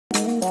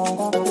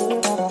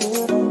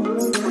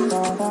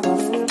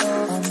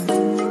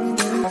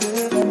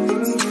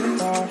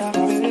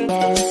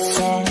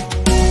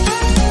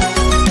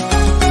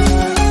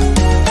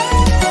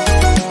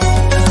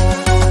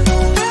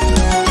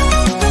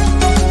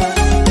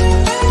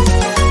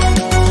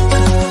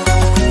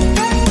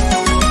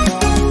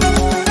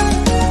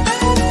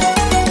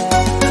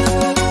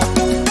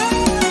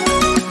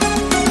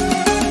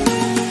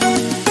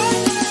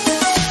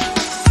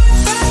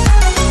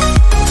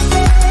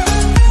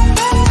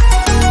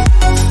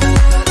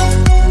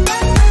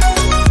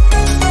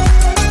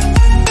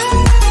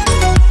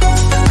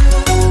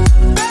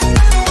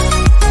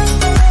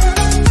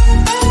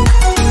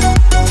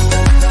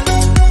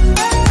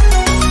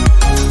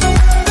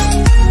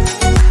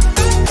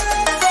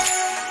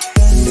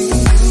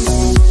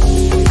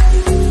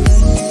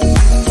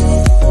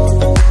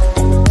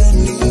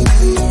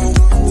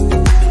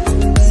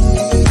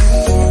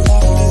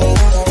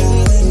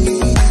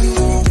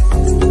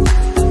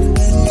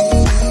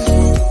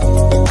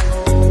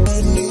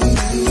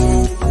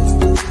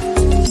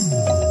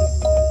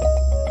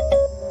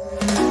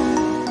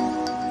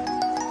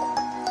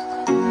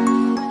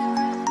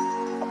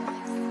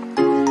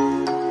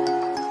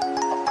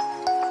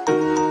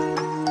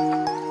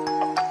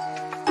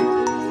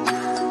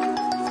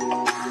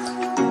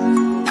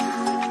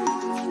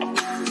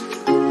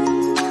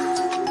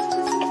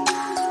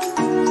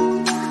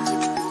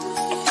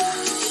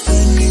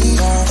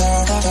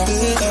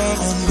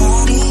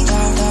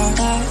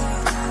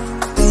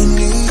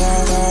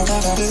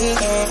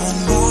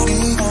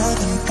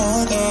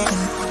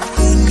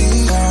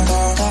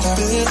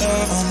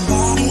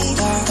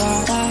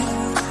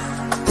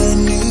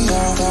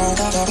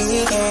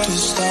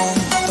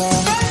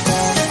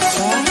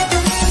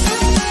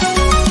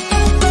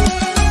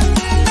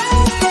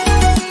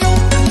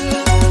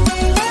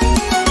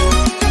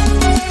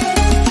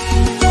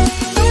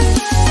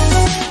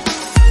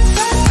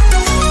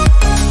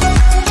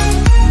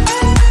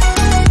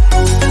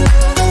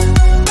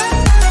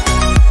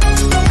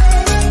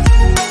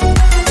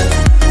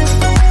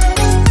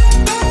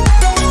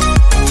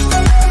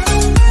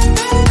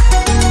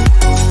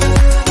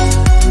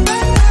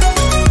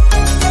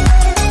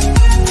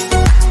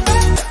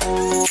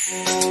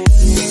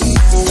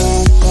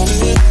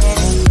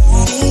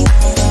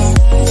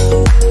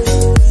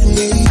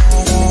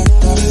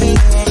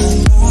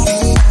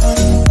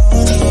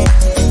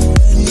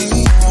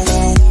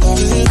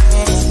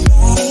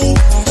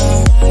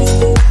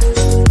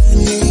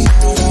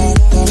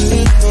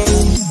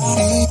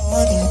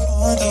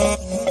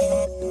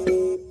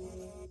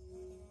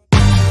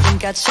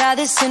I'll try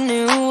this a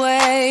new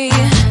way.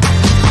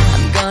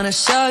 I'm gonna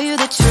show you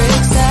the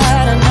tricks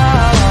that I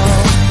know.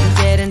 I'm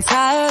getting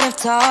tired of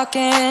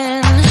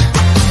talking,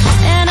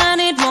 and I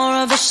need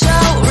more of a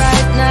show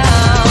right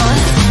now.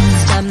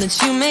 It's time that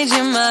you made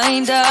your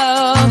mind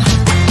up,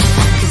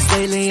 'cause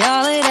lately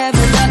all it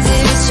ever does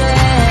is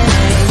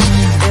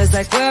change. Feels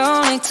like we're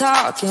only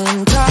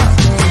talking,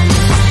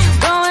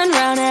 going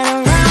round and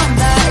around,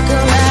 back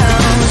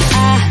around.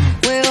 I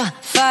will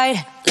fight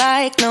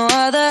like no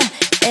other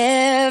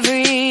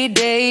every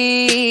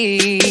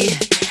day.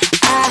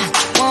 I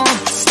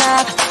won't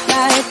stop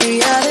like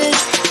the others.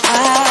 I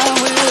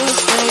will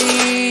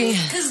stay,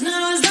 'cause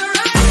now is the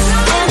right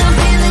time, and I'm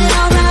feeling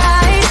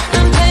alright.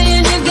 I'm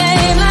playing your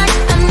game like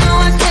I know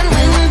I can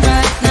win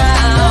right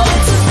now.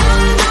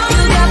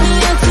 You got me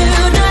up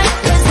tonight,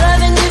 'cause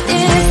loving you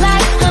is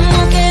like I'm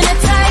walking a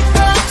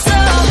tightrope so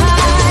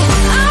high.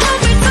 I won't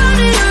be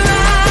turning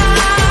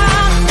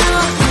around, no,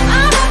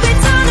 I won't be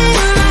turning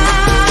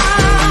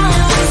around.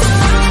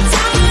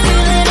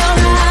 Feeling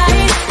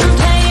alright, I'm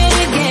playing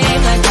your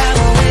game like I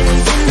will win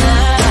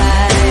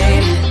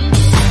tonight.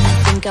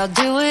 I think I'll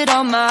do it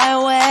on my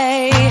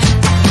way.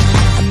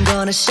 I'm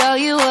gonna show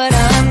you what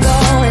I'm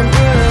going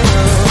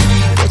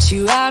through, get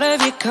you out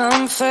of your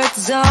comfort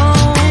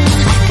zone,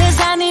 'cause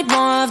I need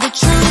more of the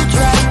truth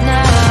right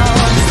now.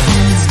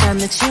 It's time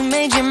that you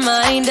made your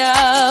mind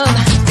up,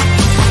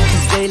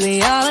 'cause lately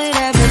all it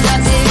ever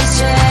does is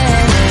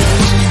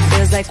change.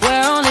 Feels like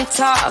we're only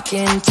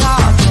talking,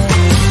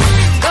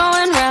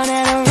 going round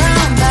and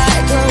around,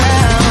 back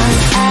around.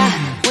 I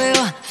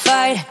will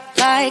fight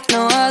like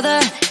no other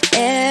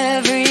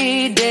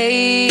every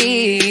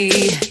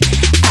day.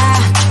 I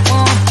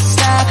won't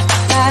stop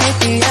like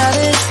the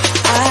others.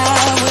 I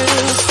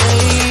will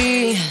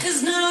stay,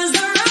 'cause now is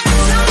the right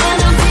time, and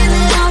I'm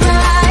feeling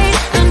alright.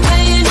 I'm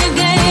playing your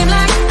game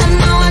like I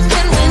know I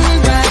can win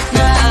right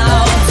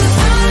now.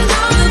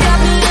 You got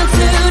me up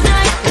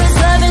tonight, 'cause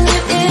loving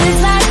you is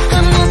like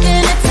I'm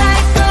walking a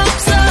tightrope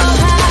so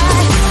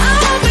high. I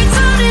won't be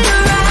turning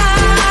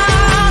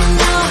around,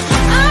 no,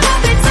 I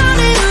won't be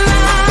turning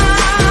around.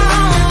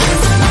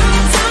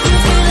 You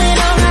feeling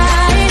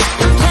alright?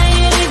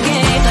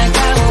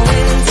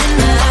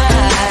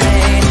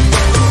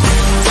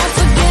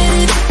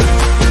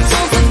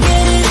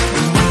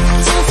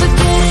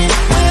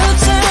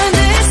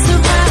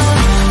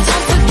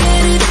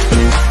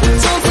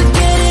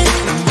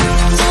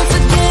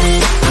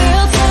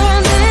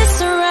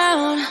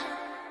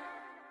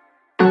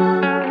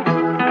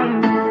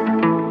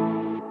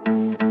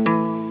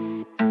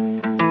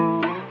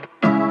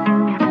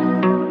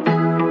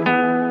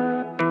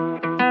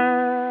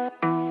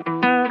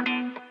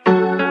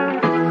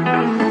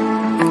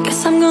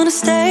 gonna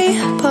stay,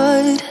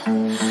 but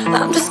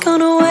I'm just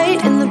gonna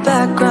wait in the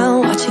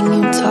background, watching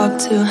you talk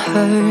to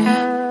her.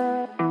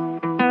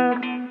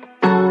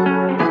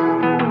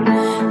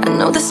 I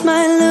know this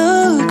might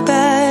look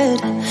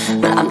bad,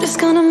 but I'm just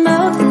gonna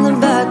melt in the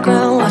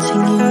background,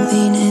 watching you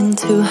lean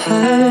into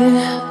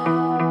her.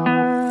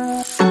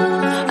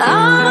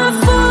 I'm a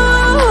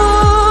fool,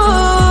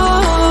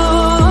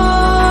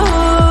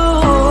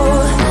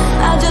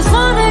 I just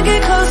wanna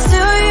get close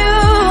to you.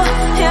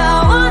 Yeah,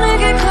 I wanna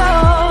get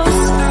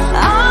close.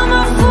 I'm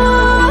a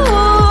fool,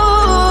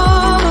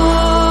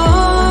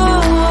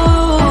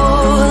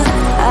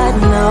 I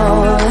know.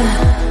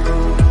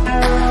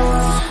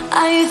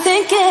 Are you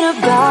thinking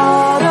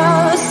about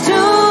us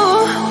too?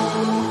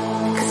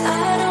 'Cause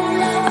I don't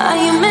know. Are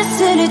you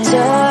missing it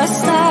just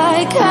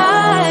like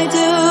I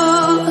do?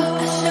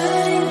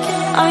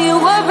 Are you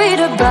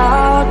worried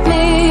about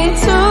me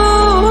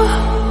too?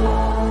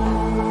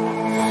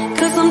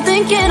 'Cause I'm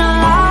thinking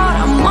aloud,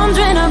 I'm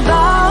wondering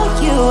about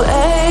you,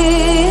 eh?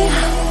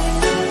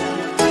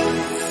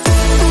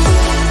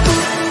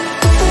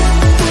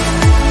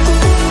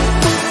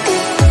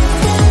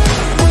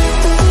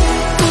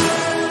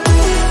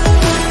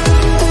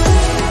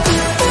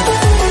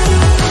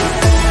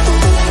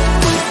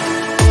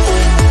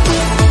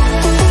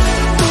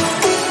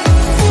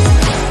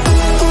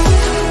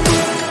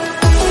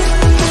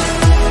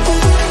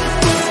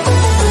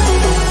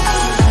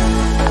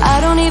 I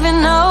don't even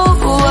know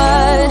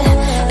what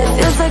it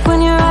feels like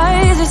when your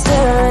eyes are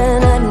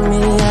staring at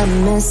me. I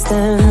miss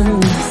them.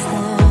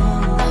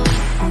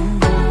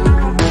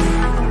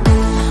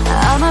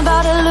 I'm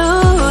about to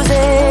lose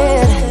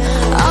it.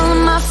 All of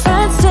my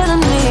friends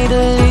telling me to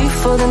leave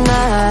for the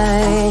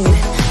night.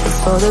 It's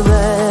for the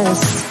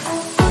best.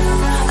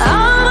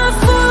 I'm a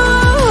fool,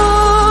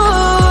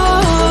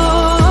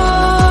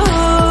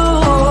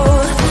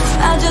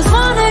 I just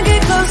wanna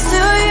get close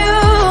to you.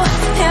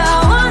 Yeah, I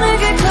wanna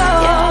get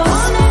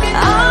close.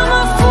 I'm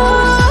a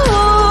fool,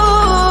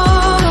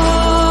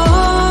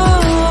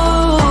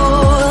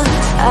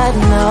 I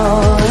know.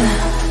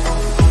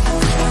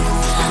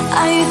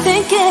 Are you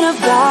thinking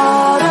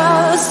about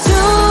us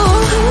too?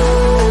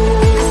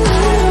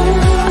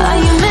 Are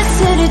you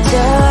missing it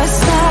just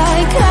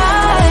like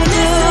I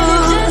do?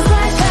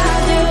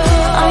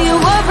 Are you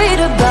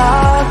worried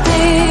about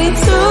me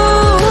too?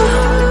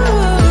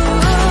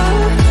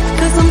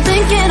 'Cause I'm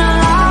thinking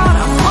aloud,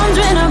 I'm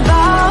wondering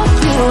about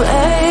you,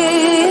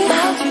 eh?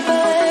 About you,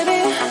 baby.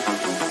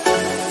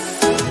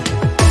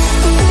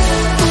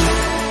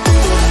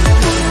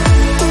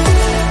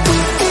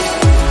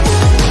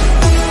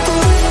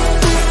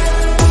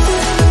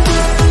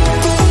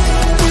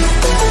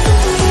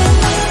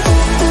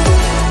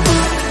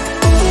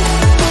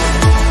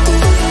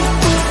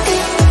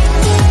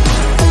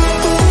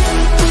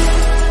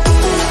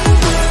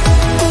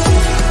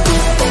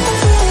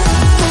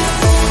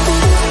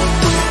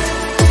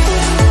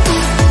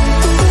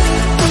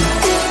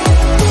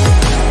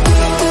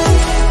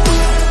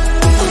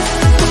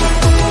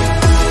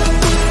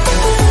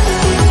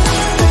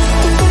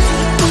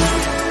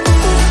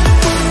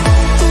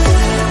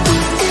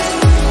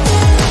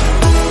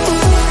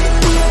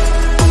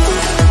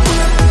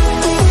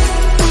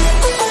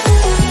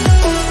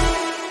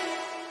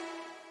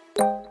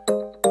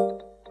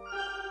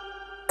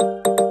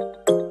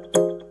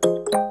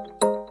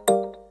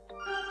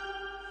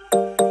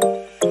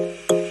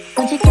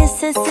 Want your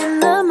kisses in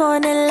the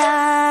morning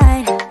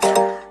light.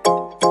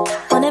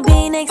 Wanna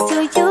be next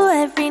to you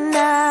every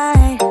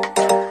night.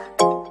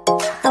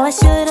 No, I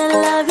shouldn't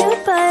love you,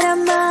 but I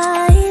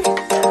might.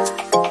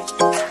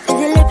 'Cause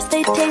your lips,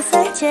 they taste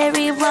like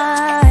cherry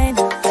wine.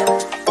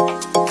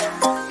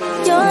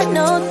 You're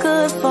no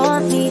good for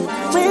me,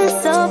 we're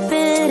so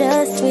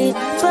bittersweet,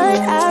 but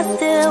I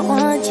still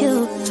want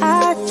you,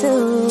 I do.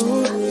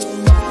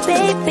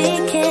 Baby,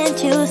 can't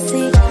you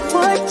see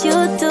what you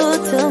do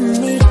to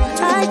me?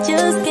 I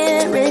just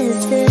can't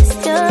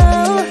resist you.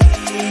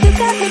 You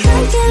got me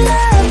drunk in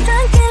love,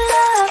 I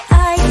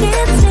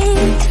can't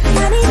sleep.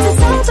 I need to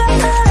sober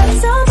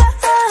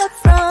up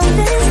from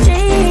this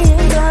dream.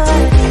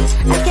 But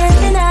I can't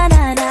deny,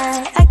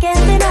 I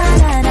can't deny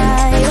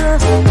you.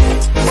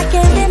 I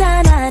can't deny,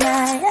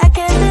 I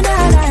can't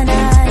deny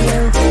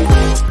you.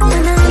 Na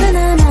na na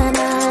na na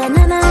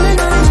na na na na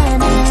na na na na na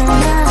na.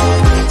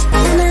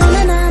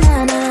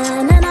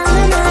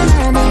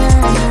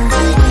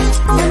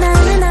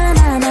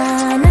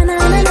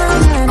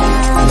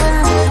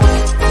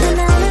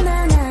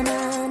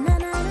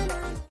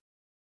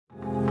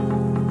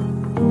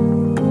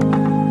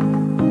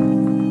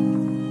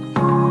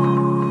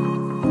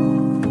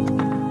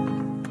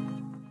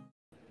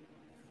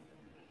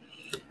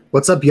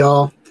 What's up,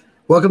 y'all?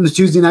 Welcome to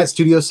Tuesday Night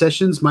Studio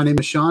Sessions. My name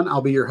is Sean.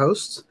 I'll be your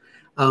host.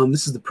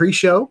 This is the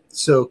pre-show,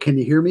 so can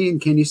you hear me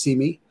and can you see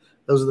me?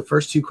 Those are the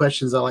first two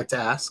questions I like to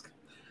ask.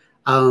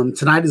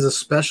 Tonight is a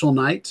special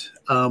night.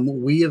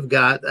 We have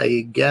got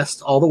a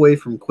guest all the way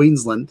from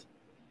Queensland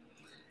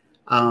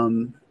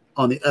on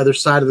the other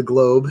side of the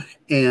globe,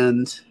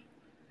 and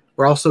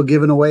we're also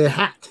giving away a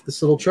hat,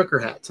 this little trucker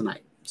hat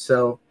tonight.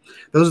 So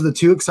those are the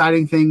two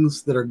exciting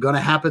things that are going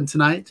to happen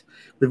tonight.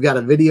 We've got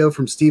a video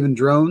from Steven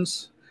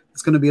Drones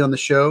that's going to be on the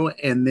show,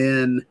 and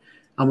then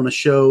I'm going to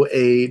show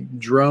a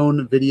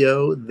drone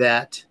video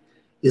that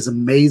is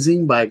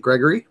amazing by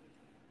Gregory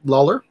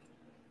Lawler.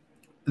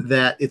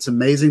 That it's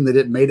amazing that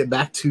it made it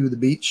back to the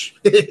beach.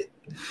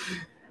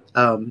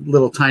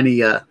 Little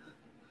tiny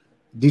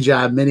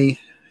DJI Mini,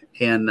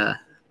 and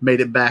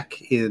made it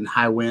back in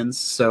high winds.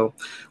 So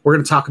we're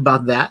going to talk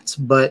about that.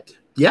 But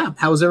yeah,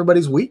 how was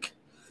everybody's week?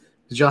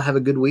 Did y'all have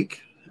a good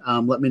week?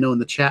 Let me know in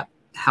the chat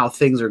how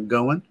things are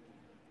going.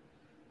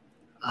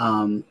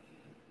 And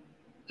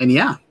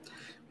yeah,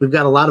 we've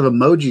got a lot of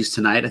emojis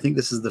tonight. I think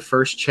this is the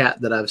first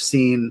chat that I've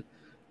seen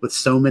with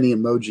so many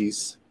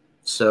emojis.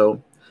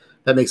 So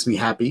that makes me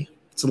happy.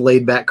 It's a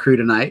laid back crew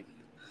tonight.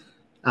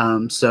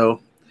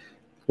 So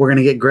we're going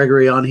to get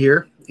Gregory on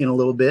here in a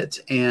little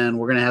bit, and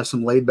we're going to have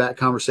some laid back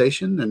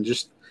conversation and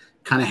just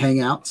kind of hang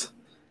out.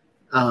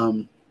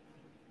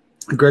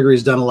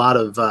 Gregory's done a lot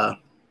of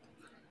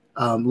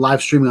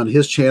live streaming on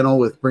his channel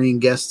with bringing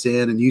guests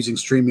in and using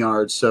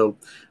StreamYard. So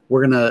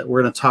we're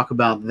gonna talk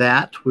about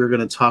that. We're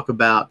gonna talk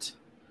about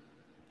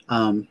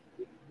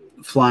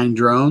flying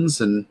drones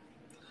and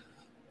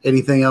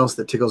anything else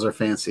that tickles our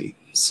fancy.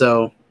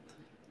 So,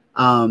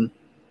 yeah,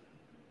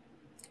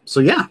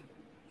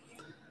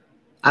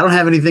 I don't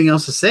have anything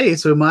else to say,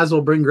 so we might as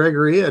well bring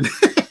Gregory in.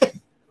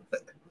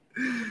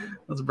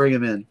 Let's bring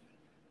him in.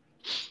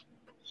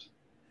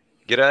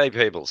 G'day,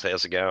 peoples.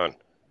 How's it going?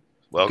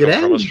 Welcome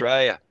from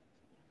Australia.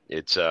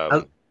 It's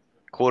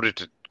quarter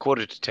to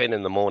 10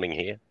 in the morning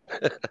here.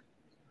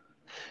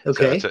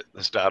 Okay. So it's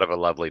the start of a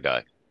lovely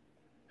day.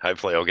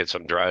 Hopefully I'll get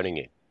some droning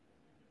in.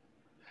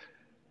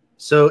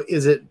 So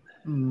is it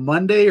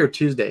Monday or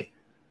Tuesday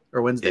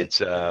or Wednesday? It's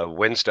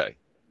Wednesday.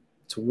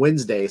 It's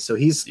Wednesday. So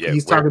he's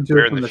talking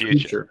to us from the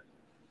future.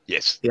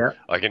 Yes. Yeah.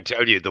 I can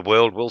tell you the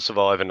world will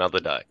survive another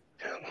day.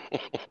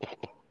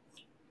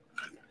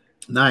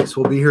 Nice.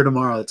 We'll be here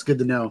tomorrow. It's good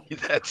to know.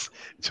 It's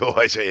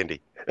always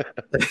handy.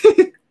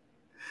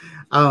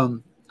 I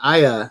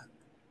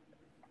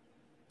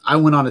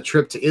went on a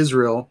trip to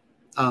Israel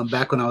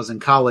back when I was in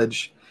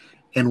college,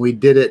 and we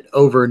did it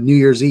over New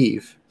Year's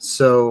Eve.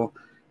 So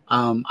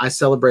I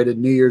celebrated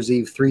New Year's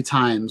Eve 3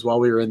 times while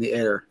we were in the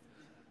air.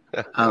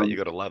 You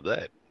got to love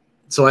that.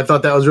 So I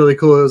thought that was really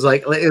cool. It was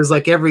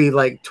like every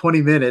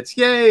 20 minutes,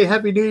 yay,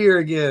 Happy New Year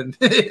again.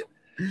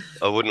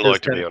 I wouldn't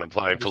like to be on a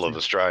plane full of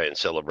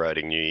Australians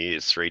celebrating New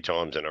Year's 3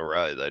 times in a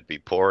row. They'd be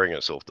pouring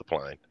us off the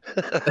plane.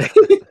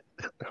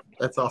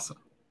 That's awesome.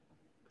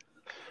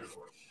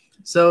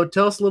 So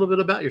tell us a little bit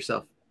about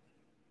yourself.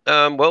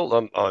 Well,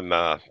 I'm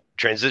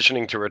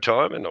transitioning to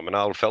retirement. I'm an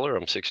old fella.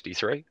 I'm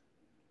 63.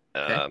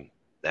 Okay.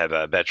 Have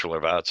a Bachelor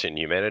of Arts in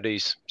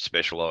Humanities,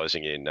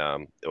 specialising in,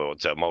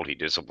 it's a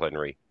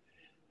multidisciplinary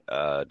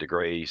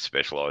degree,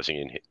 specialising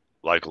in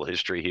local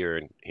history here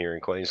in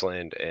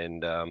Queensland,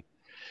 and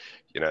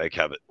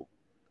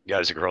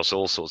goes across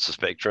all sorts of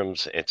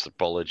spectrums: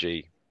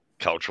 anthropology,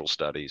 cultural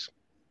studies,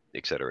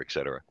 etc.,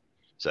 etc.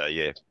 So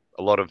yeah,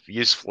 a lot of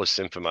useless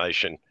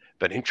information,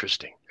 but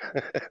interesting.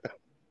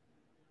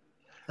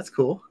 That's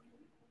cool.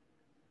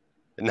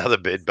 Another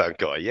bed bunk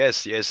guy.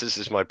 Yes, this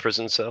is my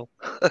prison cell.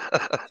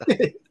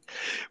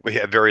 We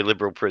have very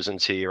liberal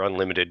prisons here,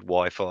 unlimited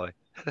Wi-Fi.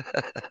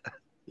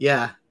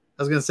 Yeah,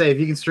 I was going to say, if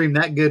you can stream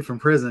that good from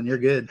prison, you're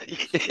good.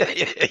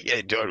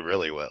 Yeah, doing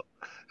really well.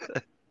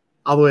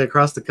 All the way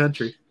across the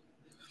country.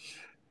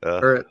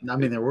 Or, I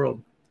mean, the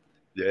world.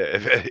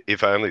 Yeah,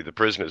 if only the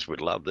prisoners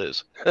would love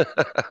this.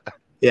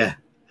 Yeah.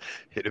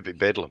 It'd be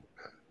bedlam.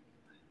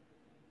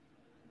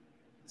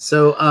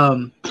 So,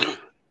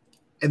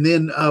 and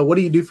then what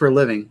do you do for a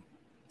living?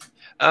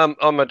 I'm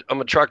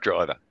a truck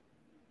driver.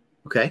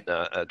 Okay.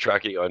 A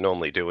truckie. I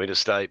normally do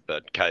interstate,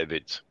 but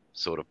COVID's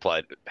sort of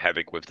played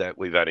havoc with that.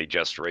 We've only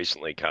just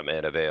recently come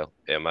out of our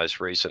most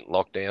recent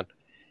lockdown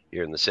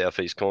here in the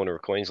southeast corner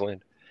of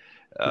Queensland.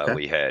 Okay.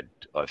 We had,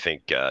 I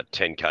think,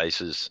 10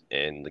 cases,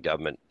 and the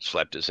government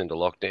slapped us into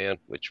lockdown,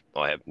 which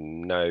I have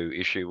no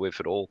issue with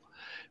at all,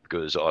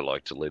 because I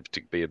like to live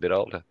to be a bit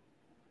older.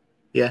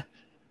 Yeah.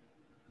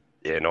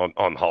 Yeah, and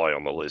I'm high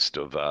on the list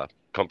of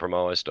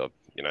compromised. I'm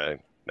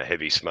a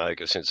heavy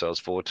smoker since I was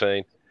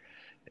 14,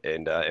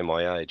 and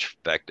my age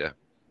factor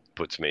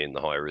puts me in the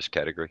high risk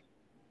category.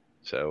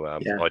 So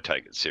I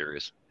take it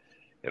serious.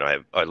 And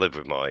I live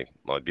with my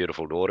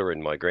beautiful daughter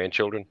and my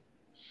grandchildren,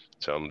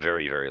 so I'm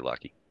very, very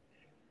lucky.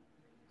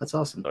 That's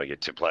awesome. I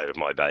get to play with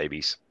my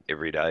babies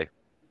every day,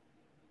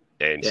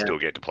 and still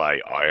get to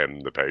play I Am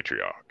the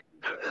Patriarch.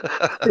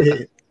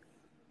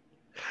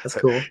 That's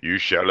cool. You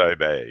shall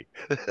obey.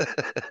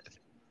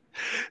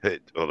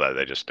 Although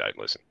they just don't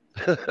listen.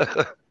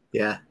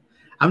 Yeah.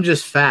 I'm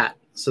just fat,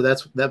 so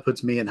that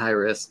puts me in high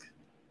risk.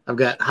 I've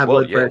got high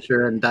blood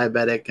pressure and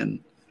diabetic,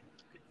 and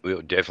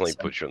we'll definitely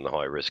put you in the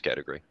high risk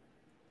category.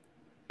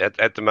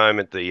 At the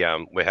moment,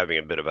 we're having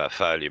a bit of a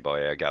failure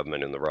by our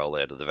government in the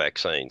rollout of the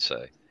vaccine,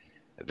 so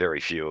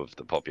very few of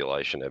the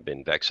population have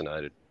been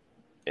vaccinated,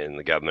 and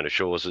the government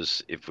assures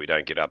us if we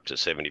don't get up to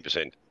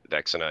 70%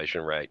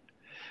 vaccination rate,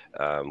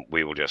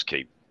 we will just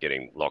keep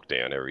getting locked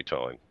down every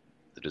time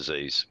the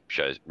disease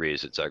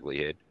rears its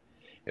ugly head.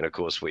 And of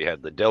course, we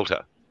had the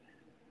Delta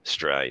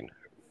strain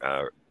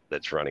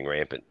that's running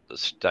rampant. The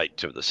state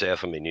to the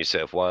south of me, New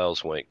South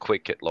Wales, went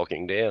quick at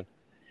locking down,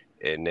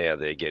 and now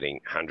they're getting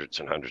hundreds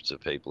and hundreds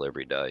of people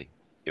every day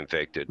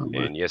infected. Oh,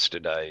 and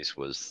yesterday's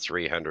was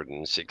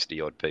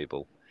 360 odd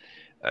people,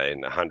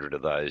 and 100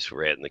 of those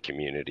were out in the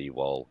community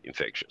while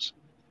infectious.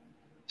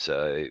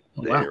 So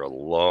they're a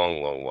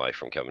long, long way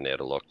from coming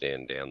out of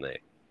lockdown down there.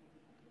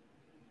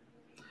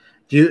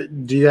 Do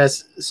you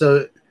guys,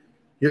 so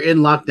you're in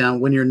lockdown.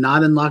 When you're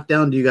not in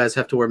lockdown, do you guys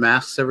have to wear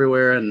masks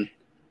everywhere? And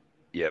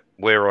yep,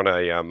 we're on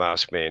a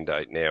mask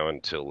mandate now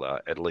until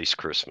at least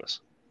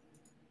Christmas,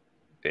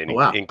 and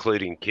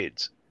including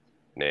kids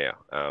now,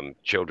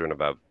 children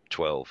above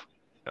 12.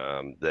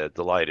 The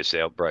latest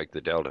outbreak,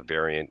 the Delta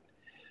variant,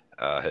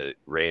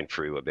 ran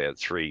through about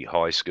 3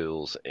 high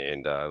schools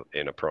and a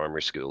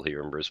primary school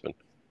here in Brisbane,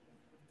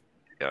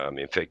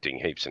 infecting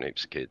heaps and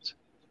heaps of kids.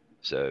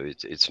 So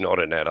it's not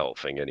an adult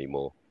thing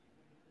anymore.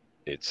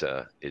 It's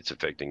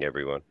affecting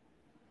everyone.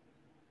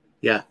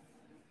 Yeah.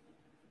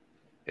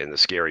 And the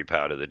scary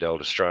part of the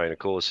Delta strain, of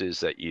course, is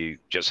that you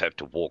just have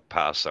to walk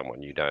past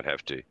someone. You don't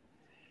have to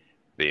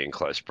be in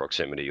close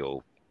proximity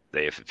or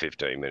there for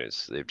 15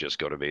 minutes. They've just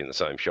got to be in the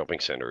same shopping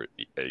centre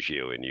as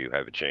you, and you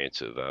have a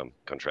chance of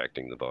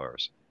contracting the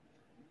virus.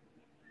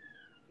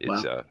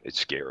 It's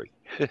scary.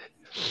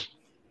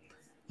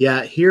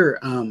 Yeah, here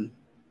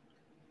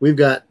we've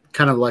got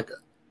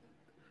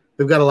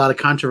we've got a lot of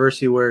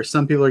controversy where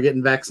some people are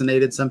getting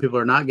vaccinated, some people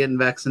are not getting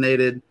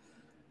vaccinated,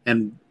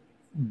 and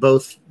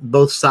both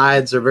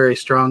sides are very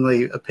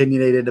strongly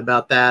opinionated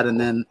about that. And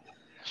then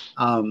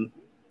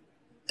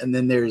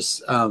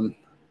there's but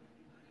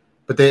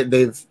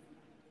they've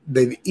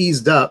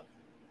eased up.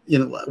 You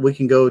know, we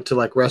can go to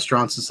like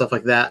restaurants and stuff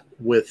like that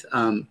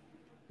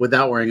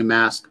without wearing a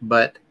mask,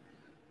 but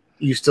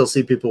you still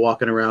see people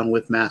walking around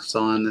with masks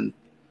on.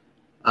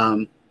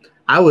 And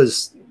I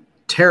was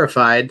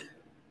terrified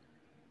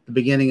the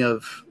beginning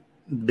of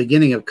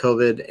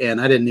COVID, and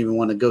I didn't even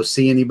want to go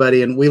see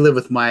anybody. And we live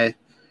with my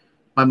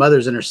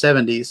mother's in her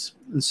 70s,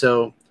 and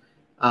so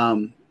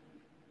the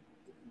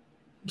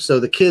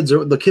kids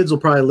will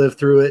probably live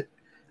through it.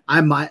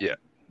 I might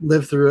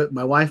live through it.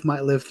 My wife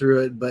might live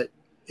through it, but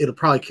it'll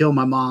probably kill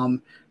my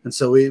mom. And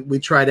so we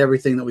tried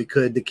everything that we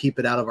could to keep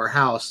it out of our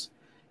house.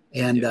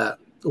 And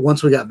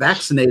once we got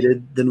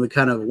vaccinated, then we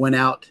kind of went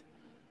out.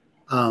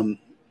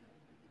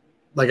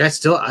 Like I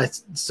still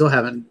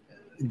haven't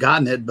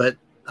gotten it, but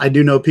I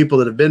do know people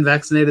that have been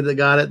vaccinated that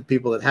got it,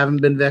 people that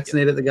haven't been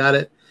vaccinated that got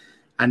it.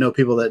 I know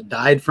people that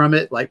died from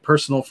it, like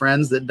personal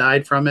friends that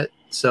died from it.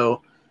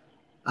 So,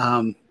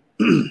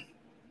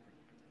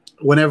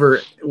 whenever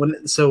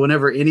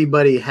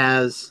anybody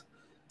has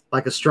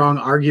like a strong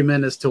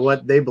argument as to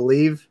what they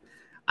believe,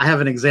 I have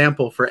an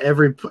example for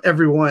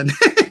everyone.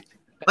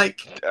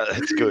 Like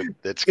that's good.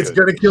 It's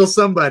going to kill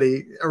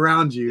somebody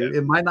around you.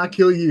 It might not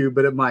kill you,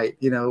 but it might,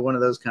 one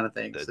of those kind of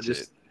things. So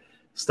just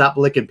stop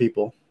licking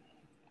people.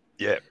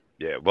 Yeah.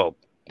 Well,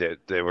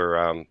 there were,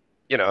 I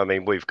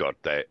mean, we've got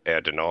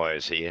our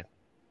deniers here,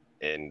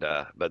 and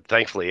but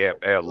thankfully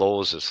our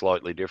laws are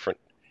slightly different.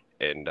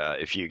 And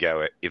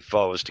if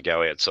I was to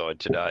go outside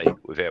today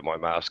without my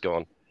mask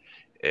on,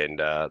 and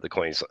the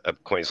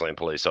Queensland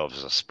police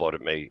officer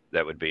spotted me,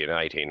 that would be an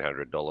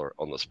 $1,800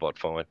 on the spot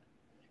fine.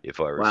 If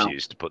I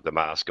refuse to put the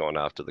mask on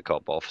after the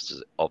cop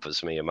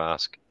offers me a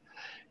mask,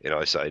 and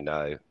I say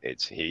no,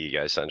 it's here you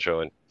go,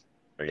 sunshine,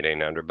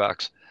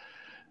 $1,800.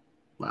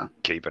 Wow.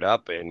 Keep it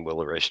up, and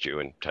we'll arrest you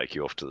and take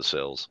you off to the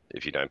cells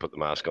if you don't put the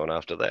mask on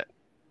after that.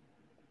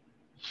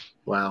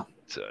 Wow.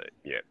 So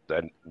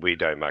we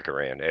don't muck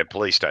around. Our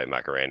police don't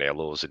muck around. Our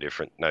laws are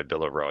different. No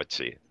Bill of Rights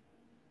here.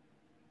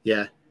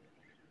 Yeah.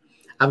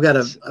 I've got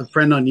a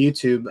friend on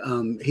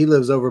YouTube. He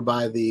lives over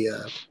by the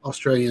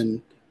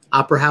Australian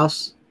Opera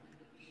House.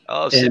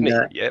 Oh, Sydney.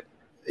 Yep.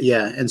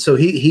 Yeah, and so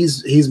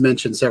he's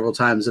mentioned several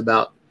times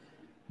about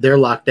their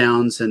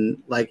lockdowns,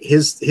 and like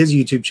his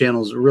YouTube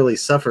channel's really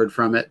suffered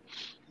from it.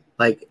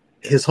 Like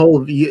he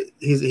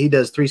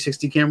does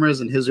 360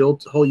 cameras, and his whole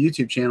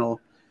YouTube channel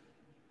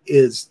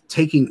is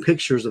taking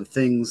pictures of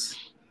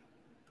things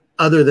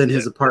other than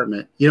his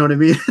apartment. You know what I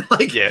mean?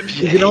 Like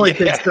you can only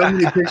take so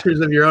many pictures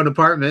of your own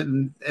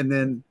apartment, and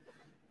then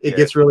it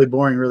gets really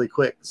boring really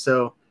quick.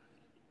 So,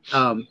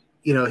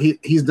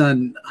 he's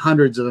done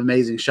hundreds of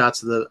amazing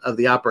shots of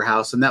the Opera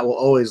House, and that will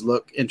always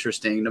look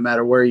interesting no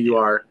matter where you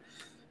are.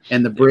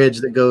 And the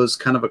bridge that goes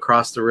kind of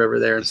across the river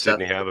there, and stuff.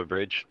 Sydney Harbour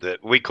Bridge.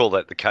 We call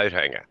that the coat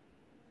hanger.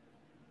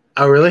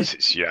 Oh, really?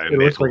 It's it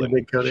looks like a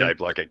big coat shaped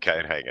like a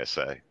coat hanger,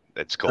 so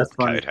it's called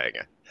the coat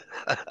hanger.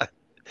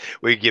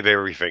 We give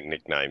everything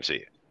nicknames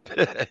here.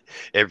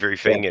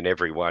 Everything and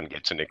everyone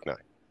gets a nickname.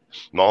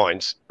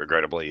 Mine's,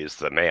 regrettably, is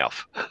the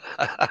mouth.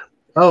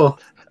 Oh,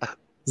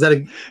 is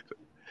that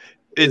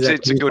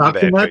it's a good and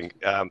bad thing.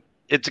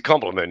 It's a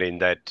compliment in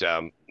that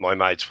my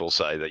mates will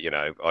say that,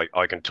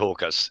 I can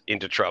talk us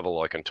into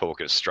trouble. I can talk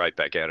us straight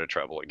back out of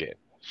trouble again.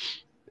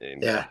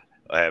 And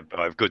I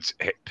have good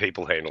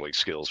people handling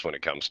skills when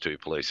it comes to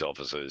police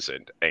officers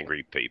and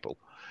angry people,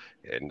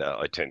 and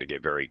I tend to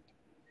get very,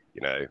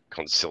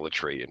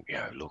 conciliatory and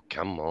look,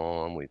 come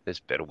on, there's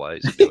better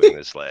ways of doing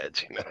this,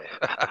 lads.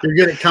 You're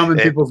good at calming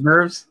And- people's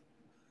nerves.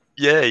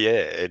 Yeah,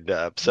 and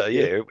so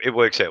it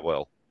works out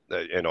well,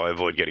 and I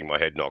avoid getting my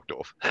head knocked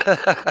off,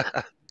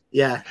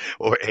 Yeah,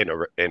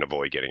 and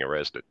avoid getting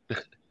arrested.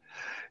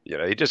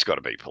 You just got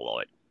to be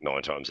polite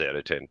 9 times out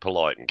of 10,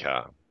 polite and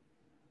calm.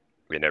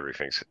 And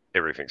everything's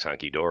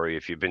hunky dory.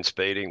 If you've been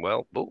speeding,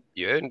 well,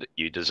 you earned it.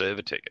 You deserve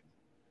a ticket.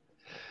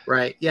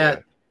 right. Yeah,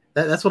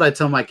 that's what I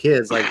tell my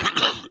kids. Like,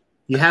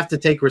 you have to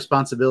take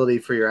responsibility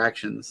for your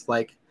actions.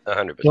 Like,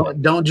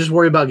 100%. don't just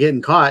worry about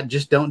getting caught.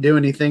 Just don't do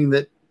anything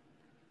that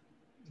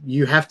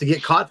you have to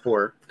get caught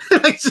for.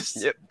 Like,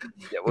 just, Yep.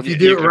 Yeah, well, if you you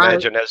do it can right.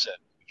 imagine as a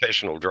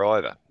professional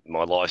driver,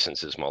 my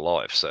license is my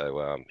life.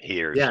 So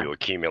here, if you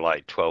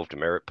accumulate 12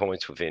 demerit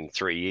points within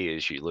 3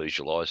 years, you lose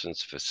your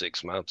license for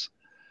 6 months.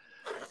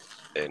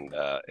 And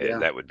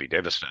that would be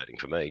devastating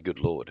for me. Good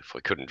Lord, if I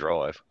couldn't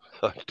drive,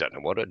 I don't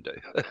know what I'd do.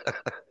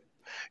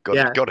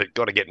 got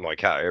to get in my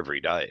car every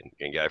day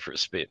and go for a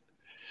spin,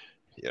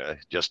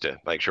 just to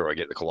make sure I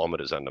get the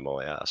kilometers under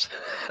my ass.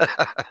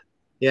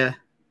 Yeah.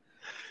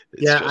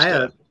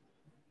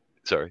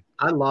 Sorry.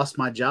 I lost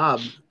my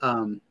job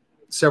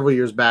several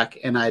years back,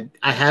 and I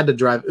had to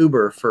drive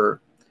Uber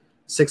for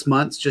 6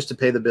 months just to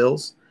pay the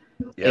bills.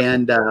 Yep.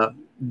 And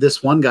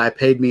this one guy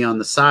paid me on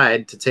the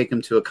side to take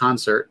him to a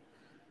concert.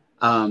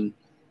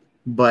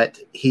 But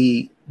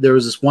there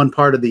was this one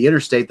part of the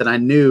interstate that I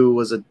knew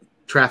was a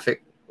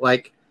traffic,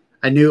 like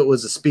I knew it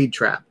was a speed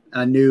trap.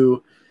 And I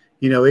knew,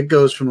 it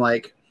goes from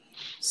like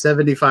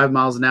 75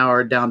 miles an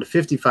hour down to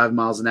 55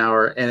 miles an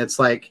hour. And it's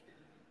like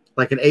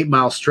an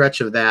 8-mile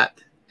stretch of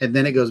that. And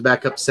then it goes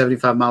back up to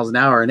 75 miles an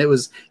hour. And it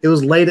was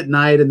late at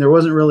night and there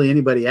wasn't really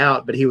anybody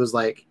out, but he was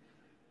like,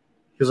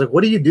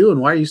 what are you doing?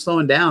 Why are you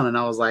slowing down? And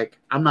I was like,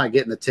 I'm not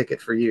getting a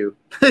ticket for you.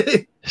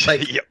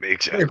 Like, yep,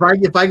 exactly.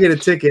 If I get a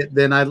ticket,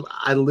 then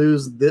I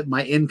lose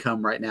my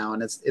income right now,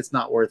 and it's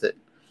not worth it.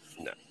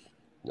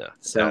 No.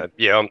 So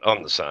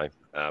I'm the same.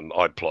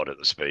 I plot at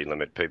the speed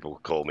limit. People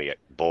call me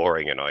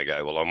boring, and I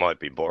go, well, I might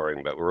be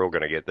boring, but we're all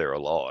going to get there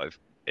alive,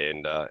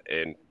 and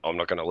I'm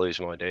not going to lose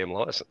my damn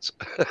license.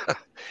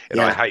 And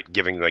I hate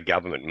giving the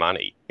government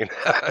money.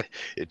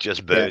 It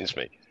just burns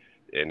me.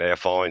 And our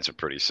fines are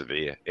pretty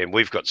severe, and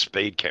we've got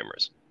speed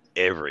cameras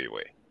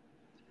everywhere.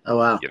 Oh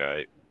wow!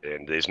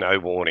 And there's no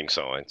warning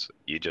signs.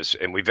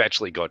 And we've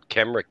actually got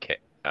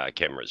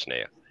cameras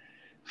now.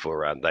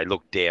 They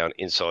look down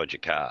inside your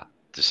car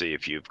to see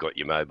if you've got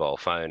your mobile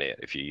phone out.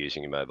 If you're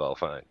using your mobile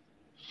phone.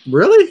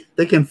 Really?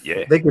 They can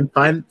figure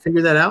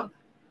that out.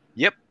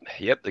 Yep.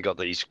 They got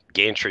these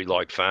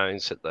gantry-like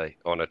phones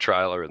on a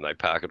trailer, and they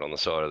park it on the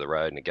side of the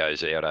road, and it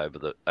goes out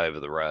over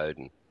the road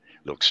and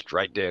looks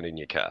straight down in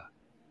your car.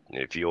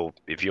 If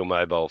your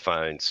mobile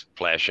phone's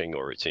flashing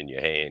or it's in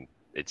your hand,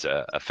 it's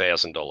a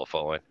 $1,000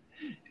 fine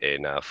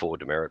and 4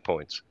 demerit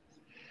points.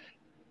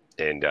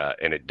 And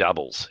it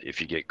doubles if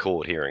you get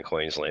caught here in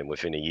Queensland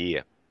within a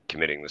year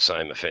committing the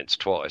same offence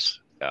twice.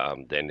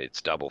 Then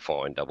it's double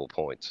fine, double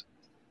points.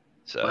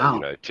 So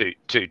wow.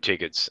 two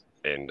tickets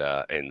and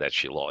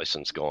that's your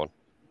license gone,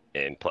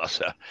 and plus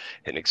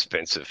an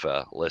expensive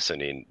lesson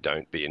in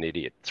don't be an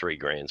idiot.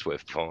 $3,000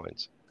 worth of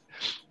fines.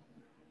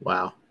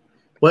 Wow.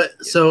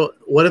 So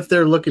what if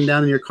they're looking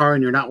down in your car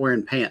and you're not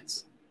wearing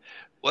pants?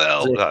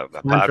 Well,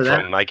 apart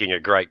from making a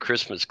great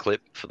Christmas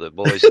clip for the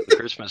boys at the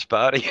Christmas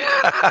party,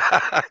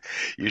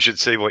 you should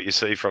see what you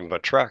see from a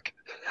truck.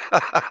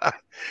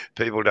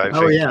 People don't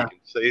think you can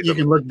see them. You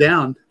can look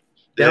down.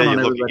 Yeah,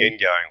 you're looking in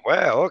going,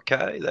 wow,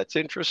 okay, that's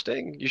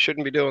interesting. You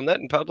shouldn't be doing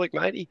that in public,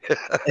 matey.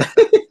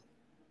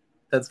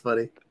 That's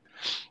funny.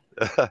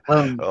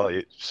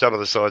 Some of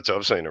the sights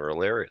I've seen are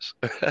hilarious.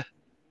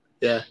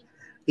 Yeah.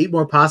 Eat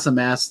More Possum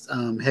asked,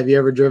 have you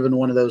ever driven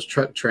one of those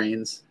truck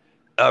trains?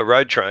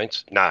 Road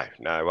trains? No.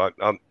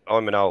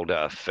 I'm an old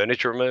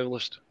furniture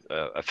removalist,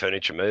 a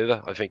furniture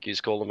mover, I think you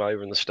call them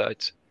over in the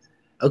States.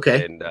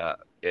 Okay.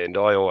 And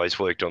I always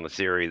worked on the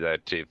theory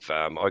that if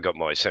I got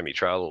my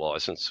semi-trailer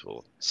license,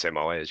 or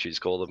semi as you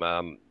call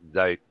them,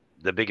 the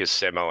biggest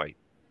semi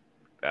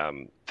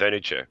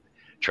furniture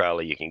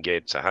trailer you can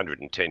get is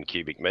 110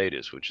 cubic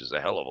meters, which is a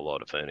hell of a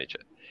lot of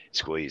furniture.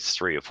 Squeeze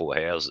 3 or 4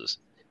 houses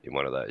in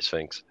one of those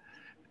things.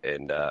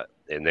 And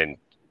then,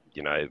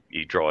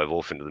 you drive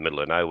off into the middle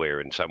of nowhere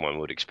and someone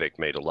would expect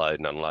me to load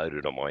and unload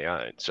it on my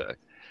own. So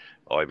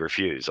I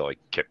refuse. I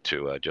kept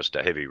to just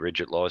a heavy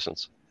rigid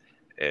license.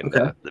 And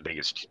the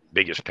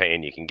biggest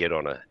pan you can get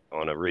on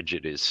a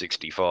rigid is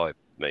 65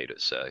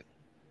 meters. So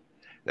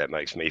that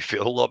makes me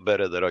feel a lot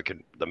better that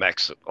the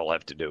max I'll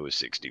have to do is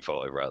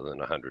 65 rather than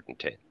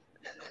 110.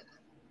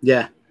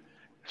 Yeah.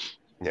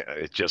 Yeah,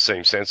 it just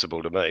seems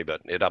sensible to me,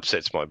 but it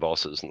upsets my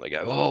bosses, and they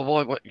go, "Oh,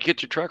 why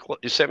get your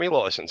semi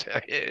license?"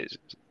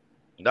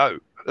 No,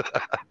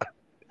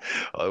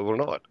 I will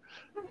not.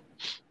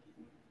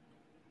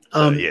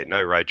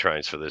 No road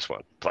trains for this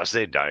one. Plus,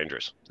 they're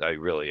dangerous. They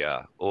really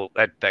are.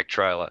 That back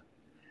trailer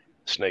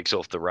sneaks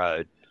off the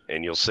road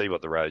and you'll see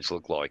what the roads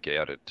look like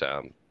out at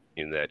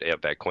in that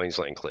Outback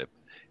Queensland clip,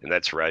 and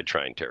that's road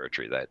train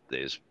territory.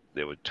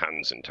 There were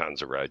tons and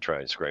tons of road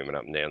trains screaming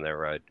up and down that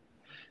road,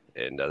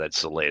 and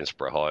that's the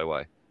Landsborough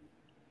Highway.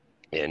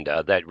 And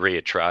that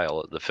rear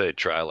trail, the third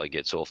trailer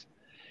gets off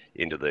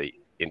into the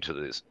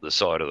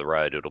side of the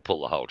road. It'll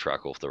pull the whole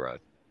truck off the road.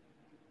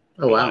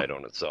 Oh wow! Laid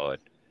on its side.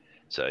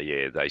 So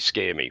yeah, they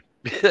scare me.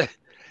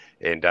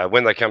 And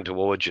when they come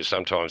towards you,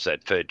 sometimes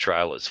that third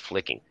trailer's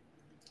flicking.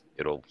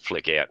 It'll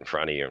flick out in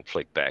front of you and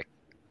flick back.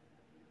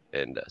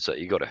 And so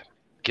you got to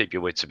keep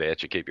your wits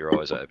about you, keep your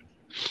eyes open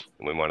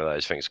when one of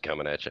those things is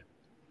coming at you.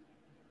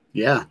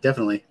 Yeah,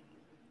 definitely.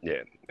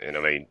 Yeah, and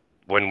I mean,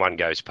 when one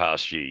goes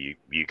past you,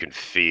 you can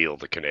feel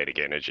the kinetic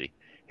energy,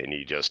 and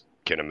you just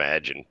can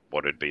imagine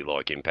what it'd be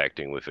like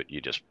impacting with it. You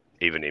just,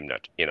 even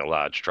in a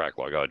large truck,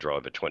 like I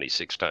drive a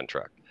 26-ton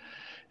truck,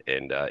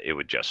 and it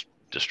would just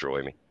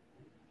destroy me.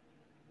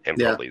 And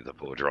probably the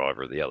poor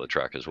driver of the other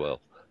truck as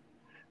well.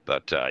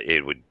 But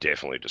it would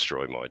definitely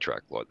destroy my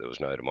truck like there was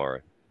no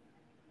tomorrow.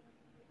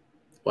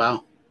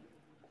 Wow.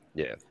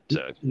 Yeah.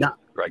 So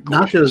great.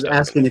 Nacho was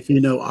asking if you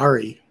know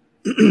Ari.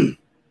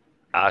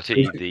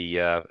 Artie,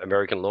 the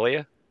American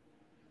lawyer?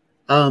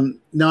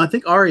 No, I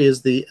think Ari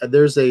is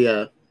there's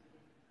a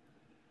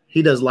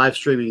he does live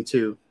streaming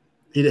too.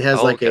 He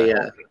has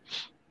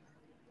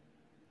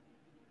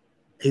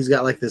he's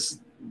got like this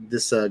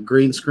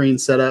green screen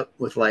setup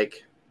with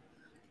like,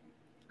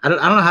 I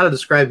don't know how to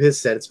describe his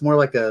set. It's more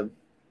like a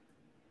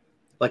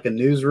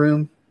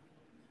newsroom.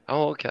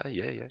 Oh, okay.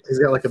 Yeah. He's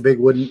got like a big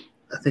wooden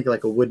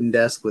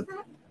desk with,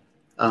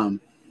 but.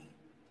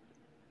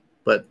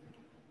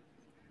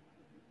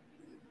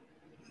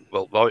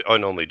 Well, I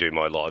normally do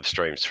my live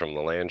streams from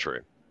the lounge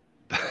room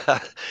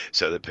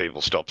so that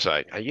people stop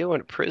saying, "Are you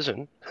in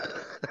prison?"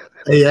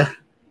 Yeah.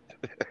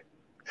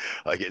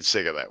 I get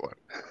sick of that one.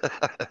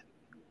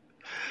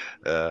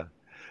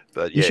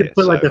 But you should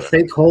put like a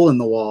fake hole in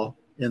the wall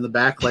in the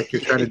back, like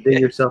you're trying to dig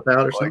yourself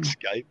out or something.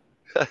 Escape.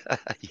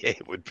 Yeah,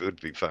 it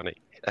would be funny.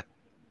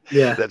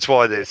 Yeah, that's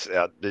why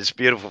this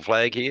beautiful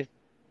flag here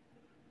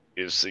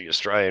is the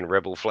Australian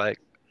rebel flag,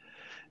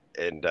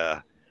 and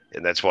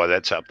that's why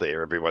that's up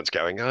there. Everyone's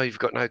going, "Oh, you've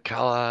got no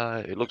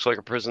colour. It looks like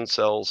a prison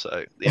cell."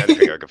 So the only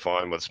thing I could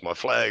find was my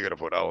flag, and I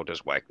thought, "Oh, I'll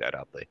just whack that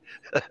up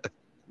there."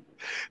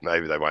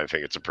 Maybe they won't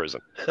think it's a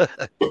prison.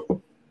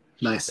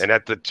 Nice. And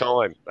at the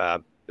time,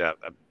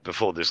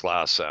 before this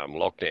last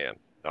lockdown,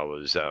 I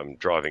was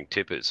driving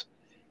tippers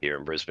here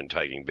in Brisbane,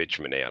 taking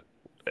bitumen out,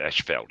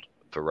 asphalt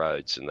for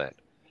roads and that.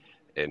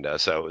 And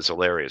so it was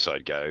hilarious.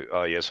 I'd go,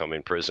 "Oh, yes, I'm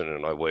in prison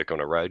and I work on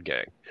a road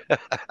gang."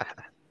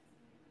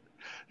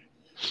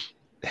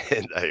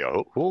 And they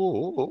go,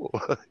 "Oh."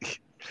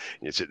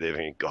 You sit there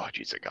thinking, "God,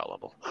 you're so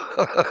gullible."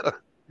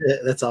 Yeah,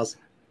 that's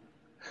awesome.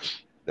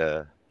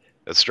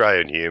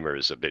 Australian humour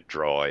is a bit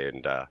dry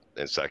and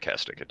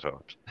sarcastic at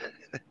times.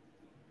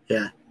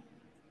 Yeah.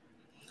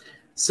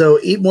 So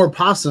Eat More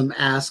Possum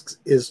asks,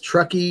 is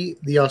truckie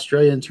the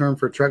Australian term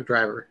for truck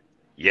driver?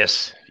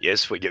 Yes,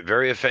 we get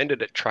very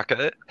offended at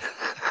trucker.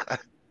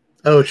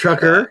 Oh,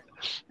 trucker?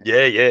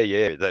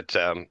 Yeah.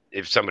 That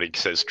if somebody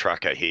says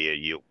trucker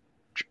here,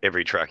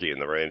 every truckie in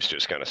the room's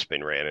just going to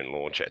spin around and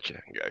launch at you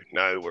and go,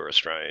 "No, we're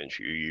Australians.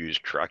 You use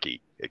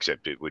truckie,"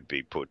 except it would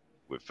be put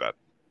with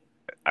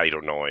 8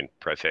 or 9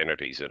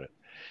 profanities in it.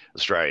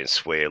 Australians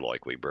swear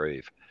like we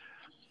breathe.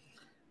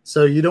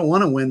 So you don't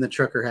want to win the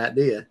trucker hat,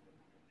 do you?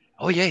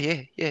 Oh,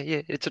 yeah.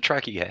 It's a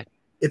truckie hat.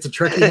 It's a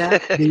truckie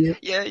hat? Do you?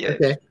 Yeah.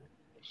 Okay.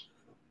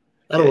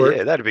 That'll work.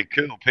 Yeah, that'd be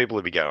cool. People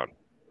would be going,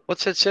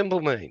 "What's that symbol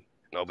mean?"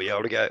 And I'll be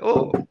able to go,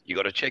 "Oh, you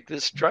got to check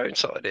this drone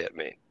side out,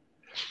 man."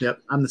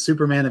 Yep. I'm the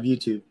Superman of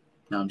YouTube.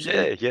 No, I'm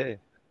just Yeah.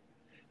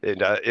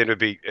 And it'd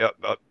be,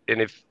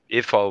 and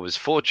if I was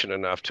fortunate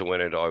enough to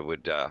win it, I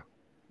would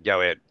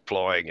go out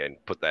flying and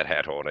put that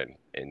hat on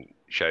and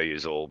show you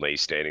all me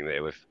standing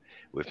there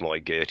with my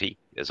Gertie,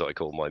 as I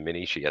call my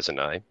Mini. She has a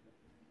name.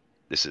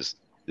 This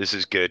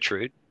is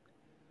Gertrude.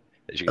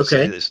 As you can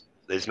see,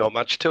 there's not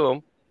much to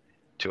them.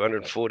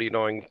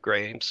 249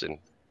 grams, and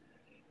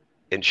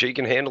she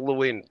can handle the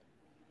wind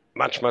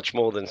much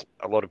more than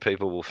a lot of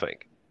people will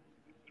think.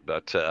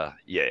 But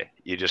yeah,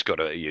 you just got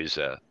to use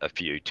a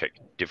few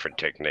different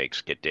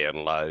techniques. Get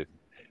down low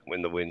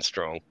when the wind's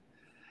strong,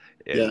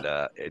 and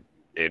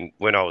and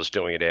when I was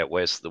doing it out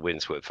west, the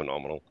winds were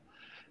phenomenal,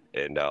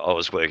 and I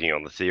was working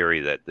on the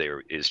theory that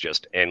there is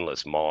just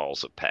endless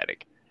miles of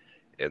paddock,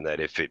 and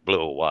that if it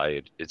blew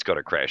away, it's got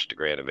to crash to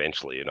ground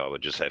eventually, and I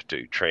would just have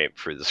to tramp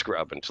through the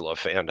scrub until I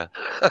found her.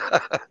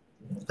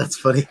 That's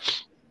funny.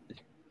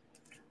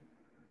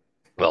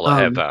 Well,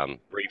 I have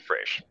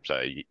refresh,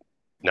 so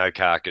no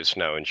carcass,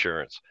 no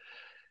insurance.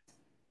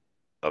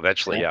 I've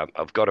actually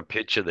I've got a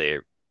picture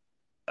there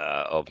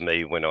of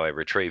me when I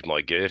retrieved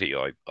my Gertie.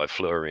 I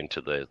flew her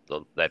into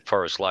that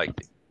forest lake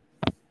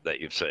that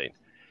you've seen.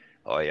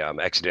 I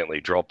accidentally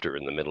dropped her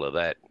in the middle of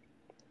that,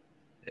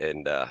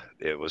 and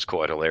it was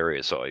quite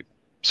hilarious. I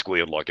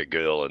squealed like a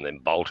girl and then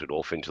bolted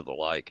off into the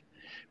lake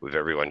with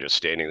everyone just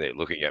standing there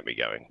looking at me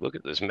going, "Look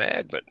at this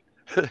madman."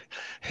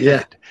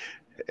 Yeah.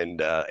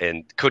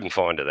 and couldn't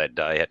find her that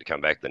day. Had to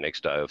come back the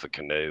next day with a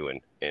canoe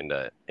and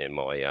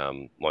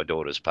my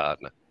daughter's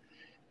partner,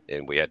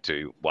 and we had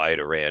to wade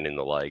around in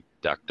the lake,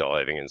 duck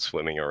diving and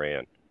swimming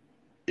around.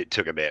 It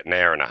took about an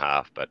hour and a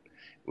half, but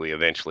we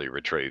eventually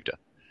retrieved her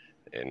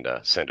and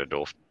sent her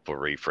off for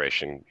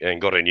refresh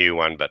and got a new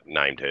one, but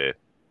named her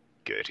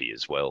Gertie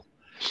as well.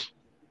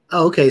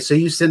 Oh, okay. So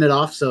you send it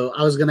off. So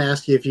I was going to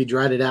ask you if you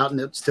dried it out and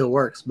it still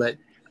works, but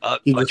I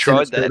you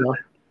tried send it that. off.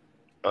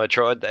 I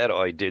tried that.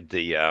 I did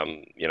the,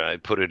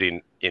 put it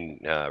in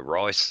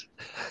rice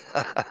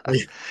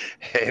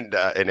and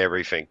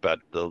everything. But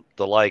the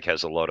lake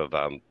has a lot of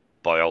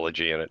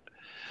biology in it,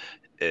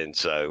 and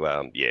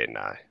so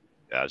no.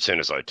 As soon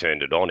as I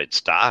turned it on, it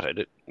started.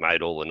 It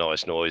made all the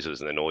nice noises,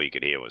 and then all you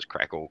could hear was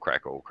crackle,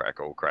 crackle,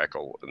 crackle,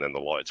 crackle, and then the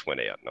lights went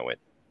out, and I went,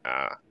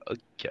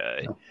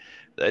 okay,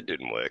 that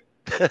didn't work.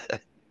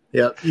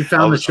 Yeah, you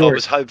found the short. I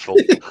was hopeful.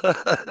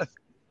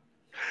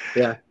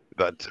 Yeah,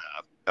 but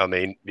I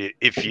mean,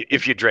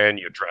 if you drown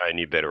your drone,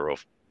 you're better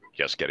off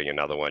just getting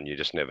another one. You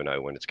just never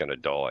know when it's going to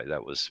die.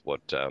 That was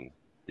what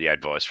the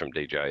advice from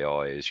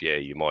DJI is. Yeah,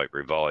 you might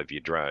revive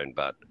your drone,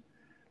 but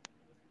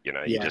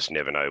you just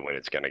never know when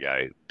it's going to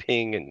go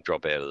ping and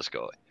drop out of the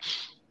sky.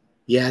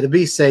 Yeah, to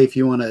be safe,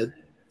 you want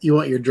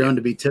your drone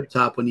to be tip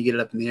top when you get it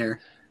up in the air.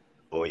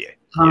 Oh yeah.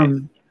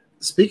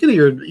 Speaking of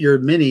your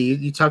Mini,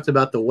 you talked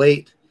about the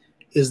weight.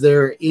 Is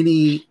there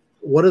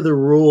what are the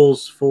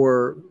rules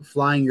for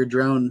flying your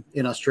drone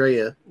in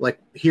Australia?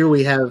 Like here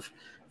we have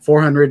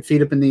 400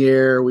 feet up in the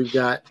air. We've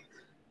got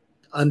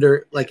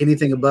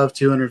anything above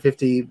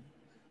 250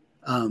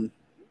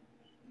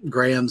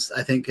 grams,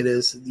 I think it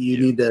is. You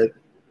need to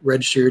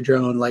register your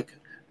drone. Like,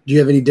 do you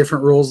have any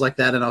different rules like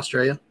that in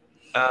Australia?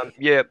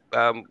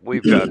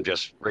 We've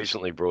just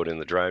recently brought in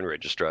the drone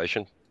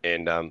registration,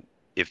 and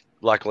if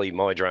luckily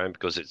my drone,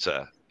 because it's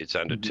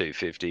under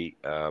 250,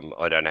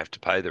 I don't have to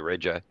pay the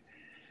rego,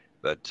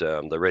 but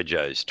the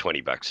rego is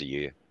 $20 a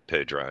year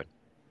per drone.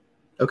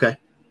 Okay.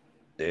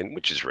 And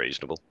which is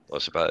reasonable, I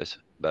suppose.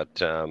 But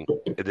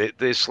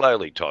they're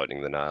slowly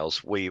tightening the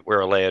nails.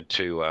 We're allowed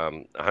to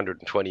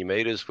 120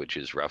 meters, which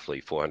is roughly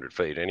 400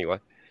 feet anyway.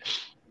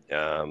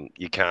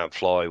 You can't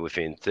fly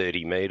within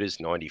 30 meters,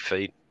 90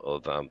 feet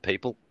of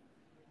people.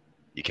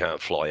 You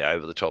can't fly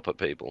over the top of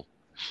people.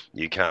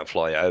 You can't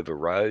fly over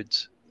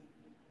roads.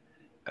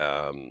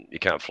 You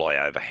can't fly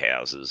over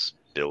houses,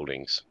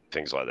 buildings,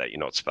 things like that. You're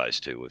not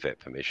supposed to without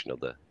permission of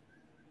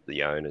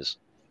the owners.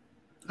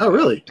 Oh,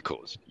 really? Of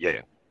course,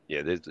 yeah.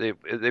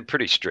 They're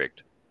pretty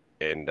strict,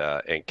 and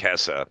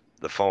CASA,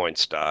 the fines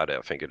start I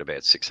think at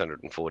about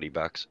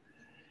 $640,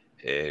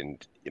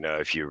 and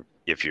if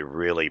you're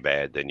really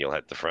bad, then you'll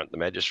have to front the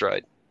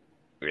magistrate,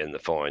 and the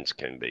fines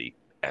can be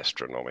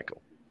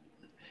astronomical,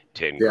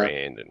 10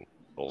 grand and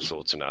all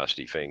sorts of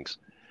nasty things.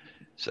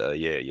 So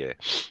yeah,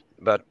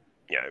 but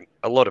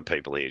a lot of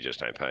people here just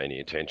don't pay any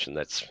attention.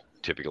 That's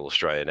typical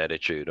Australian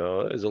attitude.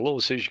 Oh, there's a law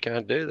that says you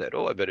can't do that.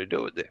 Oh, I better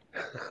do it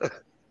then.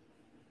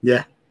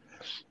 Yeah.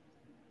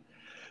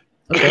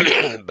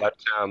 Okay. But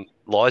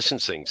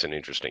licensing's an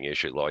interesting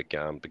issue. Like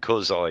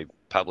because I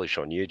publish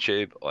on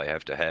YouTube, I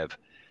have to have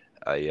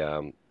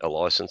a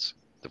license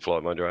to fly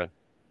my drone.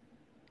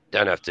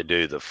 Don't have to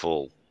do the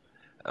full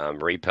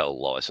repel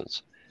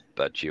license,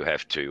 but you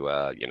have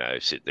to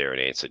sit there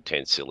and answer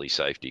 10 silly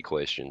safety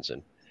questions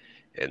and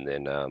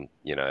then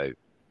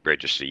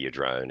register your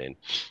drone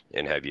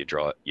and have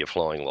your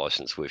flying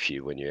license with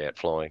you when you're out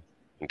flying,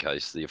 in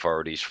case the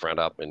authorities front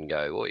up and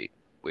go, "Oi,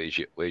 where's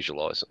your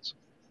license?"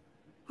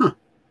 Huh.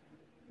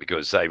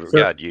 Because they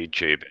regard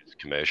YouTube as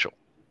commercial.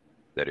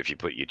 That if you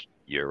put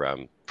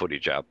your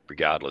footage up,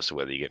 regardless of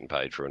whether you're getting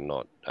paid for it or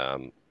not,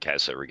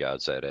 CASA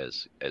regards that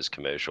as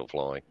commercial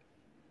flying.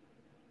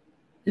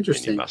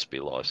 Interesting. And you must be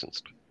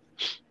licensed.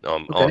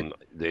 Okay.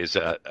 There's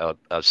a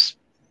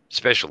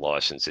special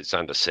license. It's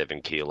under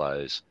 7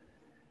 kilos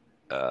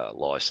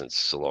license,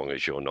 so long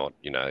as you're not,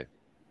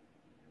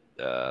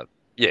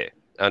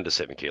 under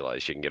 7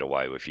 kilos, you can get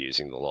away with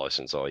using the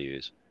license I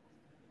use.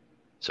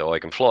 So I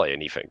can fly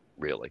anything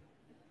really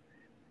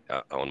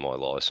on my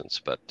license.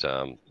 But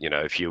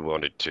if you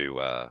wanted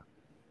to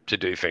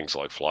do things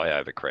like fly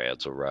over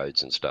crowds or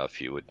roads and stuff,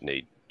 you would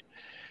need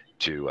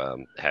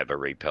to have a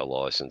repel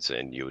license,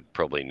 and you would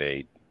probably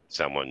need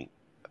someone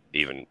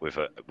even with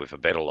a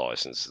better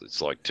license.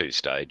 It's like 2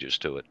 stages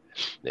to it.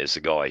 There's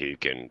the guy who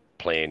can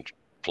plan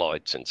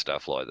flights and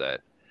stuff like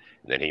that,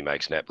 and then he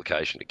makes an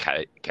application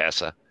to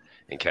CASA,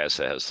 and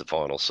CASA has the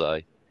final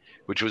say,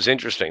 which was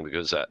interesting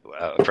because a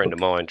friend of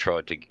mine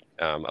tried to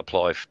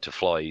apply to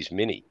fly his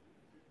Mini,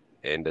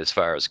 and as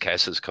far as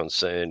CASA is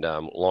concerned,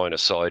 line of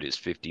sight is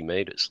 50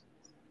 meters.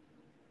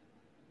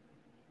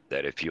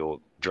 That if your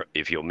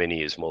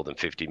Mini is more than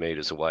 50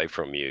 meters away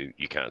from you,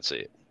 you can't see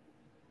it.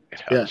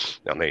 Yeah.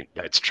 I mean,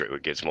 that's true.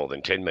 It gets more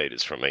than 10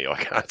 meters from me. I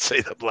can't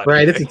see the bloody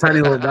Right. thing. It's a tiny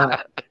little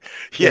dot.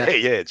 Yeah.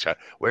 It's,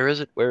 where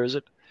is it?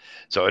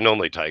 So I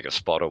normally take a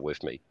spotter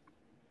with me,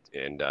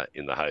 and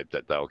in the hope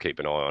that they'll keep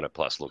an eye on it,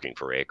 plus looking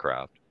for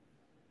aircraft.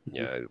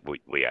 Mm-hmm.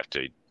 We have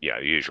to,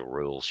 usual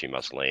rules. You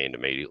must land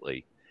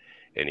immediately,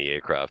 any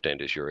aircraft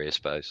enters your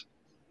airspace.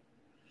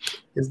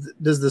 Is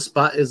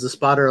the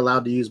spotter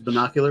allowed to use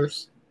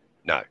binoculars?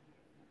 No,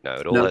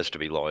 it all has to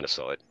be line of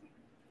sight.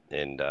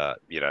 And,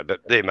 but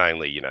they're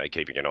mainly,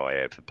 keeping an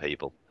eye out for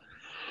people.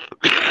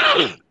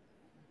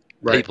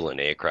 Right. People in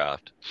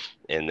aircraft.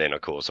 And then,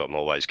 of course, I'm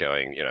always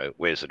going,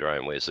 where's the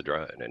drone? Where's the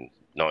drone? And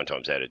 9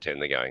 times out of 10,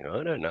 they're going,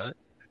 I don't know.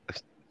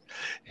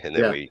 And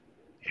then we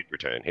hit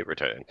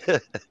return.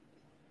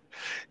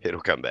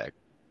 It'll come back.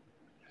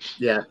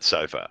 Yeah.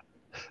 So far.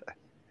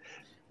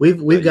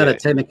 We've got a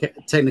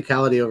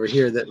technicality over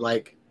here that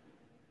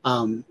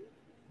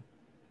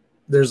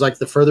there's like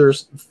the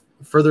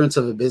furtherance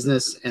of a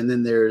business, and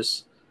then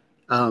there's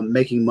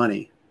making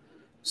money.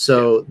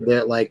 So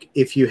that like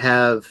if you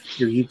have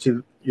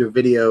your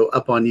video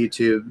up on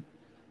YouTube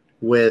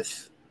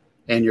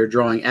and you're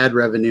drawing ad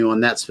revenue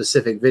on that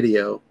specific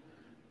video,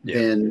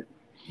 then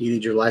you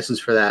need your license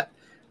for that.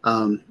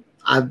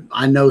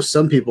 I know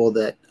some people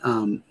that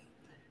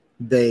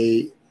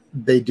they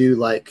do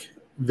like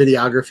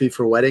videography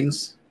for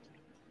weddings.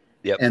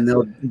 Yep. And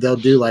they'll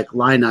do like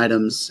line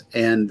items,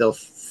 and they'll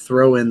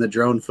throw in the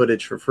drone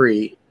footage for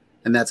free,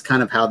 and that's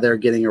kind of how they're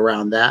getting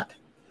around that.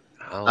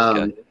 Oh,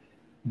 okay.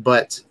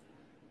 But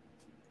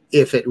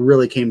if it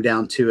really came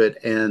down to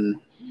it, and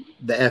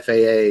the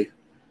FAA,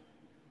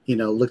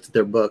 looked at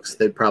their books,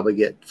 they'd probably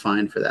get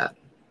fined for that.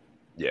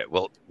 Yeah.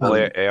 Well,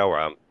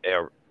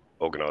 our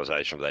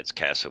organisation for that's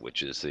CASA,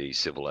 which is the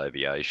Civil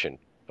Aviation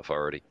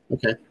Authority.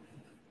 Okay.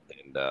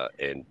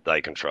 And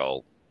they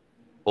control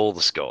all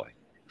the sky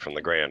from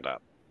the ground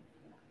up,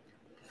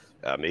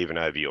 even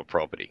over your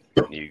property.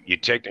 You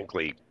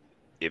technically,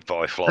 if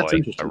I fly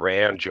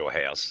around your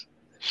house,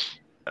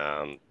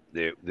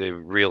 they're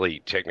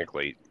really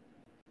technically,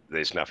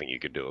 there's nothing you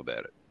could do about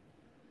it.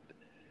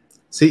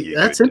 See,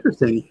 that's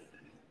interesting.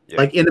 Yeah.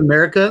 Like in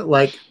America,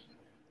 like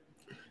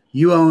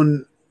you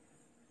own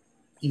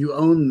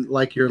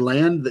like your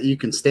land that you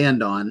can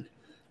stand on,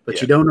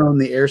 but you don't own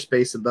the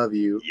airspace above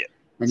you. Yeah.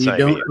 And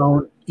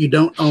you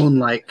don't own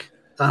like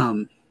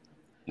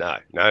No.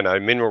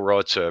 Mineral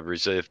rights are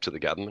reserved to the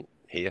government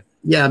here.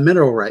 Yeah,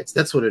 mineral rights.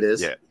 That's what it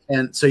is. Yeah.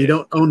 And so you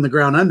don't own the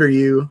ground under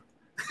you.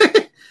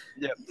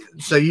 Yep.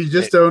 So you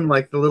just own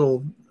like the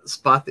little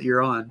spot that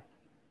you're on.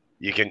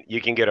 You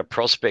can get a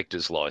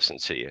prospector's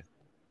license here,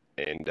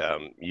 and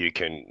you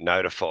can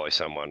notify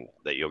someone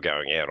that you're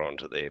going out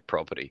onto their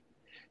property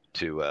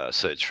to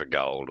search for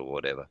gold or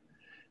whatever.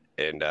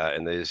 And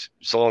there's,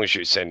 so long as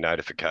you send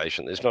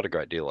notification, there's not a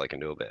great deal they can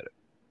do about it.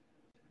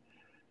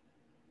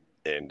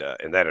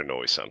 And that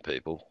annoys some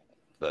people,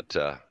 but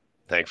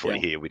thankfully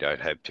here we don't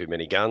have too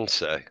many guns,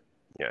 so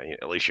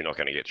at least you're not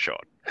going to get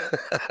shot.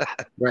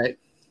 Right.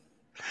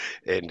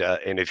 And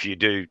if you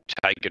do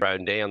take a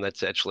drone down,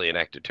 that's actually an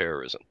act of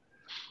terrorism.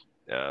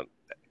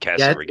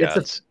 CASA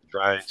regards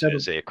drones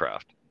as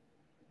aircraft.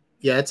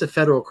 Yeah, it's a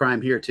federal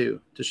crime here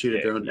too to shoot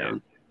a drone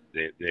down.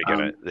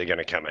 They're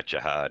gonna come at you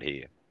hard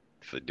here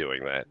for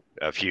doing that.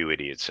 A few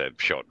idiots have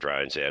shot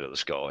drones out of the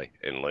sky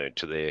and learned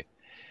to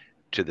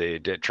their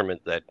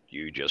detriment that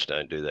you just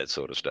don't do that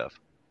sort of stuff.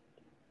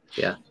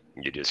 Yeah.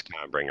 You just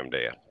can't bring them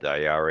down.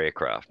 They are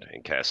aircraft,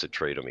 and CASA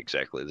treat them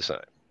exactly the same.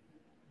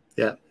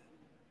 Yeah.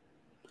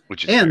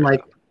 Which is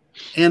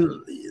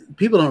and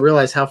people don't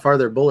realize how far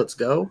their bullets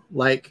go.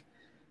 Like,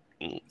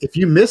 if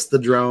you miss the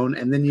drone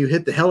and then you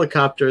hit the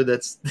helicopter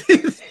that's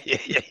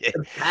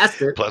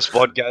past it. Plus,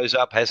 what goes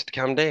up has to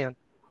come down.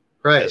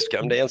 Right. Has to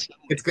come down.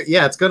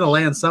 It's going to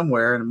land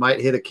somewhere, and it might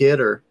hit a kid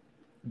or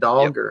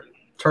dog or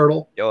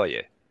turtle. Oh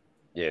yeah.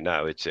 Yeah,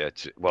 no, it's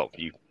well,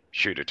 you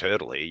shoot a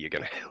turtle here, you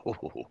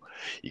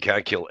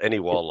can't kill any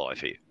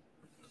wildlife here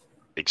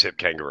except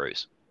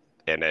kangaroos,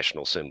 our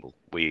national symbol.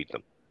 We eat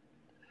them.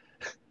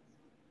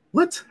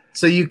 What?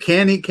 So you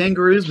can eat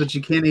kangaroos, but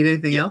you can't eat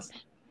anything else?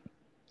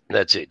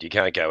 That's it. You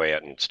can't go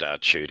out and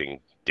start shooting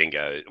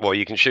dingoes. Well,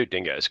 you can shoot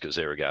dingoes because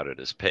they're regarded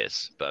as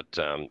pests, but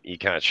you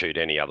can't shoot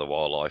any other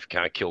wildlife.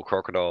 Can't kill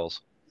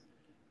crocodiles.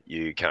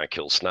 You can't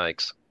kill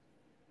snakes.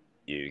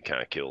 You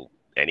can't kill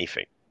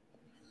anything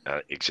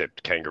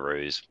except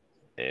kangaroos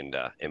and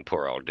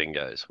poor old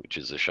dingoes, which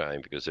is a shame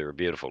because they're a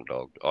beautiful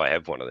dog. I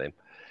have one of them,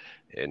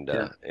 and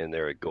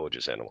they're a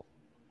gorgeous animal.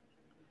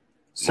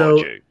 So,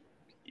 mind you,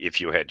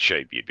 if you had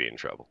sheep, you'd be in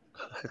trouble.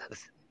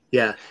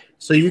 Yeah.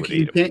 So you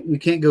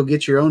can't go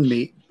get your own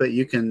meat, but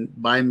you can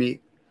buy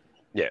meat.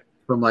 Yeah.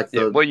 From like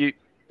the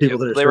people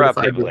that are there are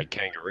certified. people like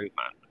Kangaroo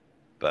Mart,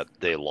 but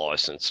they're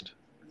licensed,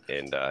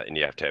 and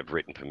you have to have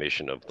written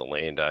permission of the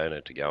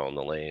landowner to go on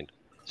the land.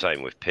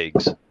 Same with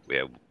pigs. We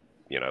have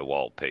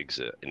wild pigs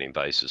are an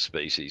invasive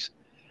species,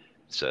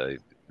 so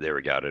they're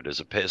regarded as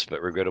a pest.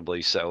 But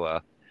regrettably, so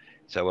are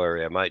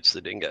our mates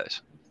the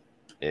dingoes.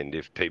 And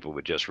if people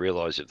would just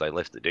realise if they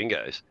left the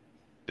dingoes,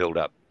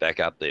 back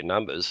up their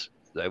numbers,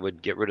 they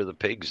would get rid of the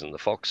pigs and the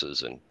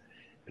foxes and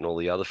all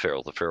the other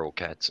the feral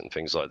cats and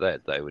things like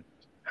that. They would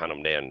hunt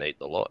them down and eat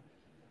the lot.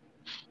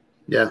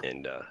 Yeah.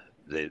 And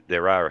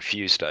there are a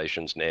few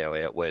stations now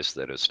out west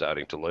that are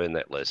starting to learn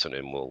that lesson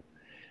and will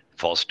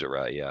foster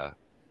a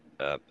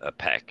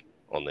pack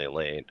on their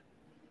land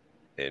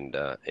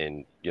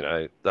and you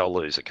know, they'll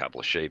lose a couple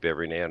of sheep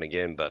every now and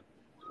again, but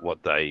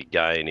what they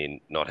gain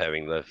in not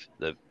having the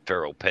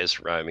feral pests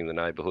roaming the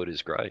neighbourhood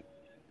is great.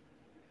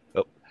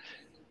 Oh,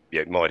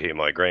 you might hear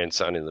my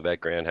grandson in the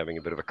background having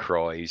a bit of a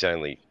cry. He's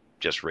only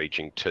just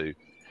reaching 2,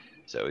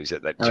 so he's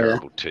at that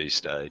terrible 2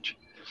 stage.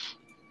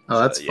 Oh,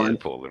 that's yeah, fun.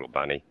 poor little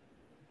bunny.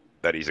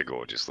 But he's a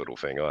gorgeous little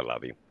thing. I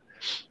love him.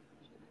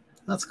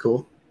 That's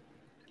cool.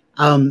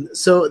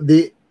 So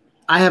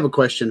I have a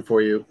question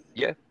for you.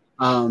 Yeah.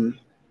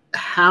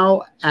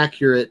 How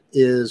accurate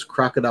is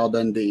Crocodile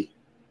Dundee?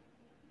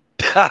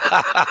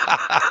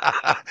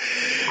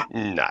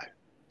 No.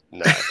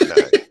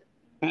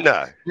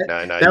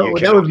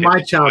 That was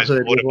my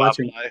childhood with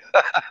watching.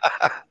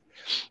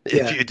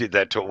 If you did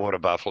that to a water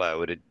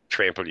buffalo, it'd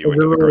trample you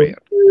into the ground.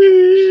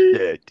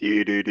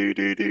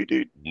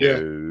 Yeah.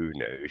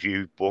 No. If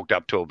you walked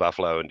up to a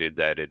buffalo and did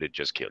that, it'd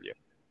just kill you.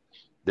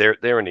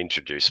 They're an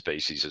introduced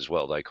species as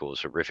well. They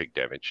cause horrific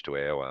damage to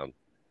our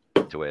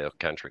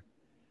country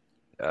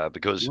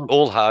because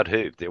all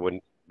hard-hooved.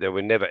 There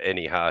were never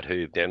any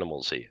hard-hooved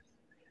animals here.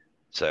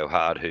 So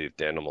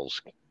hard-hooved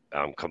animals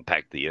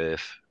compact the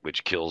earth,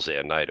 which kills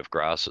our native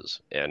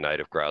grasses. Our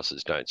native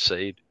grasses don't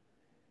seed.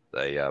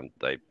 They're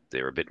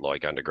a bit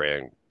like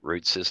underground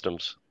root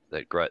systems.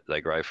 They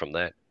grow from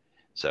that.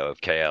 So if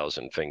cows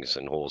and things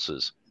and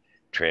horses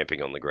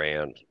tramping on the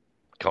ground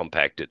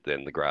compact it,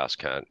 then the grass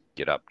can't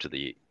get up to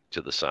the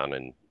sun,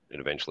 and it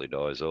eventually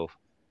dies off,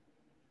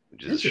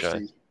 which is a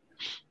shame.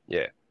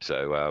 Yeah.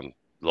 So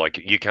like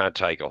you can't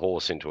take a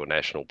horse into a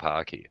national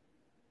park here.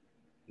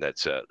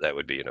 That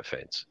would be an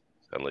offence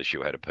unless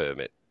you had a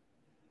permit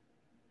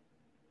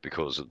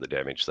because of the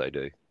damage they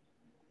do.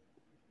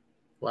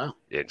 Wow.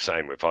 Yeah,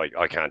 same with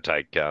I can't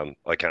take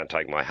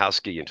my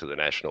husky into the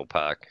national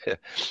park.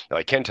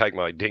 I can take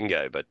my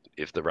dingo, but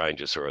if the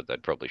ranger saw it,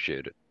 they'd probably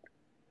shoot it.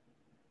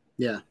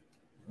 Yeah.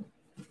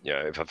 You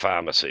know, if a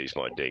farmer sees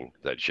my ding,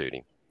 they'd shoot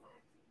him,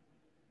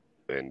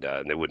 and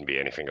there wouldn't be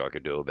anything I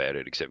could do about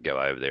it except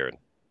go over there and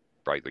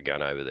break the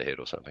gun over the head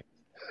or something.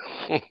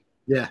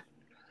 Yeah.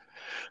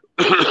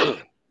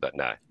 But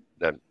no,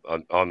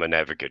 I'm an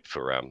advocate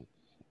for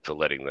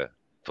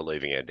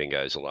leaving our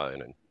dingoes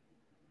alone, and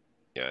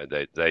you know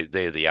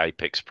they're the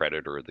apex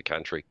predator of the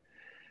country,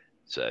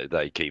 so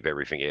they keep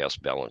everything else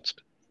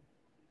balanced.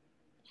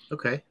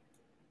 Okay.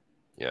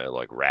 You know,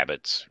 like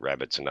rabbits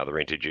and other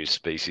introduced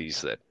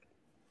species that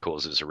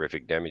causes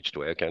horrific damage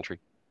to our country.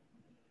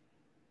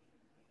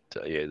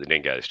 So yeah, the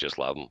dingoes just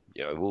love them.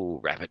 You know, ooh,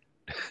 rabbit.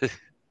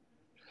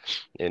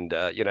 And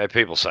you know,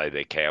 people say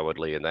they're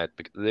cowardly and that,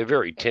 but they're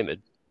very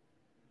timid.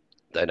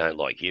 They don't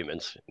like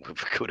humans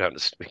for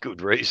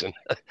good reason.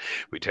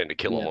 We tend to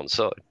kill them on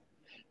sight.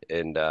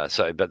 And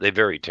but they're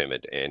very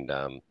timid and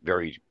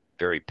very,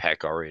 very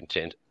pack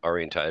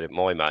orientated.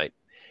 My mate,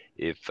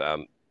 if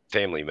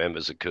family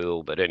members are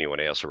cool, but anyone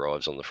else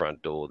arrives on the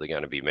front door, they're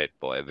going to be met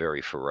by a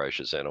very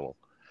ferocious animal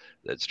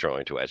that's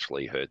trying to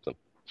actually hurt them,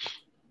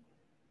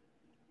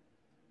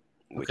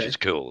 which is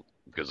cool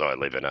because I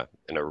live in a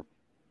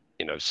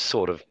you know,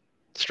 sort of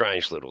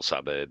strange little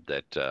suburb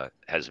that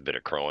has a bit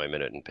of crime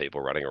in it and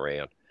people running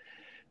around,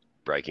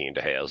 breaking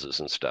into houses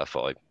and stuff.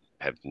 I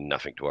have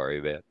nothing to worry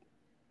about.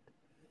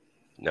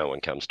 No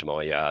one comes to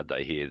my yard.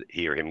 They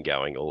hear him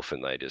going off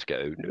and they just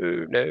go,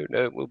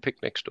 no, we'll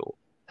pick next door.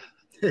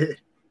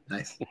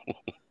 Nice.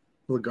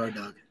 Little guard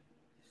dog.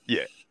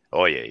 Yeah.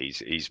 Oh yeah,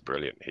 he's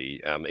brilliant.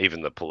 He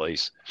even the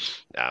police,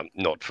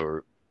 not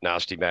for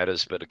nasty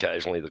matters, but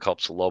occasionally the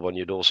cops will lob on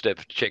your doorstep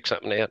to check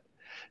something out,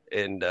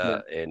 and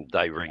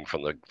they ring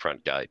from the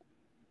front gate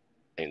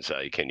and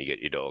say, "Can you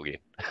get your dog in?"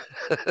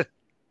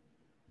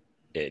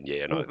 And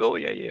and I go, "Oh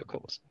yeah, of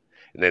course."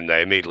 And then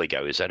they immediately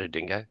go, "Is that a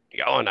dingo?"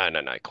 You go, "Oh no,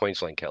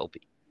 Queensland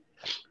Kelpie."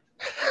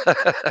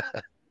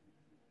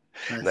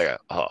 And they go,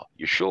 "Oh,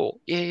 you sure?"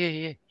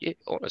 Yeah,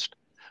 honest.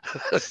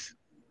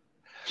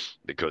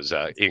 Because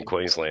in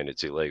Queensland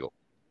it's illegal,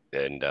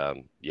 and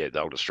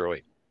they'll destroy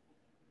it.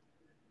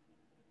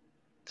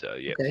 So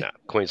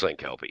Queensland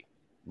Kelpie,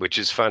 which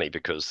is funny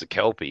because the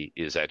Kelpie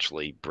is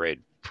actually bred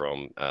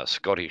from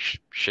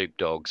Scottish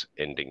sheepdogs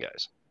and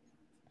dingoes.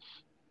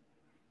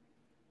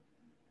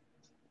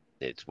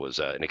 It was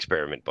an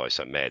experiment by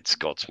some mad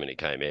Scotsman who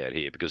came out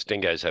here because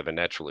dingoes have a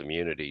natural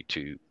immunity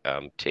to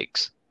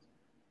ticks,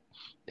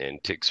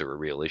 and ticks are a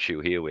real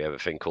issue here. We have a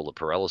thing called the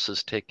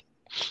paralysis tick,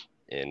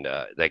 and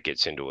that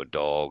gets into a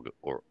dog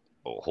or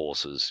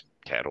horses,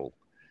 cattle.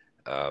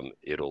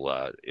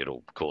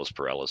 It'll cause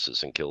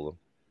paralysis and kill them.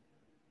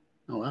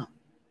 Oh wow!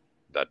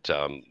 But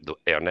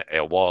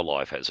our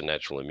wildlife has a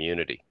natural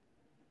immunity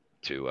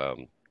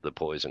to the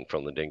poison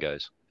from the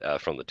dingoes,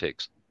 from the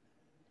ticks.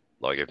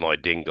 Like if my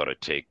ding got a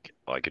tick,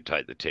 I could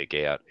take the tick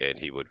out and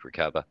he would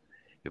recover.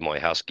 If my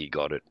husky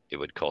got it, it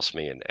would cost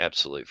me an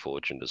absolute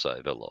fortune to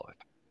save her life.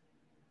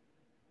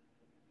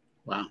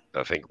 Wow.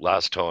 I think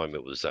last time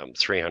it was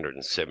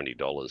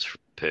 $370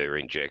 per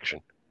injection,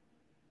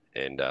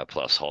 and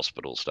plus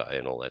hospital stay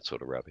and all that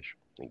sort of rubbish.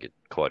 It get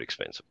quite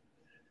expensive.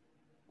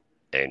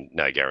 And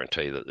no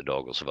guarantee that the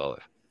dog will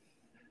survive.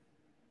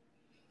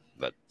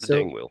 But the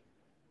ding will.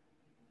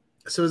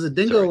 So is a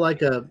dingo Sorry.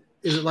 like a?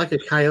 Is it like a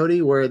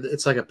coyote where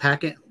it's like a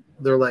pack?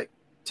 They're like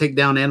take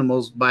down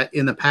animals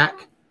in the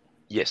pack.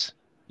 Yes.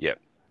 Yeah.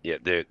 Yeah.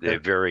 They're Yeah.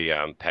 very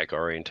pack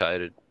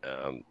orientated.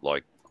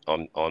 Like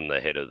I'm the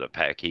head of the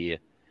pack here,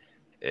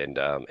 and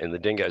the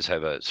dingoes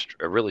have a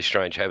really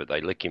strange habit.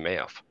 They lick your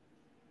mouth.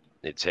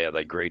 It's how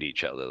they greet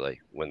each other.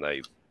 When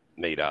they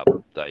meet up,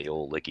 they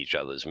all lick each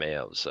other's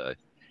mouths. So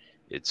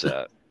it's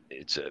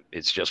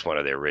it's just one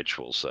of their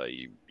rituals. So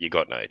you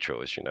got no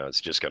choice.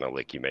 It's just going to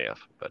lick your mouth.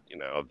 But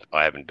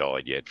I haven't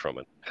died yet from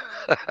it.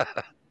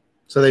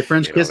 So they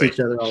French kiss each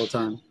other all the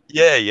time.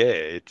 Yeah, yeah.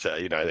 It's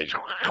they just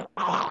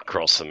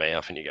cross the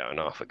mouth, and you're going,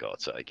 oh, for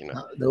God's sake,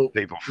 Nope.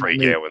 people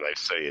freak out when they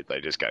see it.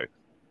 They just go,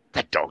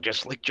 that dog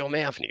just licked your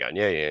mouth, and you're going,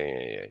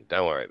 yeah.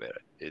 Don't worry about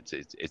it.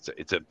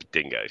 It's a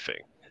dingo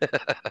thing.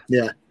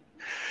 Yeah.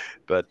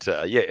 But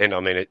yeah, and I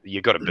mean,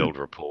 you got to build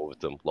rapport with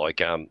them.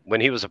 Like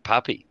when he was a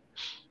puppy,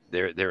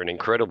 they're an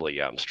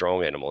incredibly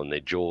strong animal, and their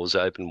jaws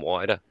open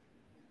wider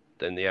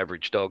than the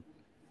average dog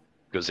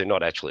because they're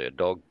not actually a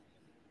dog.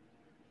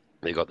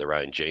 They've got their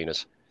own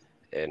genus,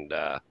 and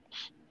I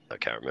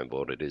can't remember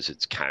what it is.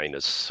 It's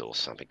Canis or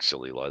something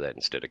silly like that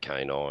instead of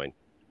canine.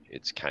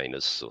 It's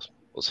Canis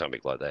or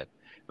something like that.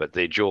 But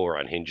their jaw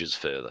unhinges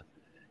further.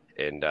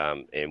 And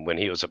when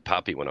he was a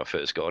puppy, when I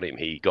first got him,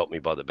 he got me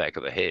by the back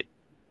of the head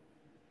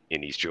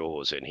in his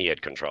jaws, and he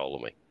had control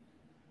of me.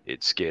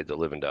 It scared the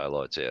living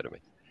daylights out of me.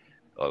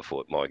 I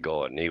thought, my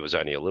God, and he was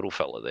only a little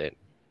fella then.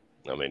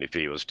 I mean, if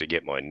he was to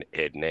get my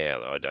head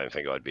now, I don't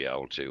think I'd be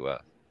able to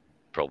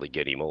probably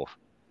get him off.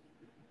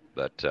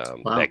 But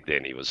Wow. Back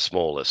then he was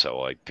smaller,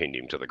 so I pinned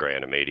him to the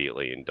ground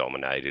immediately and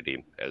dominated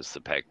him as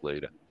the pack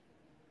leader.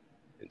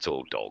 It's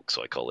all dog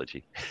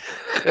psychology.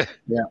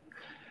 Yeah.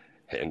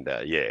 And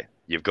yeah,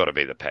 you've got to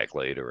be the pack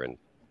leader, and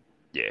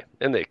yeah,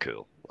 and they're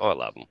cool. I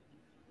love them.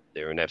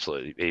 They're an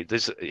absolutely.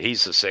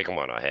 He's the second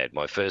one I had.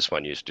 My first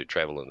one used to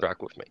travel in the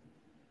truck with me,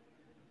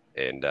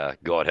 and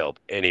God help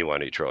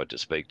anyone who tried to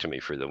speak to me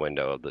through the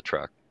window of the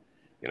truck.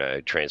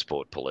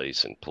 Transport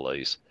police and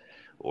police,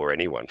 or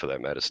anyone for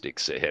that matter,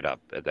 sticks their head up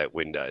at that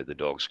window, the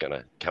dog's going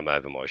to come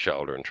over my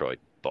shoulder and try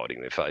biting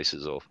their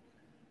faces off,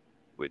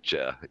 which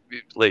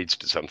leads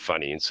to some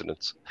funny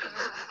incidents.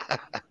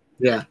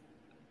 Yeah.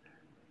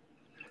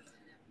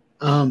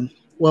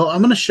 Well,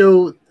 I'm going to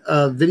show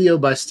a video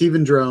by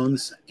Stephen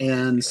Drones,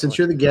 and since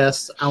you're the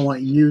guest, I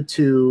want you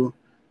to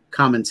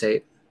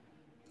commentate.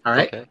 All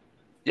right? Okay.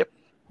 Yep.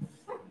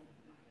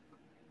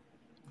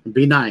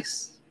 Be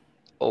nice.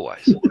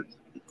 Always.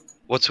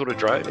 What sort of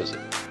drone is it?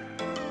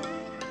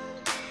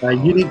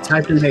 Unique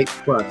Typhoon 8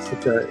 Plus.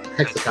 It's a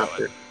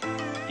hexacopter.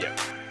 Yeah.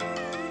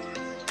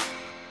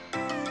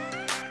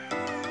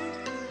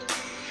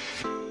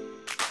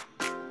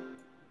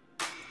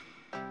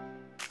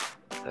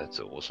 That's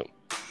awesome.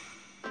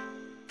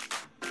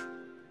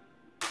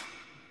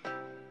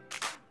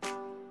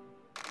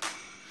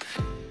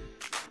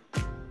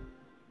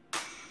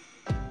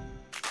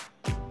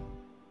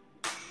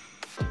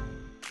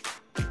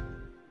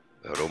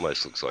 It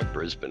almost looks like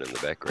Brisbane in the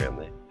background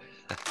there.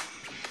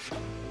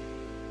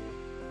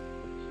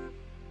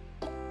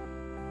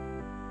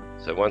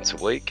 So once a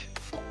week,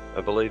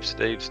 I believe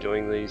Steve's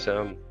doing these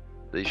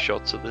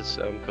shots of this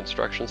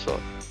construction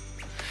site.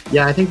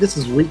 Yeah, I think this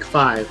is week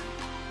 5.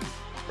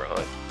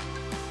 Right.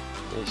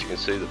 As you can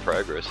see the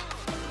progress.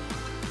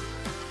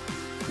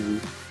 Mm-hmm.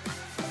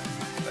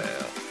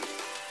 Wow.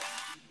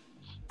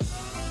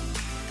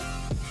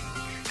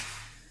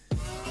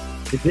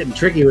 He's getting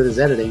tricky with his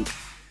editing.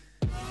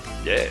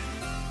 Yeah.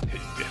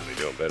 He's definitely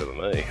doing better than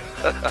me.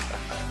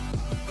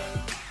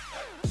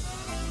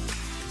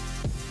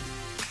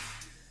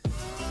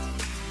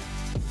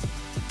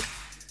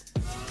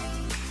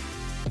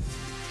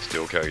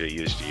 Still can't get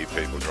used to you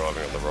people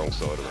driving on the wrong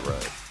side of the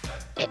road.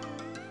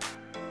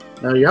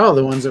 No, y'all are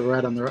the ones that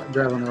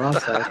drive on the wrong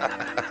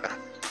side.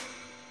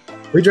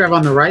 We drive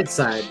on the right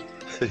side.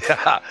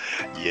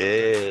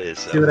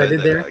 Yes. See what I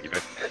did there?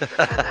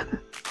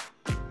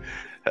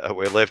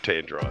 We're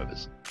left-hand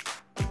drivers.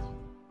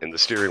 And the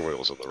steering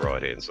wheel's on the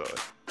right-hand side.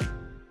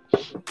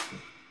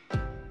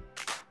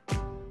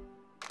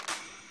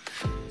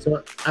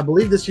 So I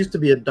believe this used to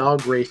be a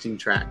dog racing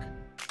track.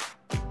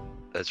 That's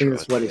I think right.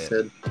 that's what he yeah.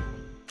 said.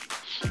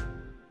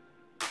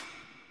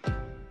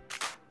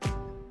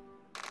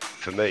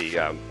 For me,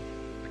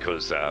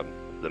 because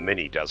the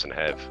Mini doesn't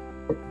have,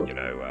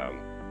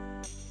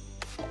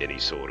 any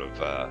sort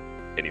of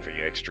anything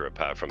extra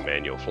apart from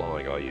manual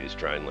flying, I use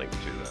DroneLink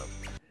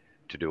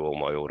to do all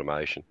my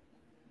automation,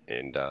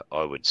 and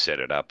I would set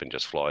it up and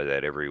just fly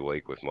that every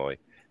week with my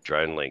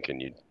DroneLink, and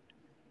you'd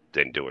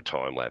then do a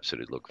time lapse.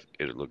 It'd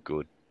look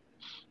good.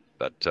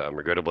 But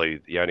regrettably,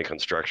 the only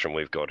construction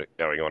we've got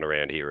going on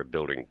around here are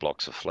building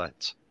blocks of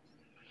flats.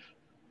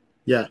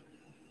 Yeah.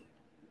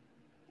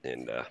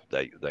 And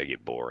they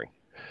get boring.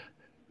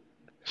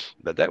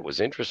 But that was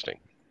interesting.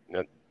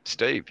 Now,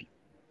 Steve,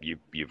 you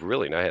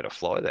really know how to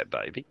fly that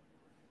baby.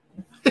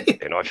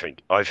 And I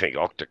think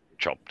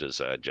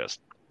octochopters are just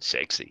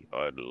sexy.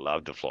 I'd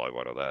love to fly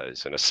one of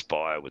those and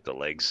aspire with the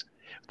legs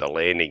The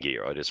landing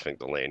gear, I just think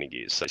the landing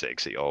gear is so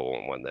sexy. I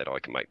want one that I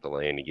can make the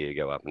landing gear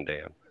go up and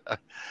down. I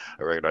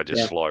reckon I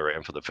just fly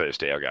around for the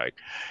first hour going,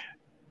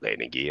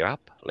 landing gear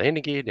up,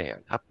 landing gear down,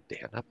 up,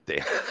 down, up,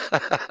 down.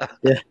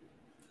 Yeah.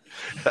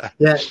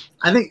 Yeah,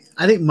 I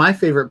think my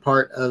favorite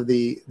part of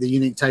the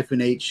Yuneec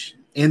Typhoon H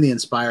and the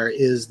Inspire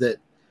is that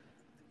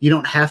you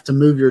don't have to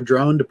move your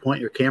drone to point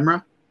your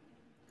camera.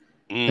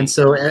 And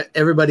so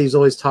everybody's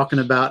always talking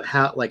about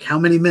how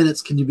many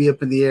minutes can you be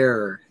up in the air,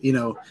 or, you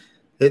know,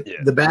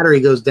 the battery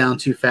goes down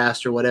too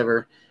fast or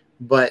whatever,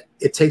 but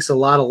it takes a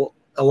lot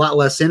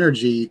less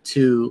energy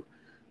to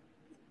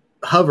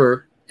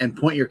hover and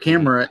point your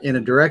camera in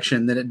a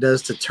direction than it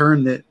does to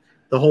turn the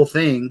whole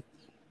thing.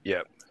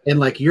 Yeah. And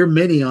like your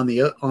Mini on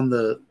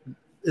the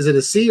is it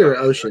a sea or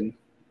ocean?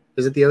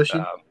 Is it the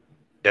ocean?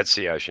 That's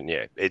the ocean.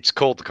 Yeah, it's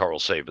called the Coral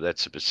Sea, but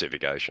that's the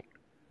Pacific Ocean.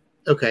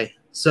 Okay,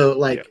 so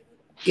like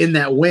in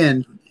that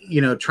wind, you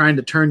know, trying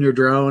to turn your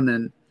drone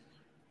and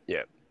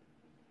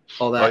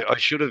all that. I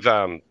should have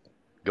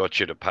got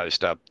you to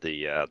post up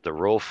the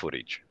raw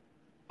footage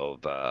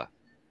of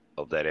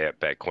that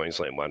Outback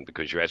Queensland one,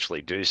 because you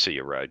actually do see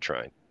a road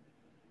train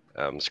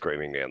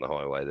screaming down the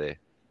highway there,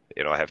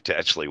 and I have to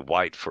actually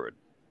wait for it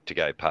to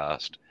go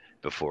past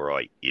before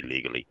I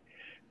illegally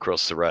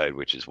cross the road,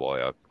 which is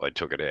why I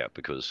took it out,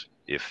 because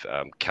if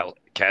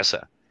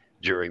CASA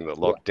during the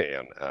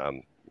lockdown,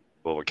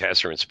 the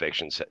CASA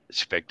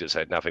inspectors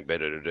had nothing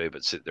better to do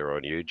but sit there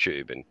on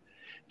YouTube and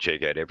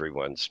check out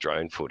everyone's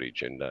drone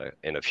footage, and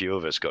a few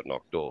of us got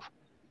knocked off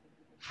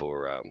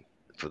for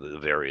the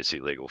various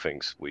illegal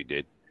things we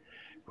did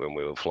when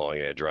we were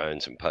flying our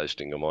drones and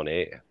posting them on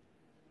air,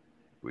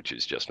 which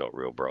is just not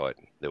real bright.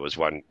 There was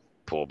one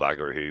poor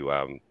bugger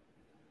who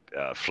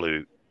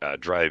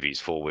drove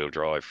his four-wheel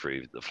drive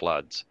through the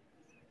floods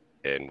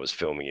and was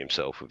filming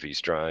himself with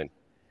his drone,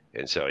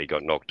 and so he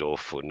got knocked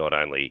off for not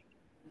only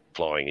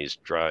flying his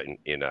drone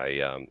in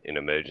an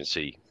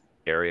emergency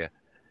area,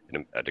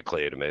 in a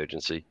declared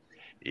emergency,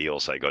 he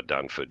also got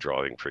done for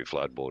driving through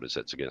flood waters.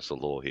 That's against the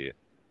law here.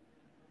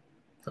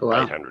 Oh,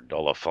 wow.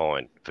 $800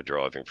 fine for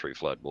driving through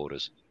flood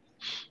waters.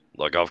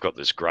 Like, I've got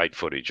this great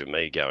footage of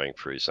me going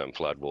through some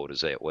flood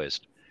waters out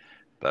west,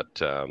 but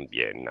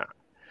nah.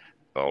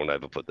 I'll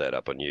never put that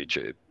up on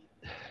YouTube.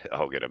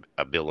 I'll get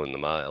a bill in the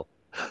mail.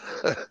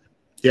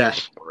 Yeah.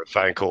 Or a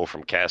phone call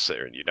from CASA,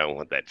 and you don't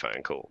want that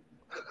phone call.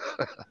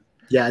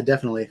 Yeah,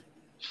 definitely.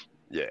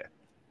 Yeah.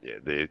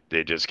 Yeah.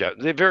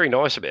 They're very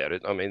nice about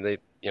it. I mean,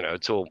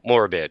 it's all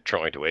more about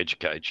trying to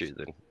educate you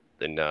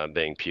than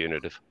being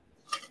punitive.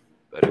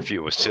 But if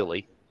you were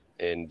silly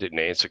and didn't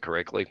answer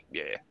correctly,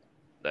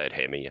 they'd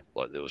hammer you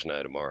like there was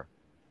no tomorrow.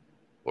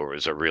 Or it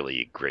was a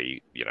really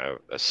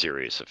a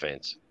serious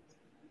offence,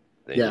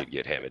 then you'd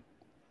get hammered.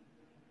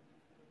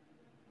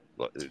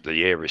 Like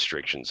the air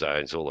restriction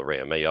zones all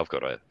around me, I've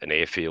got an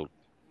airfield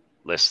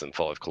less than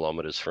 5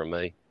 kilometres from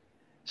me.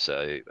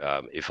 So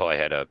if I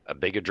had a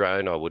bigger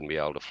drone, I wouldn't be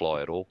able to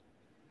fly at all.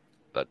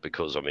 But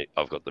because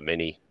I've got the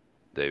Mini,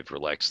 they've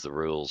relaxed the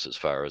rules as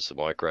far as the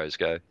micros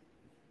go.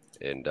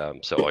 And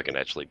so I can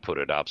actually put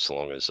it up so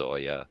long as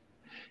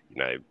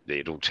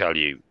it'll tell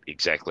you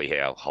exactly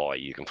how high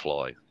you can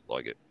fly.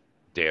 Like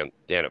down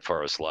at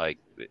Forest Lake,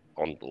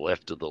 on the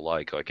left of the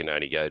lake, I can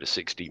only go to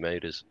 60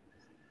 metres,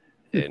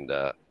 and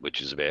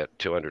which is about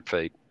 200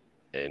 feet,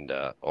 and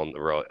on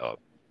the right,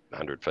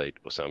 100 feet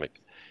or something.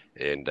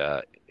 And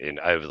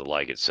over the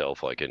lake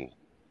itself,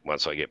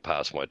 once I get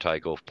past my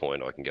takeoff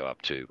point, I can go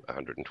up to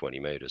 120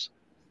 metres.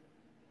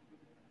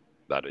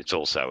 But it's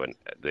also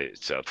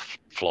it's a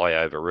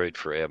flyover route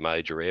for our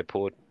major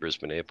airport,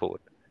 Brisbane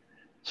Airport.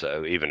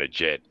 So even a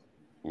jet,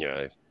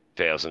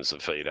 thousands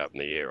of feet up in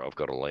the air, I've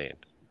got to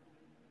land.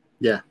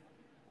 Yeah.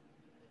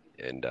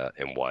 And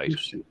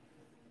wait.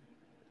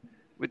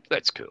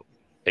 That's cool.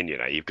 And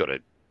you've got to,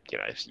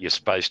 you're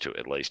supposed to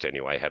at least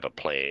anyway have a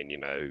plan.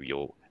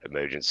 Your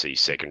emergency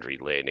secondary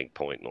landing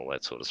point and all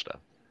that sort of stuff.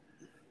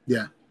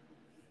 Yeah.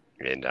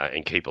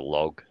 And keep a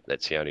log.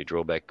 That's the only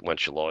drawback.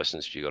 Once you're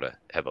licensed, you got to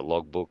have a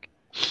logbook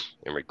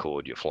and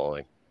record your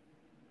flying.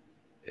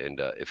 And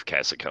if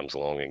CASA comes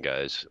along and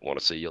goes, want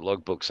to see your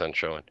logbook,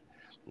 sunshine,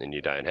 and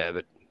you don't have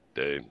it,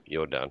 boom,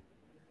 you're done.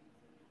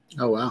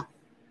 Oh, wow.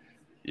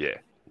 Yeah.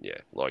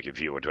 Like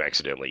if you were to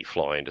accidentally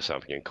fly into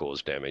something and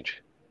cause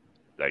damage,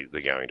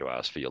 they're going to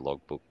ask for your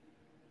logbook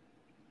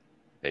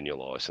and your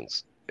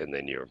license, and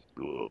then you're,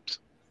 whoops.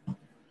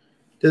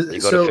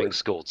 You've got a thing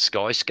called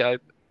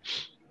Skyscope.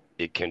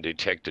 It can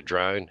detect a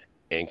drone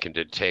and can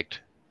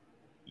detect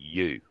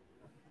you.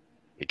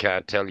 You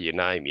can't tell your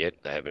name yet.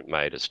 They haven't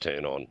made us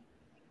turn on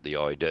the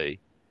ID,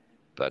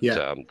 but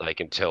they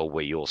can tell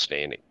where you're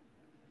standing,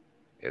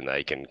 and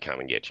they can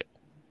come and get you.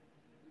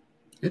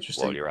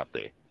 Interesting. While you're up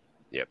there.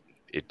 Yep,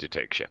 it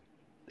detects you,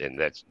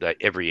 and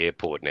every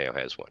airport now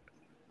has one.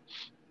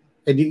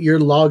 And your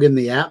log in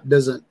the app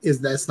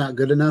that's not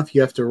good enough?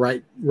 You have to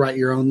write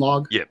your own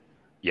log? Yep.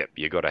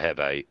 You got to have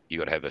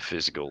a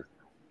physical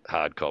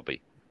hard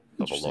copy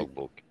of a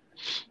logbook,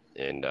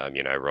 and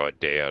write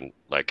down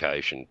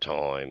location,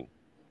 time,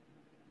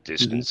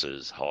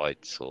 distances,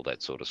 heights, all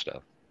that sort of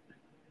stuff.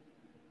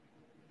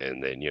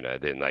 and then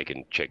then they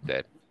can check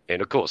that.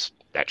 And of course,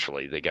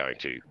 naturally, they're going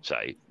to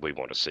say, we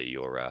want to see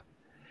your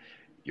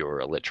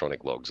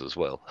electronic logs as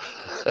well.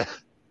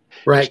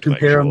 Right, just to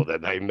compare make sure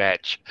them. that they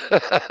match.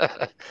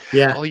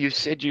 Yeah. Oh, you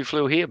said you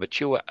flew here, but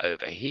you were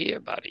over here,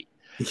 buddy.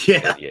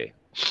 Yeah. Yeah,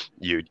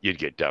 you'd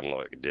get done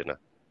like a dinner.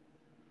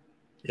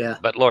 Yeah.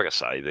 But like I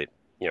say, that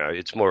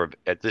it's more of,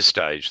 at this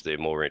stage, they're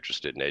more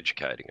interested in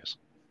educating us,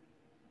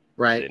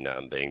 Right.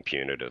 than being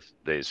punitive.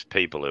 There's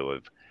people who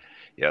have,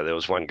 there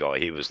was one guy,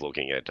 he was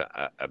looking at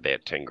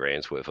about 10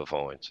 grand's worth of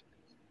fines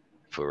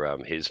for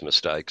his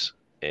mistakes,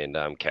 and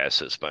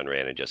CASA spun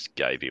around and just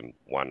gave him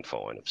one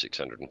fine of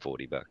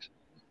 $640,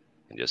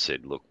 and just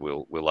said, look,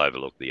 we'll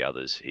overlook the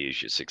others.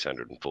 Here's your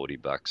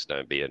 $640.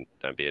 Don't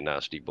be a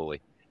nasty boy.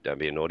 Don't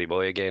be a naughty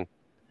boy again.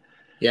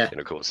 Yeah.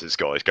 And of course, this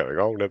guy's going,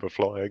 I'll never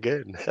fly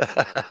again.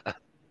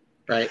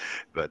 Right.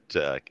 But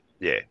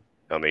yeah,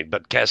 I mean,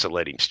 but CASA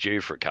let him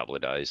stew for a couple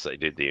of days. They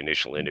did the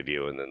initial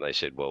interview, and then they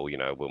said, well,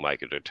 we'll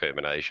make a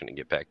determination and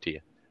get back to you.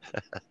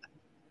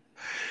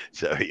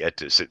 So he had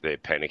to sit there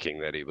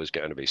panicking that he was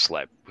going to be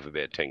slapped with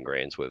about 10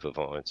 grand's worth of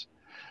fines.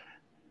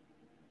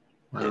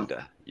 Wow. And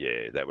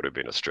yeah, that would have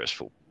been a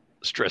stressful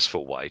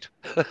wait.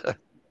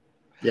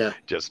 Yeah.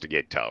 Just to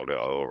get told, oh,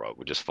 all right,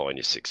 we'll just fine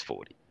you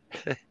 $640.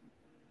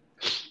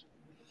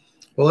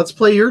 Well, let's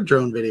play your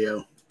drone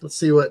video. Let's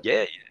see what.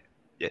 Yeah.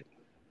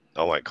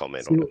 I won't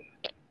comment on it.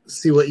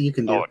 See what you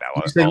can do. Oh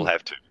no, I'll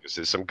have to, because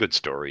there's some good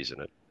stories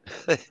in it.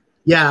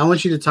 Yeah, I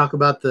want you to talk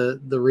about the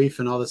reef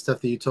and all the stuff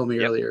that you told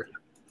me earlier.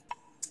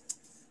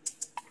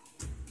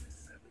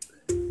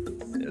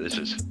 Yeah, this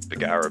is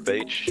Bargara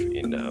Beach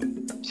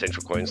in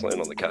central Queensland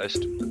on the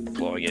coast,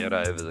 flying out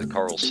over the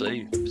Coral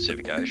Sea,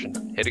 Pacific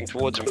Ocean, heading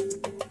towards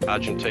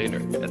Argentina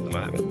at the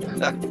moment.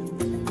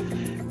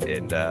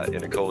 And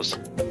of course,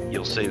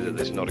 you'll see that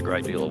there's not a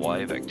great deal of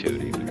wave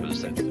activity,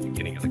 because that's the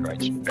beginning of the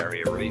Great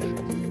Barrier Reef,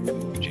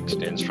 which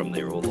extends from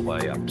there all the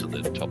way up to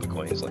the top of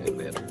Queensland,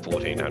 about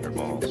 1,400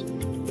 miles.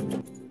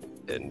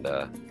 And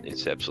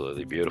it's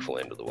absolutely beautiful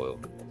end of the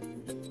world.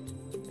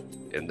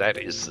 And that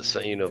is the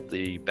scene of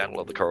the Battle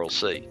of the Coral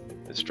Sea.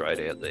 It's straight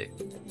out there.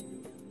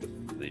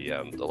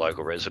 The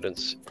local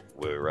residents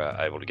were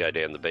able to go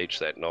down the beach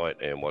that night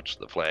and watch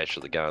the flash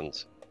of the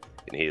guns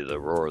and hear the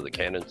roar of the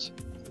cannons.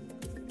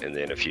 And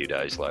then a few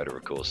days later,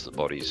 of course, the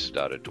bodies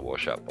started to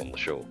wash up on the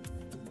shore.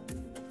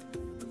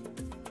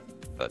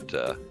 But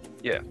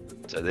yeah,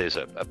 so there's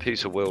a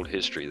piece of world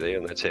history there,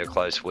 and that's how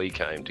close we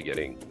came to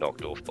getting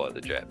knocked off by the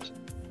Japs.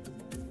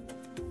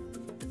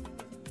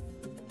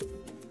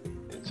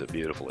 It's a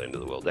beautiful end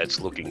of the world. That's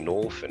looking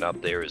north, and up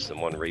there is the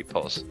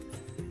Monrepos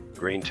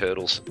Green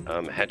Turtles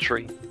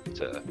hatchery.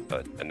 It's a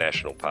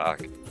national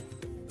park.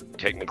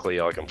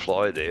 Technically, I can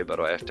fly there, but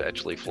I have to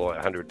actually fly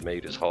 100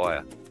 meters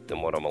higher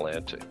than what I'm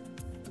allowed to,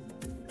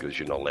 because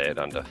you're not allowed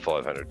under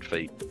 500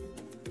 feet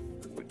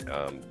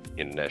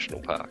in a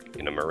national park,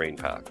 in a marine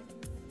park.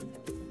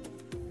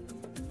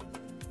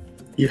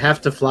 You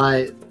have to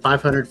fly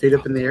 500 feet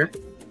up in the air?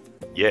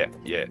 Yeah,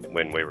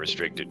 when we're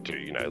restricted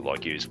to,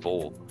 like use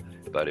 4.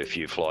 But if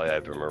you fly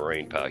over a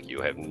marine park,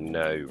 you have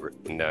no,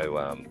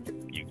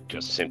 you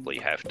just simply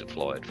have to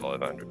fly at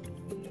 500.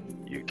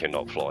 You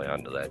cannot fly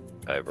under that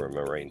over a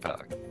marine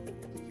park.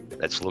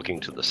 That's looking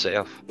to the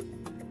south.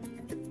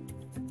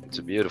 It's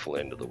a beautiful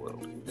end of the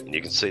world. And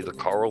you can see the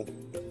coral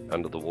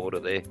under the water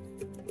there.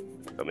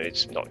 I mean,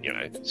 it's not,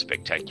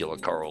 spectacular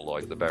coral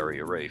like the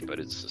Barrier Reef, but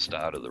it's the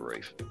start of the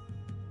reef.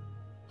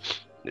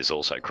 There's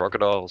also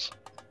crocodiles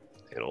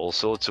and all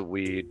sorts of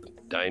weird,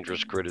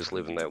 dangerous critters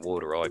live in that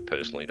water. I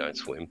personally don't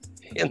swim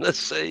in the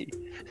sea.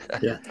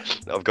 Yeah.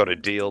 I've got a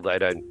deal. I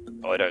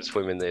don't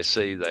swim in their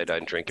sea. They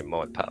don't drink in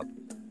my pub.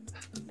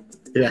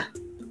 Yeah.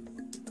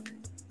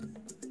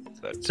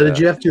 But, so did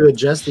you have to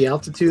adjust the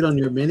altitude on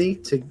your Mini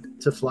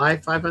to fly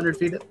 500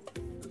 feet up?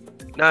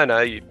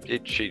 No,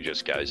 she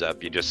just goes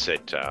up. You just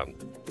set,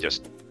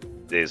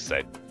 there's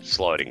that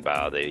sliding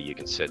bar there. You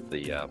can set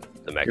the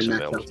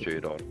maximum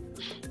altitude on.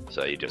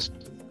 So you just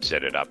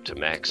set it up to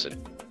max,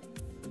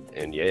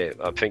 and yeah,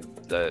 I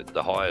think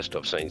the highest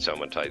I've seen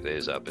someone take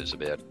theirs up is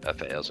about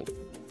 1,000.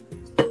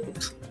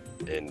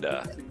 And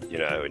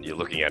and you're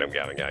looking at them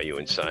going, "Are you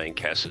insane?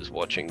 CASA's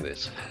watching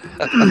this."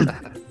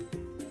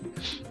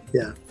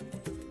 Yeah.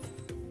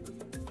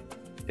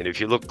 And if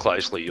you look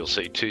closely, you'll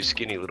see 2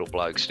 skinny little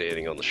blokes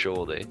standing on the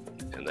shore there,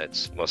 and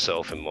that's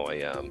myself and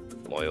my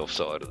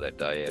offsider that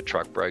day. Our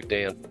truck broke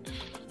down,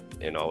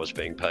 and I was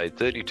being paid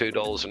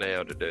 $32 an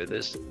hour to do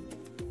this.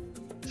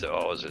 So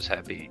I was as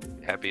happy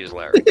as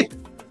Larry.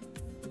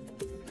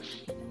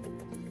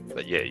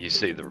 But yeah, you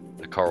see the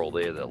coral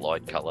there, the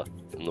light colour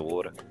in the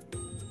water.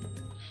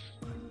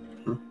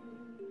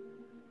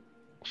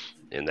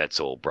 And that's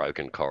all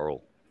broken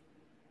coral,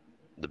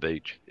 the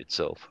beach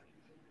itself.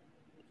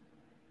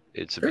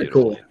 It's a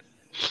beautiful end.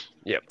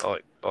 Yeah,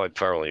 I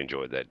thoroughly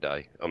enjoyed that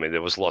day. I mean,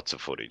 there was lots of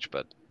footage,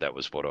 but that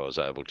was what I was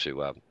able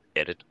to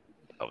edit.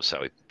 I was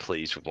so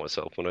pleased with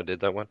myself when I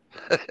did that one.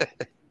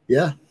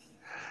 Yeah.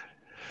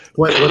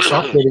 What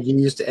software did you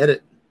use to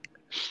edit?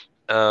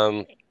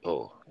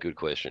 Oh, good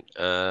question.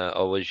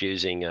 I was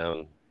using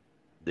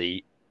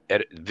the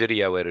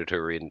video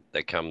editor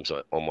that comes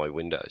on my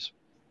Windows.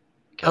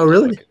 Oh,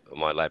 really? On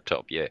my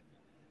laptop, yeah.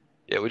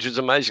 Yeah, which is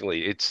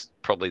amazingly, it's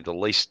probably the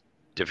least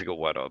difficult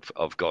one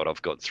I've got.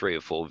 I've got 3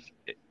 or 4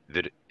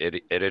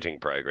 editing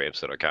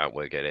programs that I can't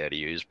work out how to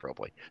use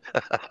properly.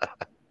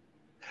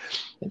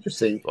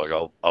 Interesting. Like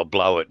I'll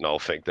blow it and I'll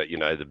think that,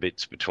 the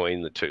bits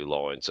between the 2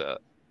 lines are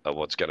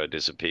what's going to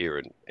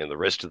disappear, and the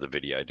rest of the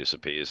video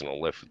disappears, and I'm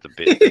left with the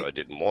bit that I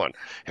didn't want.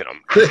 And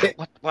I'm,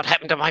 what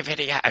happened to my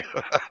video?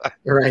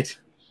 Right.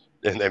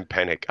 And then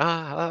panic.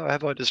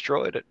 Have I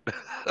destroyed it?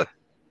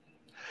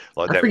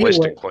 Like I that forget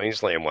Western what.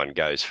 Queensland one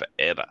goes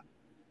forever.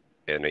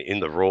 And in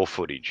the raw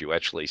footage, you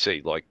actually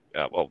see, like,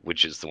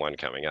 which is the one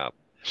coming up,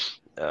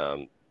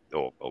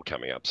 or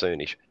coming up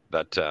soonish.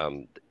 But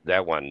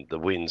that one, the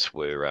winds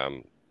were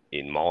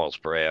in miles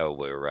per hour,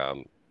 were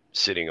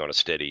sitting on a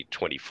steady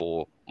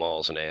 24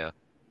 miles an hour,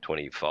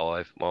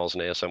 25 miles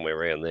an hour, somewhere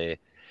around there,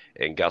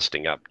 and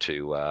gusting up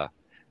to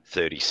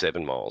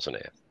 37 miles an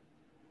hour.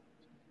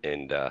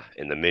 And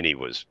the Mini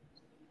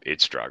it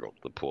struggled,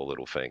 the poor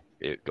little thing.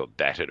 It got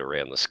battered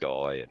around the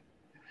sky.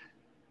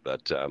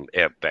 But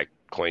out back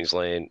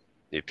Queensland,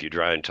 if your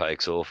drone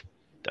takes off,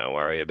 don't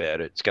worry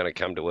about it. It's going to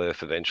come to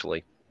Earth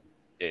eventually,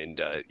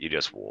 and you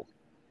just walk.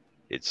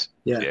 It's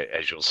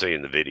as you'll see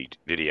in the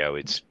video,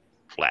 it's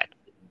flat,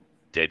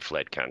 dead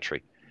flat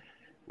country.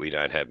 We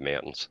don't have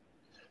mountains.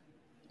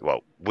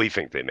 Well, we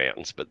think they're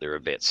mountains, but they're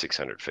about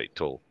 600 feet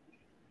tall.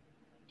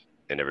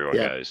 And everyone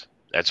goes,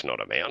 "That's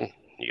not a mountain."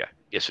 You go,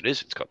 "Yes, it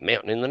is. It's got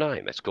mountain in the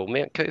name. That's called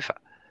Mount Coot-tha."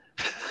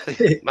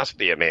 It must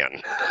be a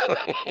mountain.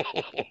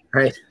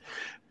 Right.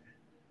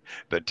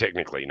 But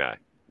technically, no.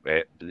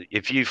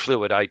 If you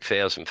flew at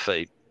 8,000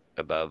 feet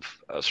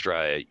above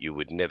Australia, you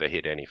would never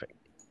hit anything.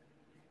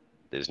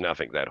 There's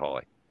nothing that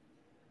high.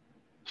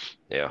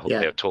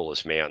 Our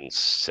tallest mountain's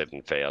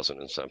 7,000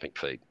 and something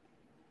feet.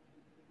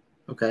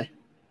 Okay.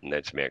 And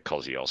that's Mount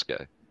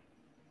Kosciuszko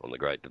on the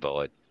Great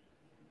Divide.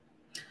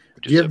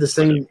 Do you have the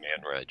same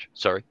mountain range?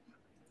 Sorry?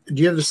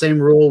 Do you have the same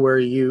rule where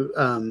you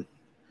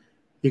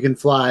can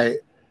fly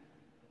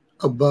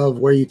above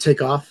where you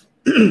take off?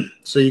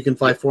 So you can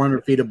fly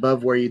 400 feet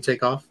above where you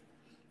take off?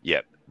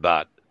 Yep.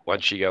 But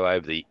once you go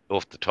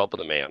off the top of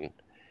the mountain,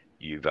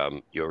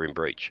 you're in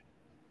breach.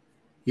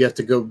 You have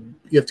to go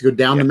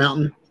down the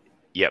mountain?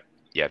 Yep.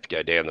 You have to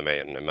go down the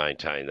mountain and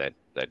maintain that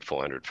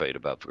 400 feet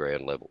above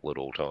ground level at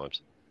all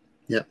times.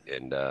 Yep.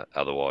 And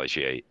otherwise,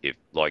 if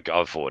like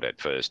I thought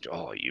at first,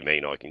 you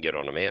mean I can get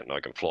on a mountain, I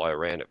can fly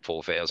around at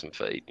 4,000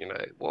 feet?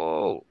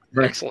 Whoa,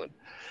 right. Excellent.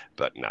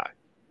 But no,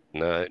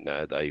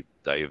 they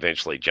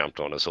eventually jumped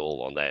on us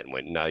all on that and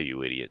went, "No,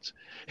 you idiots.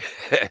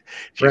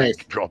 If you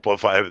drop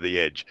off over the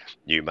edge,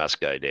 you must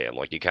go down.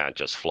 Like, you can't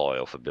just fly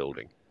off a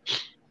building."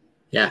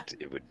 Yeah.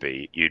 It would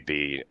be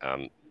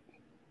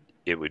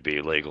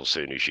illegal as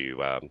soon as you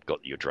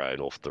got your drone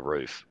off the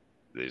roof.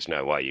 There's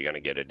no way you're going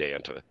to get it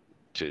down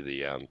to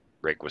the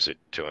requisite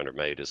 200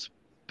 meters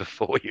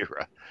before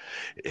you're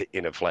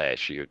in a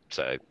flash. You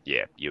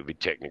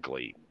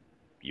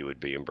would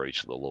be in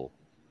breach of the law.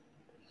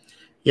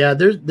 Yeah,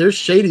 there's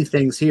shady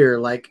things here,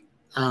 like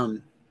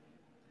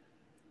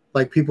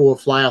people will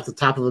fly off the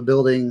top of a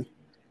building,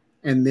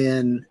 and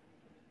then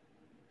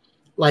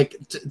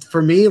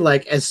for me,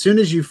 as soon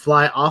as you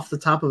fly off the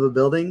top of a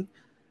building,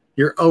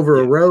 you're over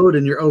a road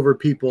and you're over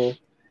people,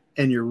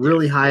 and you're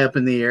really high up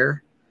in the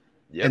air.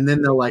 Yep. And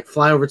then they'll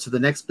fly over to the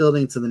next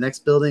building,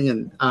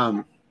 and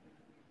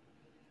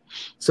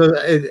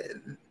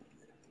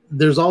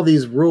there's all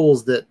these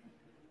rules that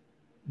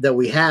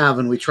we have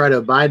and we try to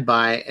abide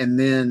by, and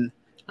then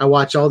I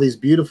watch all these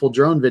beautiful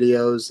drone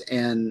videos,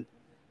 and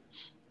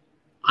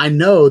I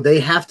know they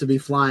have to be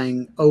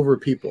flying over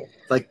people.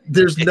 Like,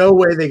 there's no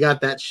way they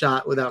got that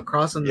shot without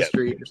crossing the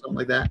street or something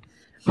like that.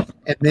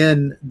 And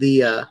then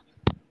the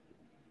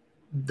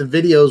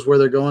videos where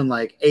they're going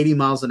 80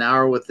 miles an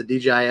hour with the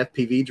DJI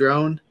FPV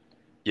drone.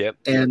 Yep.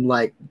 And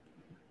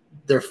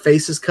their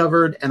face is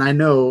covered. And I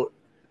know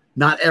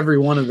not every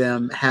one of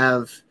them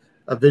have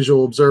a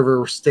visual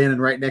observer standing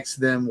right next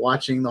to them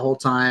watching the whole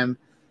time.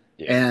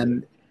 Yeah.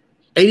 And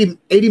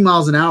 80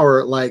 miles an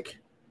hour,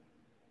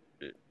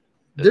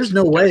 there's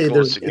no way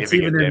it's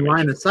even in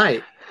line of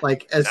sight.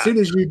 As soon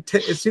as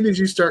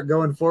you start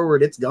going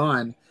forward, it's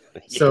gone.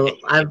 So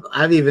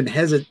I've even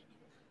hesitated.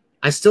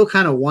 I still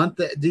kind of want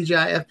the DJI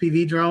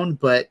FPV drone,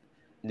 but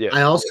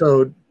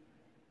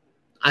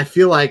I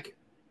feel like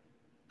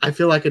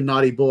a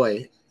naughty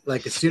boy.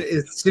 As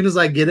soon as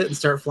I get it and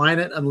start flying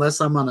it, unless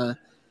I'm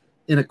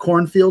in a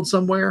cornfield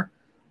somewhere,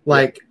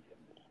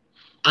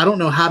 I don't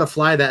know how to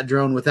fly that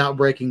drone without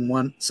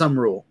breaking some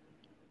rule.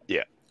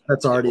 Yeah,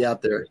 that's already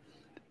out there.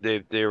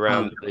 They're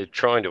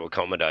trying to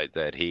accommodate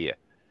that here,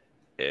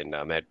 and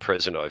at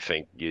present, I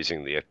think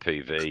using the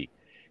FPV,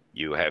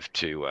 you have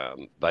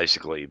to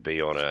basically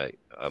be on a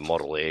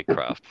model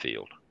aircraft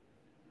field,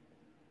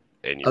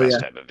 and you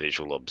must have a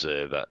visual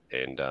observer,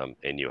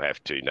 and you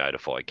have to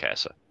notify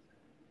CASA.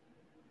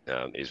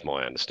 Is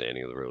my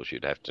understanding of the rules.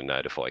 You'd have to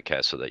notify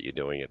CASA that you're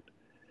doing it,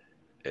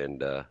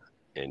 and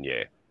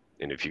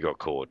if you got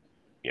caught,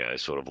 You know,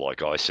 sort of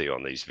like I see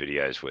on these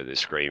videos where they're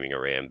screaming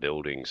around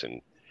buildings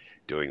and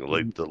doing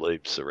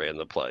loop-the-loops around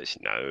the place.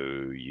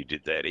 No, you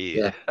did that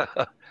here.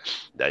 Yeah.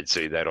 They'd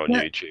see that on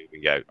Yeah. YouTube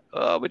and go,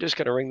 "Oh, we're just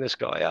going to ring this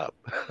guy up."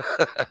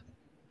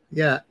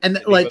 Yeah.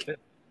 And like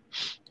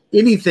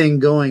anything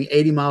going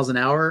 80 miles an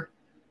hour,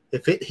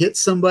 if it hits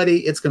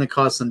somebody, it's going to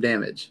cause some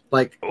damage.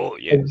 Like a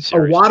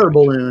water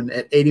balloon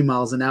at 80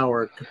 miles an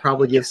hour could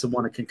probably give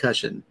someone a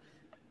concussion,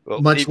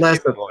 much less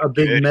a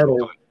big Gertie,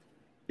 metal.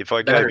 If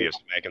I gave you a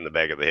smack in the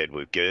back of the head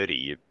with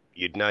Gertie,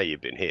 you'd know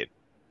you've been hit.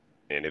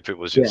 And if it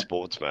was in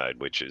sports mode,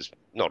 which is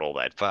not all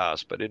that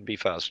fast, but it'd be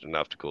fast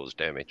enough to cause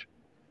damage.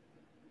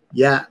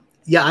 Yeah.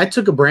 Yeah. I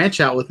took a branch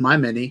out with my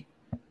Mini.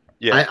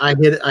 Yeah. I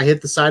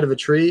hit the side of a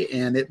tree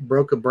and it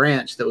broke a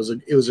branch it was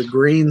a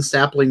green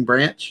sapling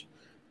branch.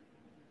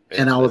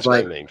 And I was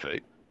like, mean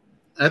feat.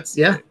 That's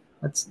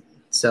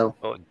so.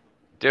 Oh,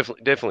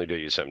 definitely do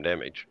you some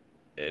damage.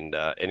 And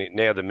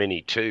now the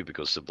Mini too,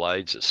 because the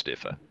blades are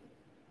stiffer,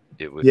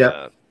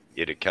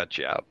 it'd cut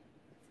you up.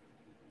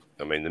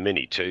 I mean, the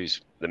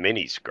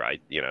Mini's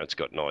great. You know, it's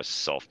got nice,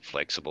 soft,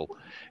 flexible.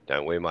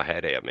 Don't wear my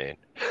hat out, man.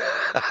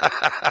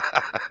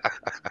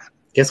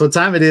 Guess what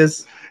time it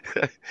is?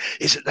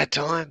 Is it that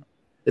time?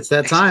 It's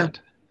that time.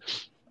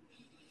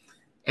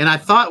 And I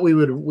thought we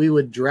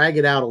would drag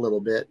it out a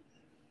little bit.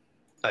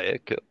 Oh, yeah,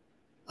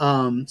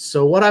 cool.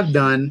 So what I've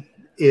done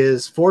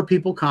is 4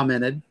 people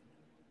commented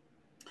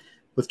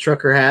with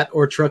trucker hat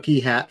or truckee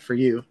hat for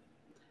you.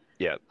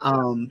 Yeah.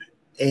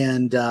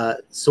 And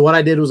so what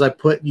I did was I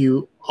put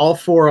you all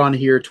 4 on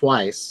here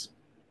twice.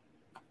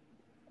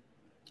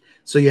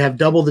 So you have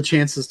double the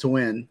chances to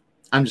win.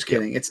 I'm just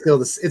kidding. It's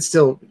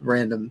still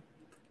random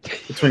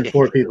between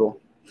 4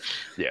 people.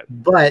 Yeah.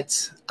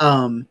 But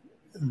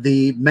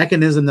the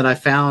mechanism that I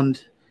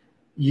found,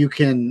 you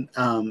can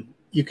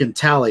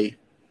tally.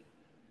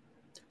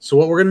 So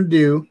what we're going to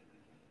do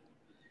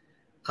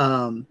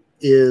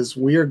is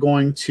we are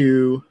going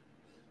to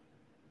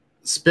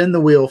spin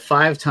the wheel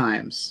 5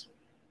 times.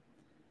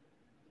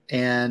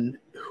 And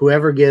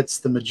whoever gets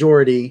the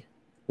majority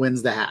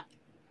wins the hat.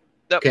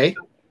 Yep. Okay?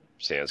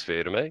 Sounds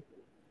fair to me.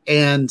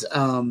 And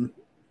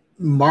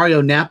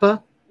Mario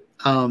Napa,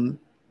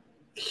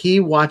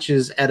 he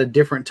watches at a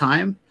different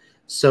time.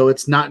 So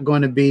it's not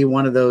going to be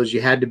one of those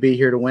you had to be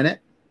here to win it.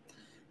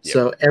 Yep.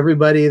 So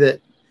everybody that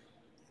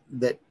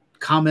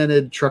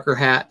commented trucker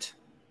hat.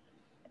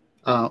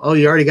 Oh,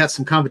 you already got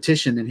some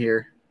competition in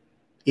here.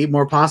 Eat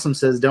More Possum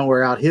says don't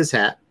wear out his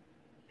hat.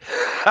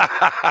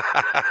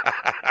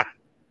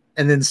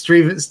 And then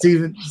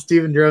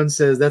Steven Drone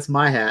says that's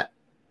my hat.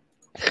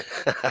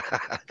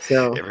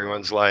 So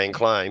everyone's laying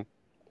claim.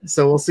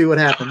 So we'll see what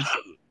happens.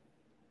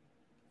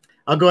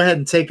 I'll go ahead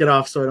and take it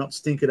off so I don't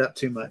stink it up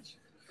too much.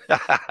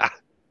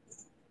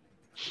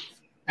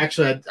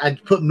 Actually, I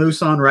put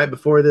mousse on right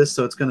before this,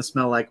 so it's going to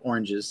smell like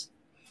oranges.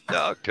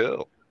 Oh,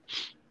 cool.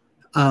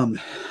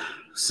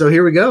 So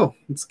here we go.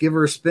 Let's give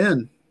her a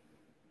spin.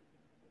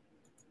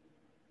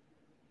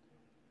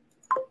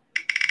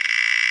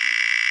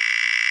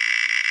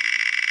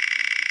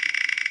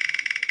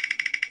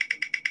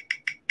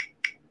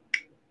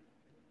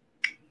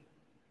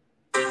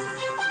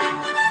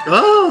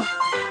 Oh!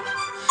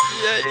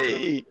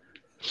 Yay!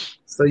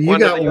 So you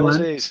got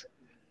one.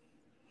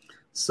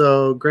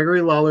 So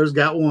Gregory Lawler's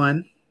got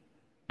one.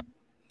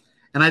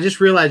 And I just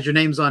realized your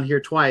name's on here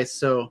twice,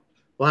 so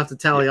we'll have to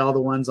tally all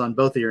the ones on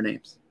both of your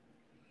names.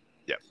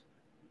 Yep.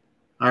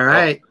 All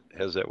right. Oh,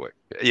 how's that work?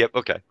 Yep,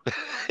 okay.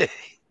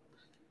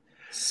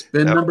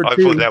 Spin number 2. I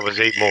thought that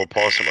was Eat More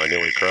Possum. I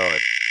nearly cried.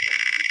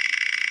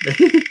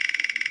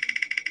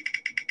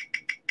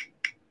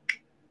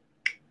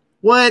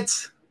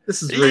 What?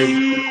 This is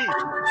rigged.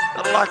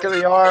 The luck of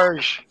the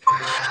Irish.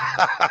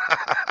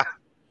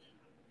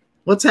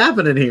 What's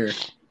happening here?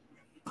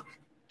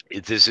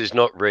 This is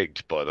not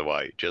rigged, by the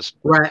way. Just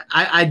right.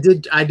 I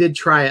did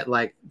try it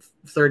like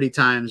 30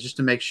 times just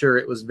to make sure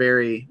it was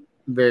very,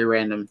 very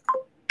random.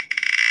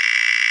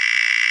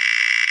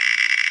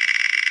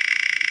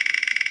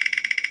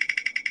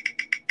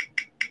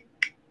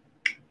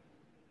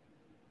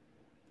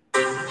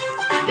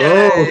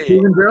 Yay! Oh,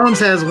 Steven Jones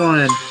has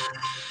one.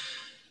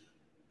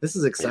 This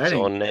is exciting.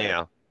 It's on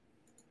now.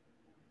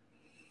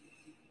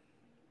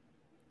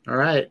 All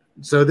right.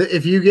 So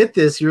if you get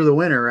this, you're the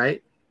winner,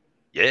 right?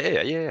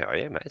 Yeah, I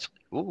am actually.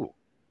 Ooh,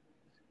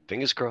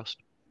 fingers crossed.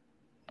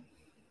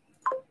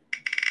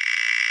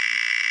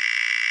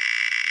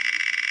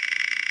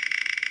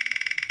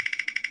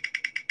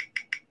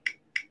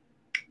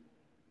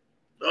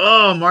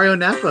 Oh, Mario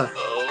Napa.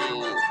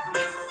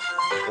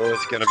 Oh,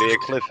 it's going to be a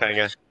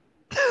cliffhanger.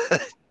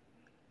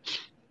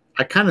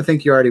 I kind of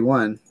think you already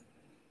won.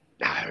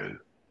 No.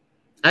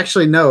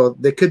 Actually, no.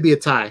 There could be a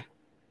tie.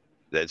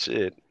 That's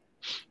it.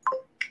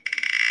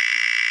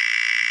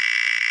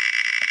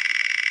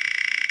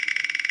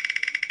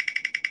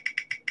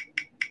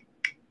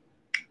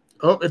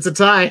 Oh, it's a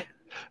tie.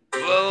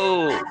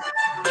 Whoa.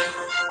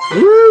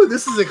 Woo,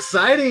 this is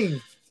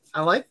exciting.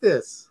 I like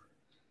this.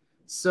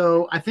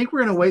 So I think we're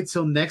going to wait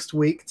till next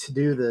week to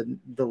do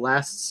the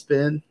last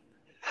spin.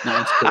 No,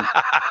 I'm just kidding.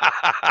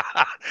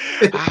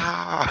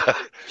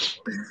 Ah,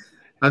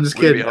 I'm just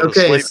we'll be kidding. able to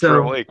Okay, sleep for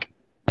a week.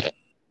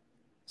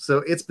 so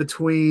it's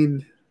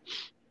between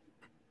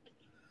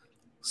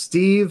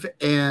Steve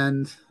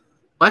and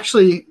well,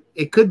 actually,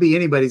 it could be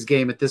anybody's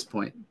game at this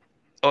point.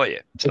 Oh yeah,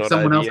 it's If not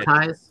someone over else yet.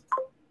 ties.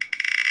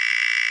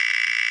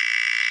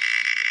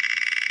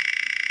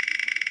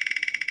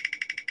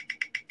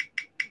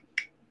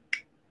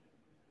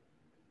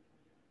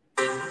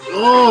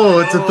 Oh,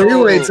 it's a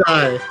three-way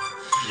tie.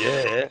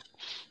 Yeah,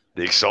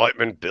 the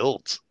excitement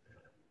builds.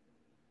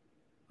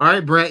 All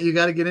right, Brent, you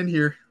got to get in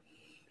here.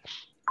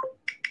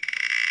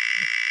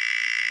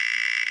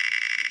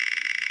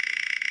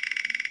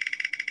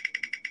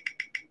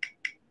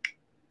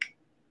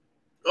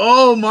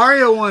 Oh,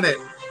 Mario won it.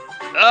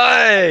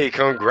 Hey,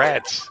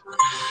 congrats!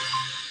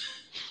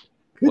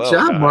 Good Well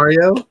job, done.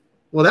 Mario.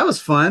 Well, that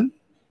was fun.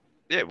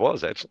 Yeah, it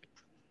was actually.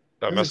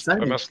 I That's I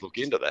exciting. must look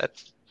into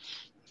that.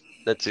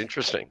 That's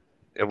interesting.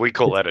 And we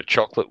call that a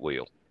chocolate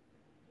wheel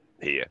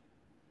here.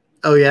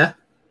 Oh, yeah?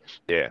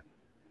 Yeah.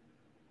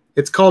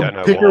 It's called Don't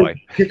know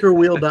why.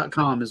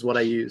 pickerwheel.com is what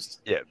I used.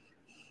 Yeah.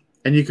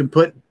 And you can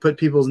put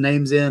people's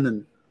names in.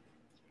 And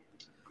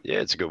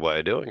Yeah, it's a good way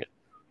of doing it.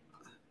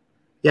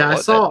 yeah, I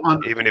like saw that.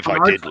 on Even if on I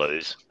Arts, did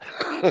lose.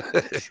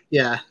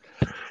 yeah.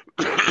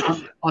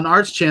 On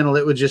Art's channel,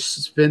 it would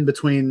just spin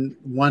between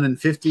 1 and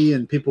 50,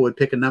 and people would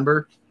pick a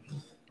number.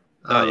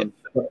 Oh, yeah.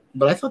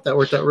 But I thought that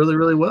worked out really,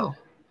 really well.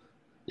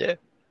 Yeah.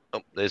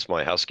 Oh, there's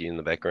my husky in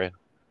the background.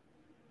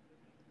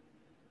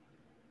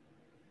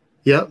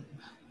 Yep.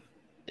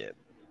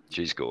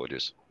 She's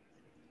gorgeous.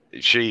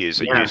 She is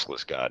a Yeah.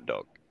 useless guard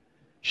dog.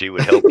 She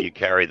would help you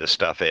carry the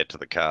stuff out to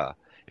the car.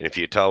 And if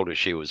you told her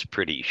she was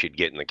pretty, she'd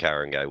get in the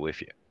car and go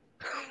with you.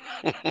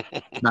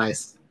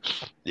 Nice.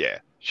 Yeah,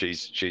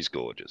 she's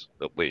gorgeous.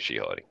 But where's she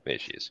hiding? There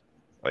she is.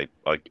 I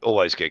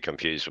always get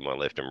confused with my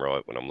left and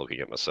right when I'm looking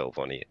at myself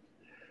on here.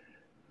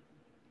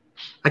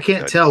 I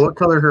can't tell what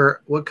color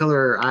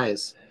her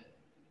eyes.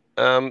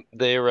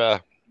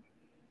 They're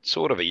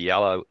sort of a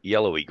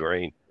yellowy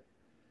green.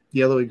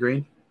 Yellowy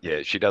green.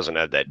 Yeah, she doesn't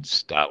have that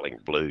startling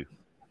blue.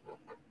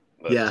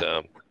 But,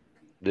 Yeah.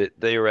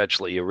 They are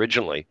actually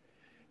originally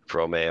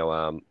from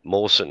our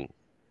Mawson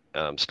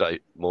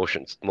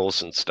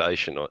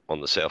Station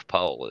on the South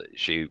Pole.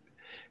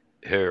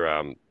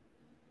 Her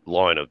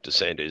line of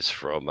descent is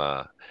from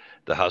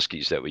the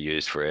huskies that were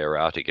used for our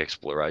Arctic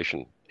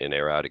exploration and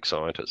our Arctic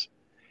scientists,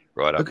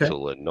 right up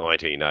until the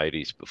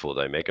 1980s before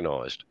they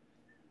mechanized.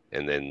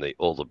 And then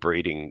all the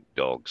breeding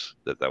dogs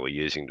that they were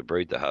using to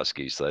breed the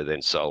huskies, they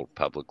then sold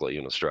publicly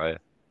in Australia.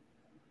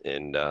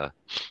 And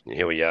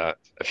here we are.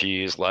 A few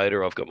years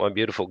later, I've got my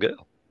beautiful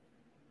girl.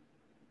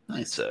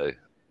 Nice. So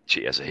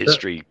she has a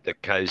history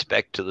that goes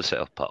back to the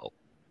South Pole.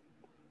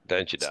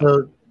 Don't you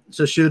know?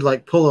 So she would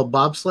like pull a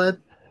bobsled?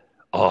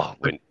 Oh,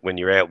 when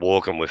you're out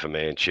walking with her,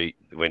 man,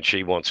 when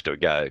she wants to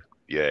go,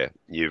 yeah,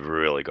 you've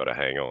really got to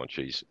hang on.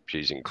 She's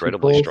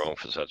incredibly strong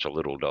for such a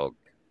little dog.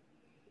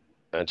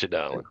 Aren't you,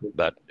 darling?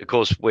 But of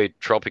course, we're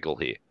tropical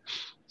here.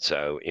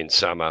 So in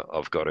summer,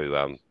 I've got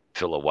to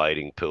fill a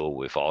wading pool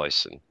with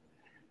ice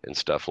and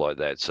stuff like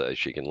that, so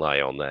she can lay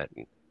on that,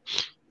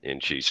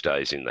 and she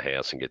stays in the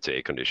house and gets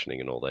air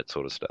conditioning and all that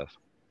sort of stuff.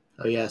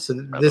 Oh yeah, so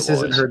this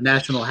isn't her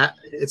national.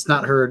 It's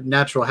not her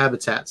natural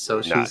habitat,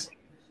 so she's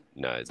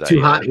no,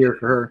 too hot here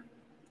for her.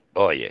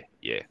 Oh yeah,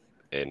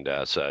 and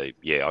so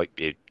yeah,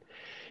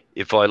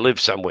 if I live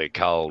somewhere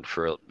cold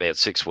for about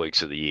 6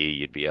 weeks of the year,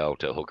 you'd be able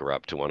to hook her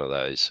up to one of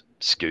those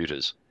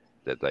scooters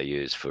that they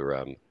use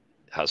for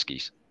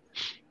huskies.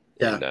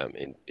 Yeah,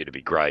 and it'd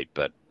be great,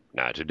 but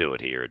no, to do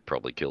it here, it'd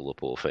probably kill the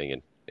poor thing.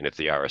 And if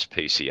the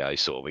RSPCA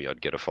saw me, I'd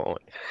get a fine.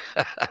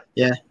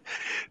 Yeah.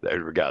 They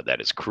would regard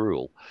that as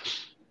cruel.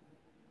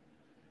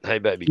 Hey,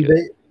 baby.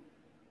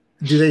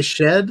 Do they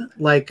shed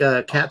like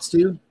cats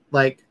do?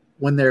 Like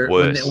when they're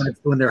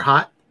when they're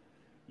hot?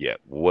 Yeah,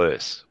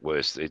 worse.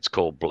 It's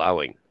called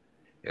blowing,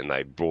 and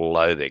they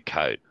blow their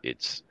coat.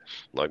 It's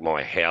like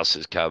my house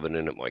is covered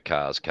in it, my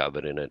car's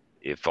covered in it.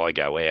 If I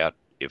go out,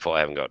 if I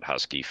haven't got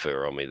husky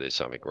fur on me, there's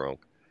something wrong.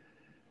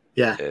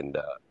 Yeah. And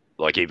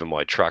like even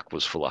my truck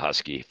was full of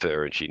husky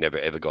fur, and she never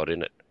ever got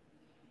in it.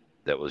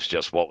 That was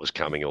just what was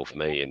coming off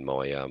me in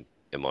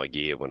my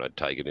gear when I'd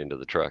take it into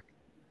the truck.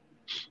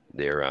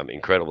 They're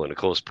incredible, and of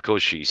course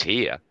because she's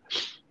here,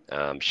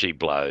 she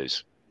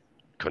blows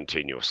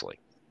continuously.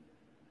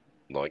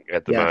 Like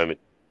at the moment,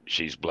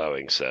 she's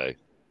blowing, so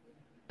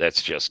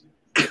that's just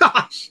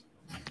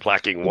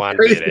plucking one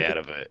bit out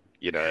of her.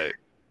 You know,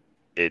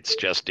 it's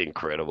just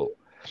incredible.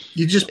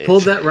 You just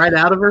pulled that right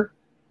out of her?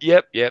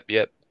 Yep.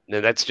 No,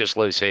 that's just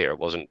loose hair. I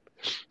wasn't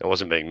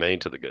being mean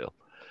to the girl.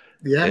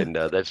 Yeah. And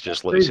that's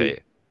just loose hair.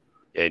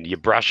 And you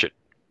brush it.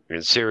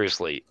 And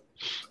seriously,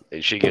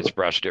 and she gets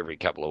brushed every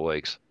couple of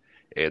weeks.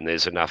 And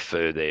there's enough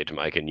fur there to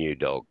make a new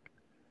dog.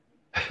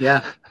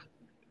 Yeah.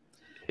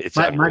 It's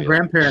my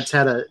grandparents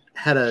had a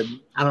I don't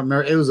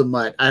remember, it was a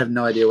mutt. I have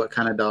no idea what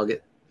kind of dog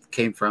it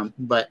came from,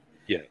 but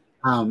yeah.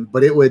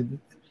 But it would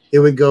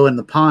go in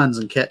the ponds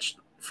and catch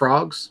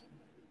frogs,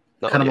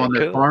 kind of on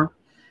their farm.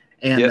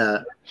 And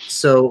Yep.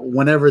 so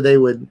whenever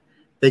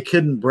they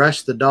couldn't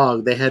brush the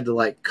dog, they had to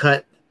like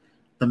cut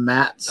the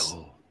mats.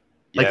 Oh,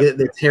 Like yep.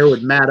 its hair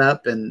would mat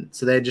up, and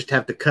so they'd just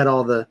have to cut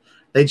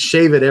they'd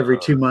shave it every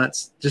 2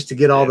 months just to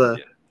get all Yeah,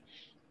 the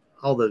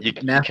all the You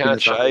can't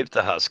nastiness off it. shave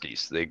the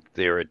huskies.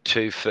 They're a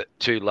two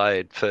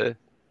layered fur.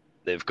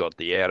 They've got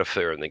the outer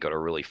fur and they've got a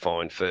really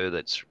fine fur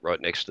that's right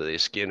next to their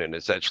skin, and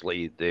it's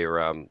actually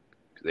their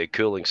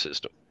cooling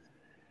system.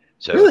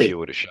 So Really? if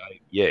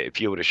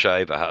you were to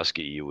shave a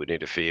husky, you would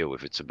interfere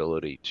with its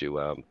ability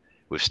to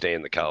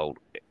withstand the cold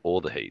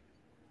or the heat.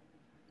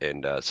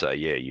 And so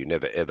yeah, you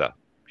never ever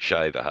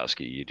shave a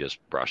husky. You just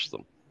brush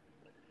them.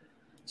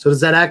 So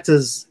does that act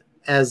as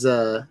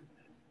a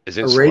As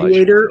a insulation.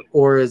 radiator,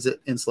 or is it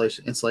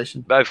insulation?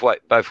 Insulation.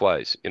 Both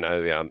ways. You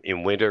know,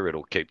 in winter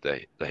it'll keep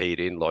the heat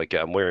in. Like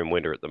we're in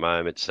winter at the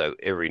moment, so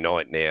every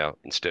night now,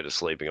 instead of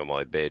sleeping on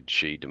my bed,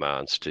 she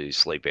demands to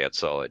sleep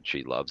outside.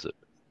 She loves it.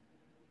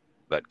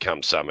 But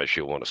come summer,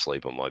 she'll want to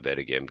sleep on my bed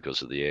again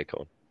because of the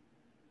aircon.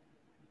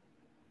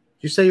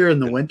 You say you're in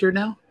the winter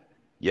now?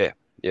 Yeah,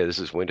 this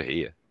is winter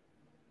here.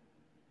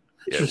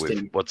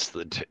 Interesting. What's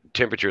the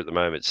temperature at the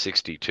moment?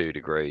 62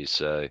 degrees.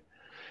 So,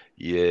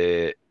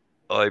 yeah,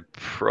 I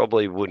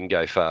probably wouldn't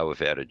go far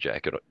without a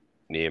jacket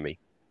near me.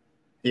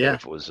 Yeah. And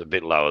if it was a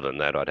bit lower than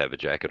that, I'd have a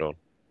jacket on.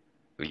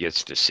 If it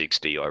gets to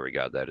 60, I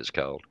regard that as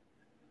cold.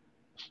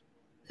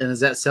 And is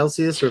that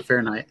Celsius or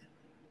Fahrenheit?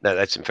 No,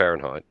 that's in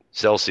Fahrenheit.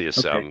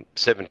 Celsius, Okay.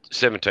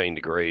 17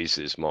 degrees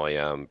is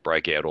my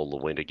break out all the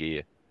winter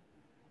gear.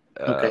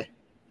 Okay.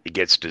 It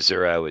gets to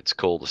 0, it's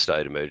called the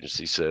state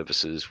emergency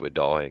services. We're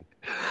dying.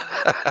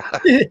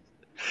 I've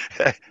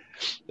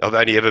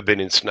only ever been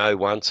in snow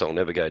once. I'll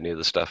never go near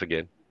the stuff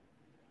again.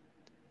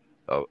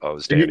 I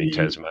was down in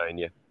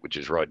Tasmania, which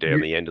is right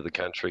down the end of the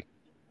country.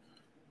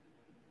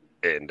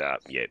 And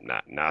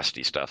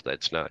nasty stuff,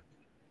 that snow.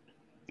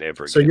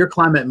 Never So again. your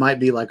climate might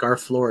be like our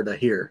Florida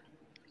here.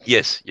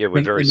 Yes, yeah,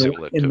 we're very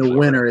similar. In the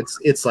winter,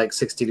 it's like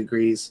 60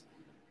 degrees.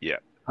 Yeah.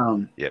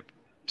 Yep.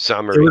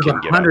 Summer, It was can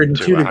get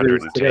 102 up to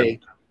degrees 110. today.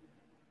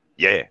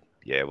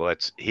 Yeah. Well,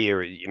 that's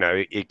here. You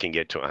know, it can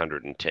get to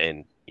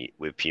 110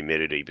 with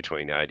humidity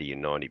between 80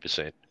 and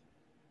 90%.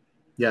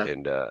 Yeah.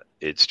 And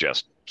it's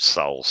just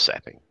soul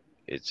sapping.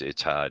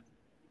 It's hard,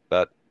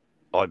 but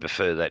I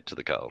prefer that to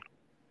the cold.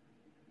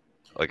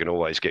 I can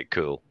always get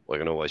cool. I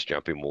can always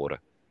jump in water.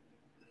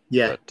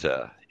 Yeah.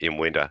 But in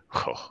winter,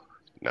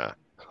 no.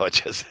 I'm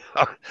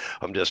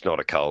just not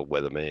a cold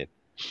weather man.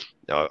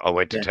 I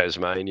went to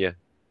Tasmania,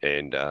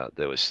 and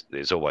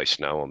there's always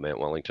snow on Mount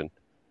Wellington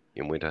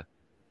in winter.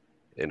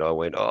 And I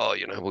went,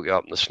 we'll go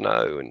up in the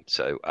snow. And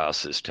so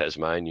asked this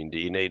Tasmanian, do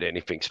you need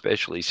anything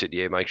special? He said,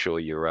 yeah, make sure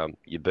your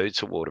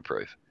boots are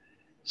waterproof.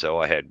 So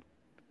I had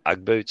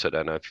Ugg boots. I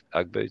don't know if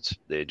Ugg boots,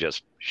 they're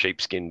just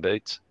sheepskin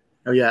boots.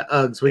 Oh yeah,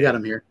 Uggs. We got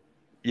them here.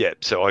 Yeah,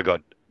 so I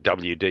got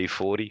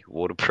WD-40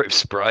 waterproof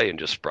spray and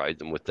just sprayed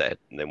them with that,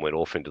 and then went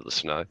off into the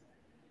snow.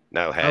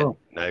 No hat,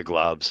 no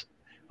gloves.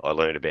 I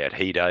learned about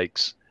heat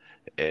aches,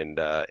 and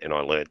I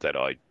learned that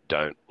I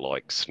don't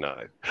like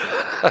snow.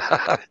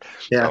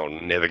 Yeah. I'll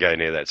never go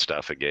near that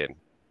stuff again.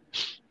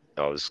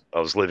 I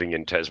was living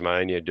in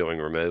Tasmania doing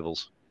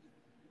removals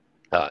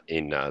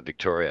in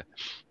Victoria,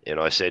 and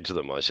I said to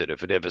them,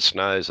 if it ever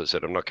snows,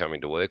 I'm not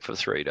coming to work for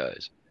 3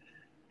 days.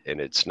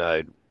 And it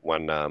snowed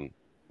one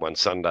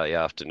Sunday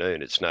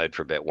afternoon. It snowed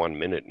for about 1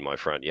 minute in my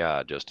front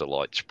yard, just a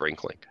light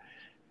sprinkling.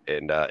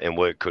 And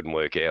work couldn't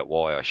work out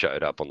why I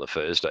showed up on the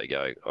Thursday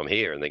going, I'm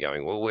here. And they're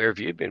going, well, where have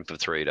you been for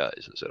 3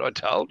 days? I said, I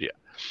told you.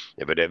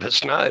 If it ever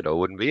snowed, I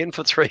wouldn't be in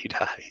for 3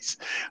 days.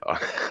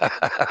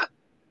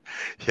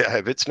 Yeah,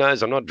 if it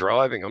snows, I'm not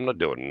driving. I'm not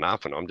doing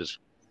nothing. I'm just,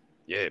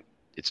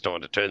 it's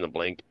time to turn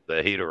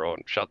the heater on,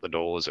 shut the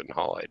doors and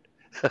hide.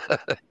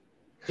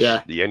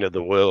 Yeah. The end of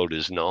the world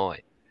is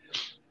nigh.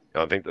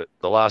 I think that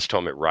the last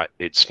time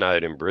it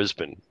snowed in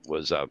Brisbane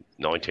was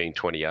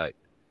 1928.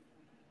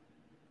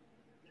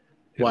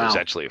 Wow. There's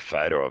actually a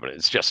photo of it.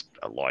 It's just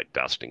a light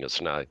dusting of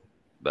snow.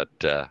 But,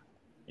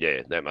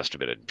 that must have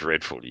been a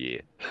dreadful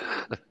year.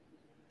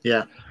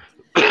 Yeah.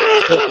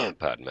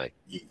 Pardon me.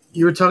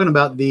 You were talking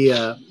about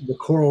the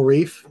coral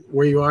reef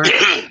where you are,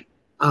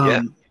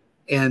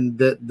 and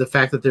the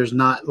fact that there's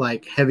not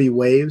like heavy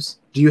waves.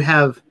 Do you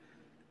have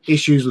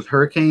issues with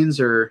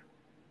hurricanes or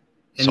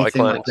anything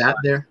Cyclones. like that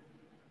there?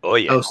 Oh,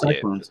 yeah. Oh,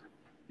 cyclones.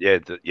 Yeah,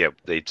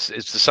 it's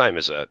the same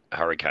as a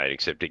hurricane,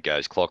 except it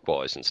goes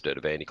clockwise instead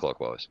of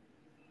anti-clockwise.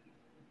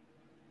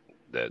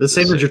 The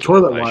same as your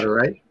toilet water,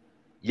 right?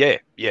 Yeah.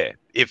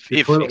 If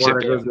toilet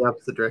water goes the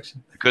opposite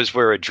direction. Because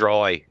we're a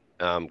dry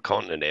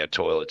continent, our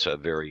toilets are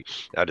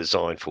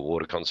designed for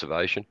water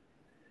conservation.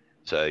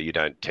 So you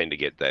don't tend to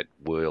get that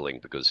whirling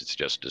because it's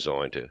just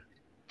designed to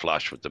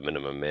flush with the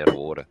minimum amount of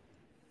water.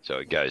 So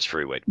it goes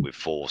through it with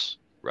force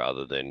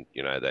rather than,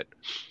 that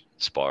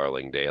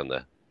spiraling down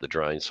the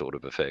drain sort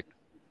of effect.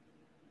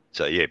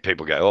 So,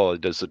 people go, oh,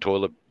 does the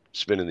toilet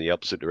spin in the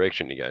opposite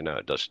direction? You go, no,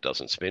 it just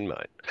doesn't spin,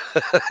 mate.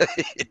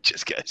 It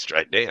just goes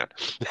straight down.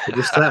 It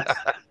just sucks.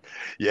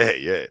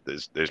 Yeah.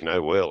 There's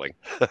no whirling.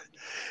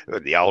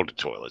 The older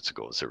toilets, of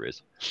course, there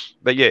is.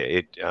 But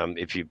yeah,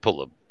 if you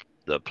pull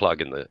the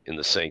plug in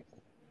the sink,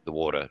 the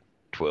water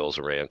twirls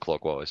around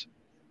clockwise.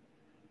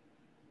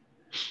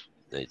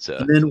 It's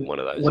And then one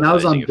of those when I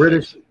was amazing on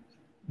British effects.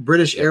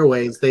 British Yep.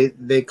 Airways,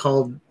 they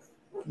called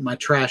my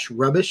trash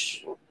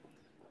rubbish.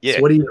 Yeah,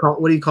 So what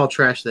do you call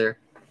trash there?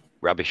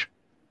 rubbish.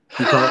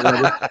 You call it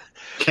rubbish?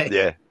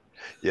 Okay.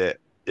 Yeah.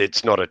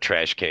 It's not a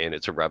trash can;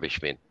 it's a rubbish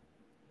bin.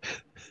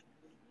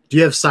 Do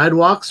you have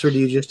sidewalks or do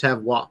you just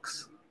have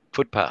walks?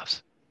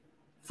 Footpaths.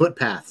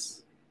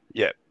 Footpaths.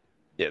 Yeah,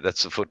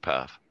 that's the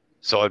footpath.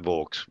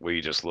 Sidewalks, where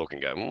you just look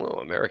and go, "Oh,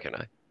 American,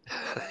 eh?"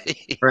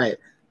 Right.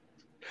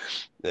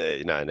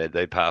 No,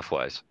 they're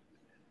pathways.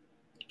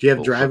 Do you have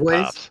Or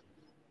driveways? footpaths.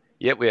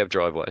 Yep, we have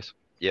driveways.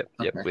 Yep.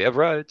 Okay. We have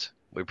roads.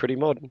 We're pretty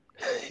modern.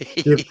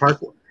 Do you have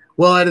park?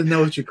 Well, I didn't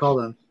know what you call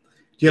them.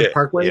 Do you have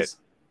parkways?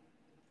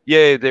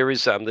 Yeah,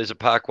 there's a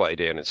parkway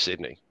down in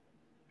Sydney,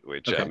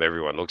 which Okay.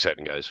 Everyone looks at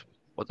and goes,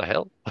 "What the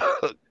hell?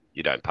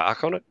 You don't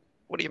park on it?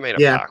 What do you mean a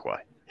Yeah. parkway?"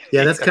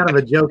 Yeah, that's kind of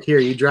a joke here.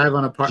 You drive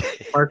on a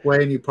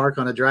parkway and you park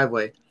on a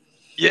driveway.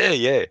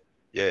 Yeah.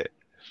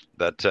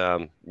 But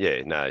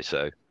no.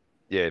 So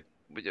yeah,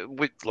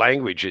 with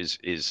language is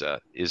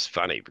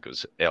funny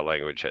because our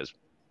language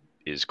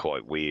is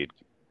quite weird,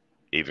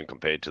 even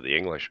compared to the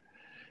English.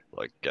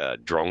 Like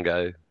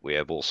drongo, we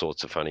have all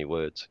sorts of funny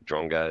words.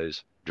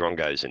 Drongo's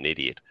an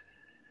idiot.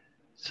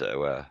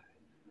 So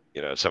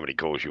if somebody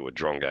calls you a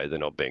drongo, they're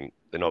not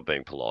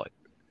being polite.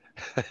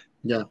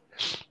 Yeah.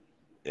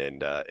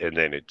 And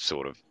then it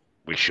sort of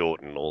we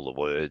shorten all the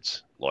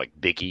words like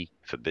bicky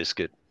for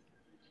biscuit.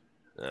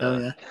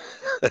 Oh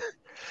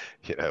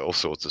yeah. All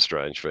sorts of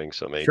strange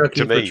things. I mean, Truckie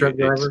to me, for truck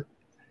driver.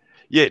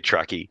 Yeah,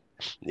 truckie.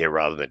 Yeah,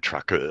 rather than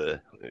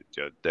trucker.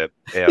 Our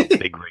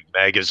Big Rig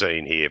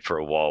magazine here for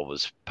a while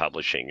was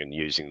publishing and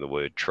using the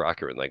word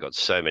trucker, and they got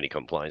so many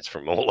complaints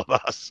from all of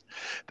us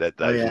that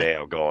they've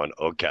now gone,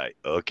 okay,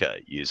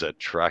 use a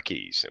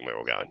truckies. And we're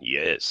all going,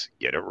 yes,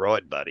 get it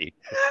right, buddy.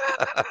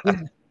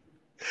 And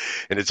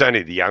it's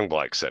only the young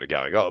blokes that are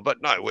going, oh,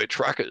 but no, we're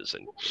truckers.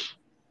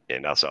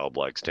 And us old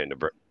blokes tend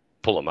to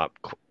pull them up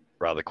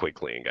rather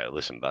quickly and go,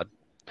 listen, bud,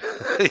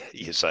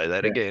 you say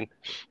that again,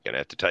 going to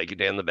have to take you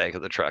down the back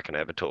of the truck and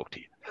have a talk to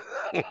you.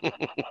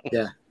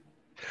 Yeah.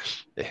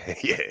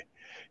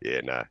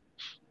 No.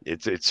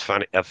 It's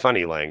funny, a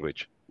funny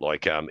language.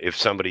 Like if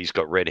somebody's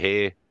got red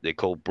hair, they're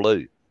called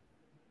blue.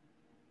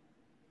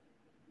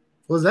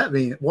 What does that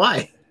mean?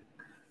 Why?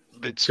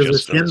 It's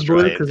just an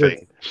Australian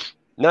thing.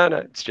 No,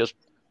 it's just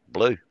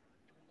blue.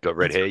 Got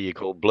red hair, you're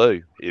called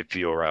blue. If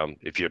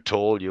you're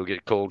tall, you'll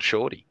get called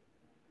shorty.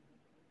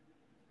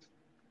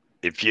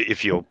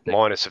 If you're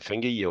minus a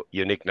finger, your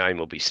nickname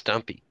will be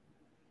Stumpy.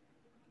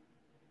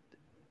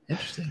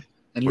 Interesting.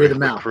 And you're the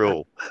mouth.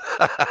 Cruel.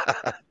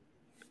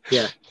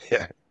 Yeah.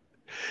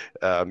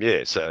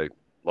 So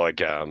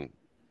like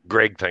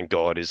Greg, thank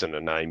God, isn't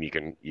a name you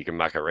can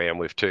muck around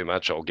with too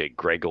much. I'll get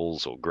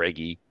Greggles or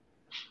Greggy.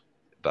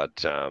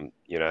 But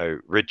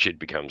Richard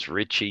becomes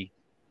Richie.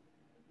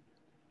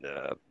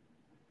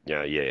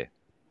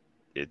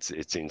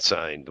 It's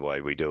insane the way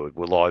we do it.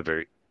 We'll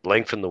either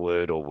lengthen the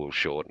word or we'll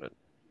shorten it.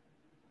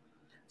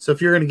 So if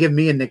you're going to give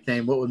me a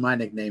nickname, what would my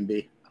nickname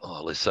be?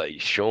 Oh, let's say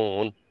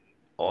Sean,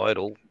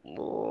 Idle.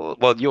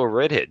 Well, you're a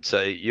redhead,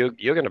 so you're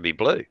going to be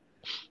Blue.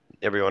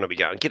 Everyone will be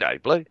going,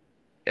 "G'day, Blue.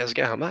 How's it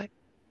going, mate?"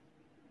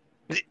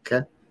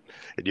 Okay.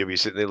 And you'll be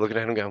sitting there looking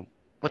at him going,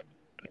 "What?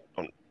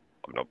 I'm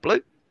not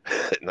Blue."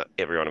 And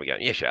everyone will be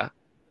going, "Yes, you are.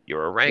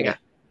 You're a ranger."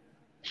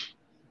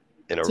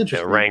 Yeah. And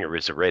a ranger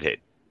is a redhead.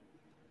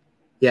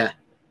 Yeah.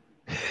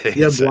 Do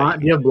you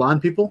have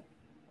blonde people?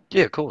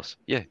 Yeah, of course.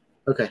 Yeah.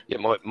 Okay. Yeah,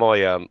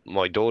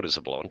 my daughter's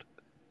a blonde,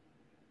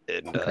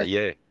 and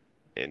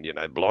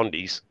and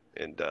blondies,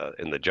 and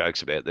the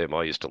jokes about them.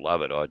 I used to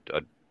love it.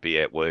 I'd be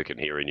at work and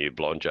hear a new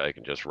blonde joke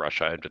and just rush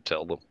home to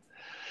tell them.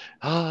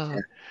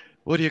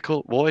 What do you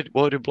call? Why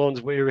do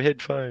blondes wear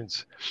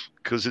headphones?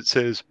 Because it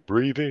says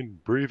breathe in,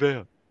 breathe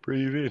out,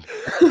 breathe in.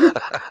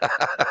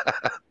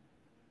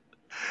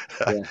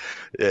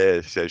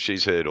 Yeah. So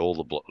she's heard all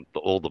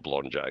the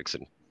blonde jokes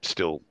and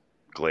still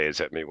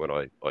glares at me when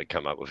I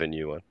come up with a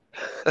new one.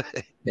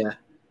 Yeah.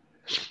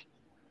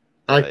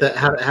 I like that.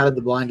 How did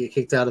the blonde get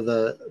kicked out of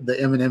the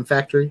M&M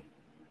factory?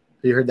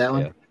 Have you heard that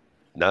one? Yeah.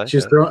 No.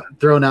 She's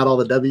throwing out all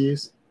the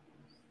W's.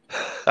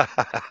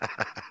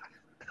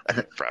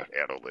 Throwing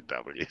out all the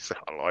W's.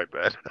 I like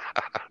that.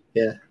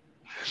 Yeah.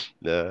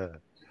 No.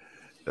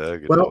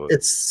 Well,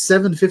 it's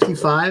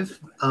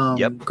 7:55.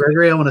 Yep.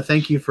 Gregory, I want to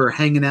thank you for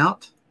hanging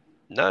out.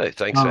 No,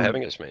 thanks for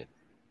having us, man. It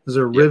was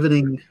a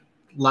riveting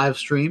live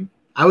stream.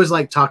 I always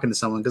like talking to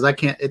someone because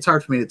it's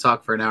hard for me to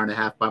talk for an hour and a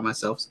half by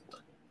myself.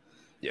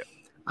 Yeah.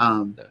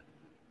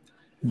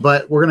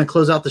 But we're going to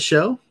close out the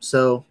show.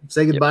 So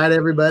say goodbye to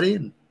everybody.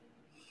 And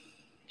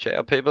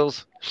ciao,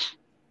 peoples.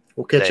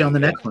 We'll catch you on the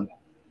next one.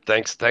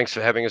 Thanks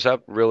for having us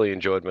up. Really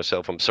enjoyed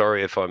myself. I'm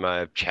sorry if I may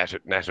have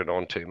nattered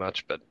on too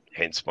much, but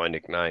hence my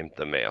nickname,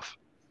 The Mouth.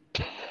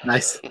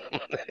 Nice.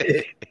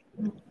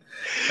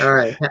 All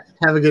right.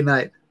 Have a good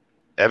night.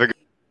 Have a good.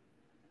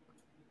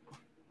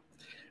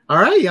 All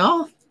right,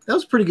 y'all. That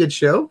was a pretty good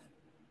show.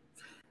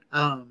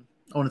 I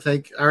want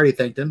to I already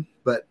thanked him,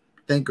 but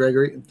thank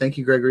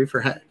you, Gregory,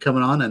 for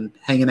coming on and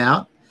hanging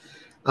out.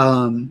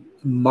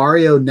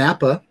 Mario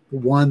Napa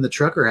won the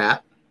trucker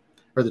hat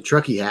or the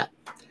truckee hat.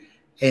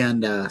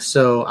 And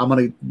so I'm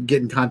going to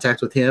get in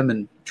contact with him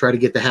and try to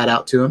get the hat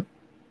out to him.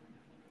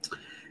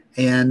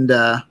 And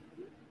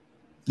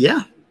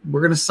yeah,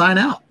 we're going to sign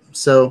out.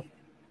 So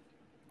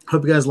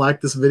hope you guys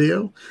liked this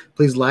video.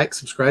 Please like,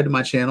 subscribe to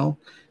my channel,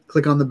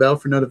 click on the bell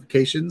for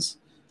notifications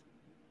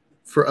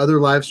for other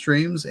live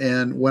streams.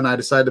 And when I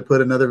decide to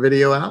put another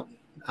video out,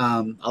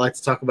 I like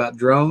to talk about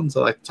drones.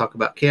 I like to talk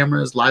about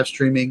cameras, live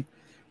streaming.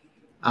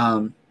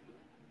 But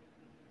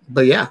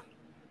yeah,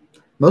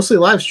 mostly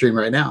live stream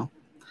right now.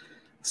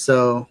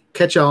 So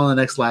catch y'all on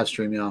the next live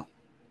stream, y'all.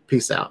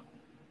 Peace out.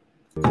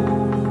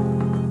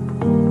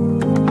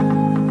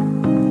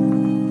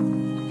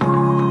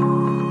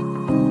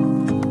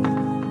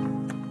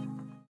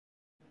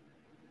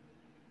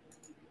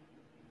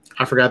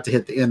 I forgot to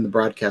hit the end the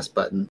broadcast button.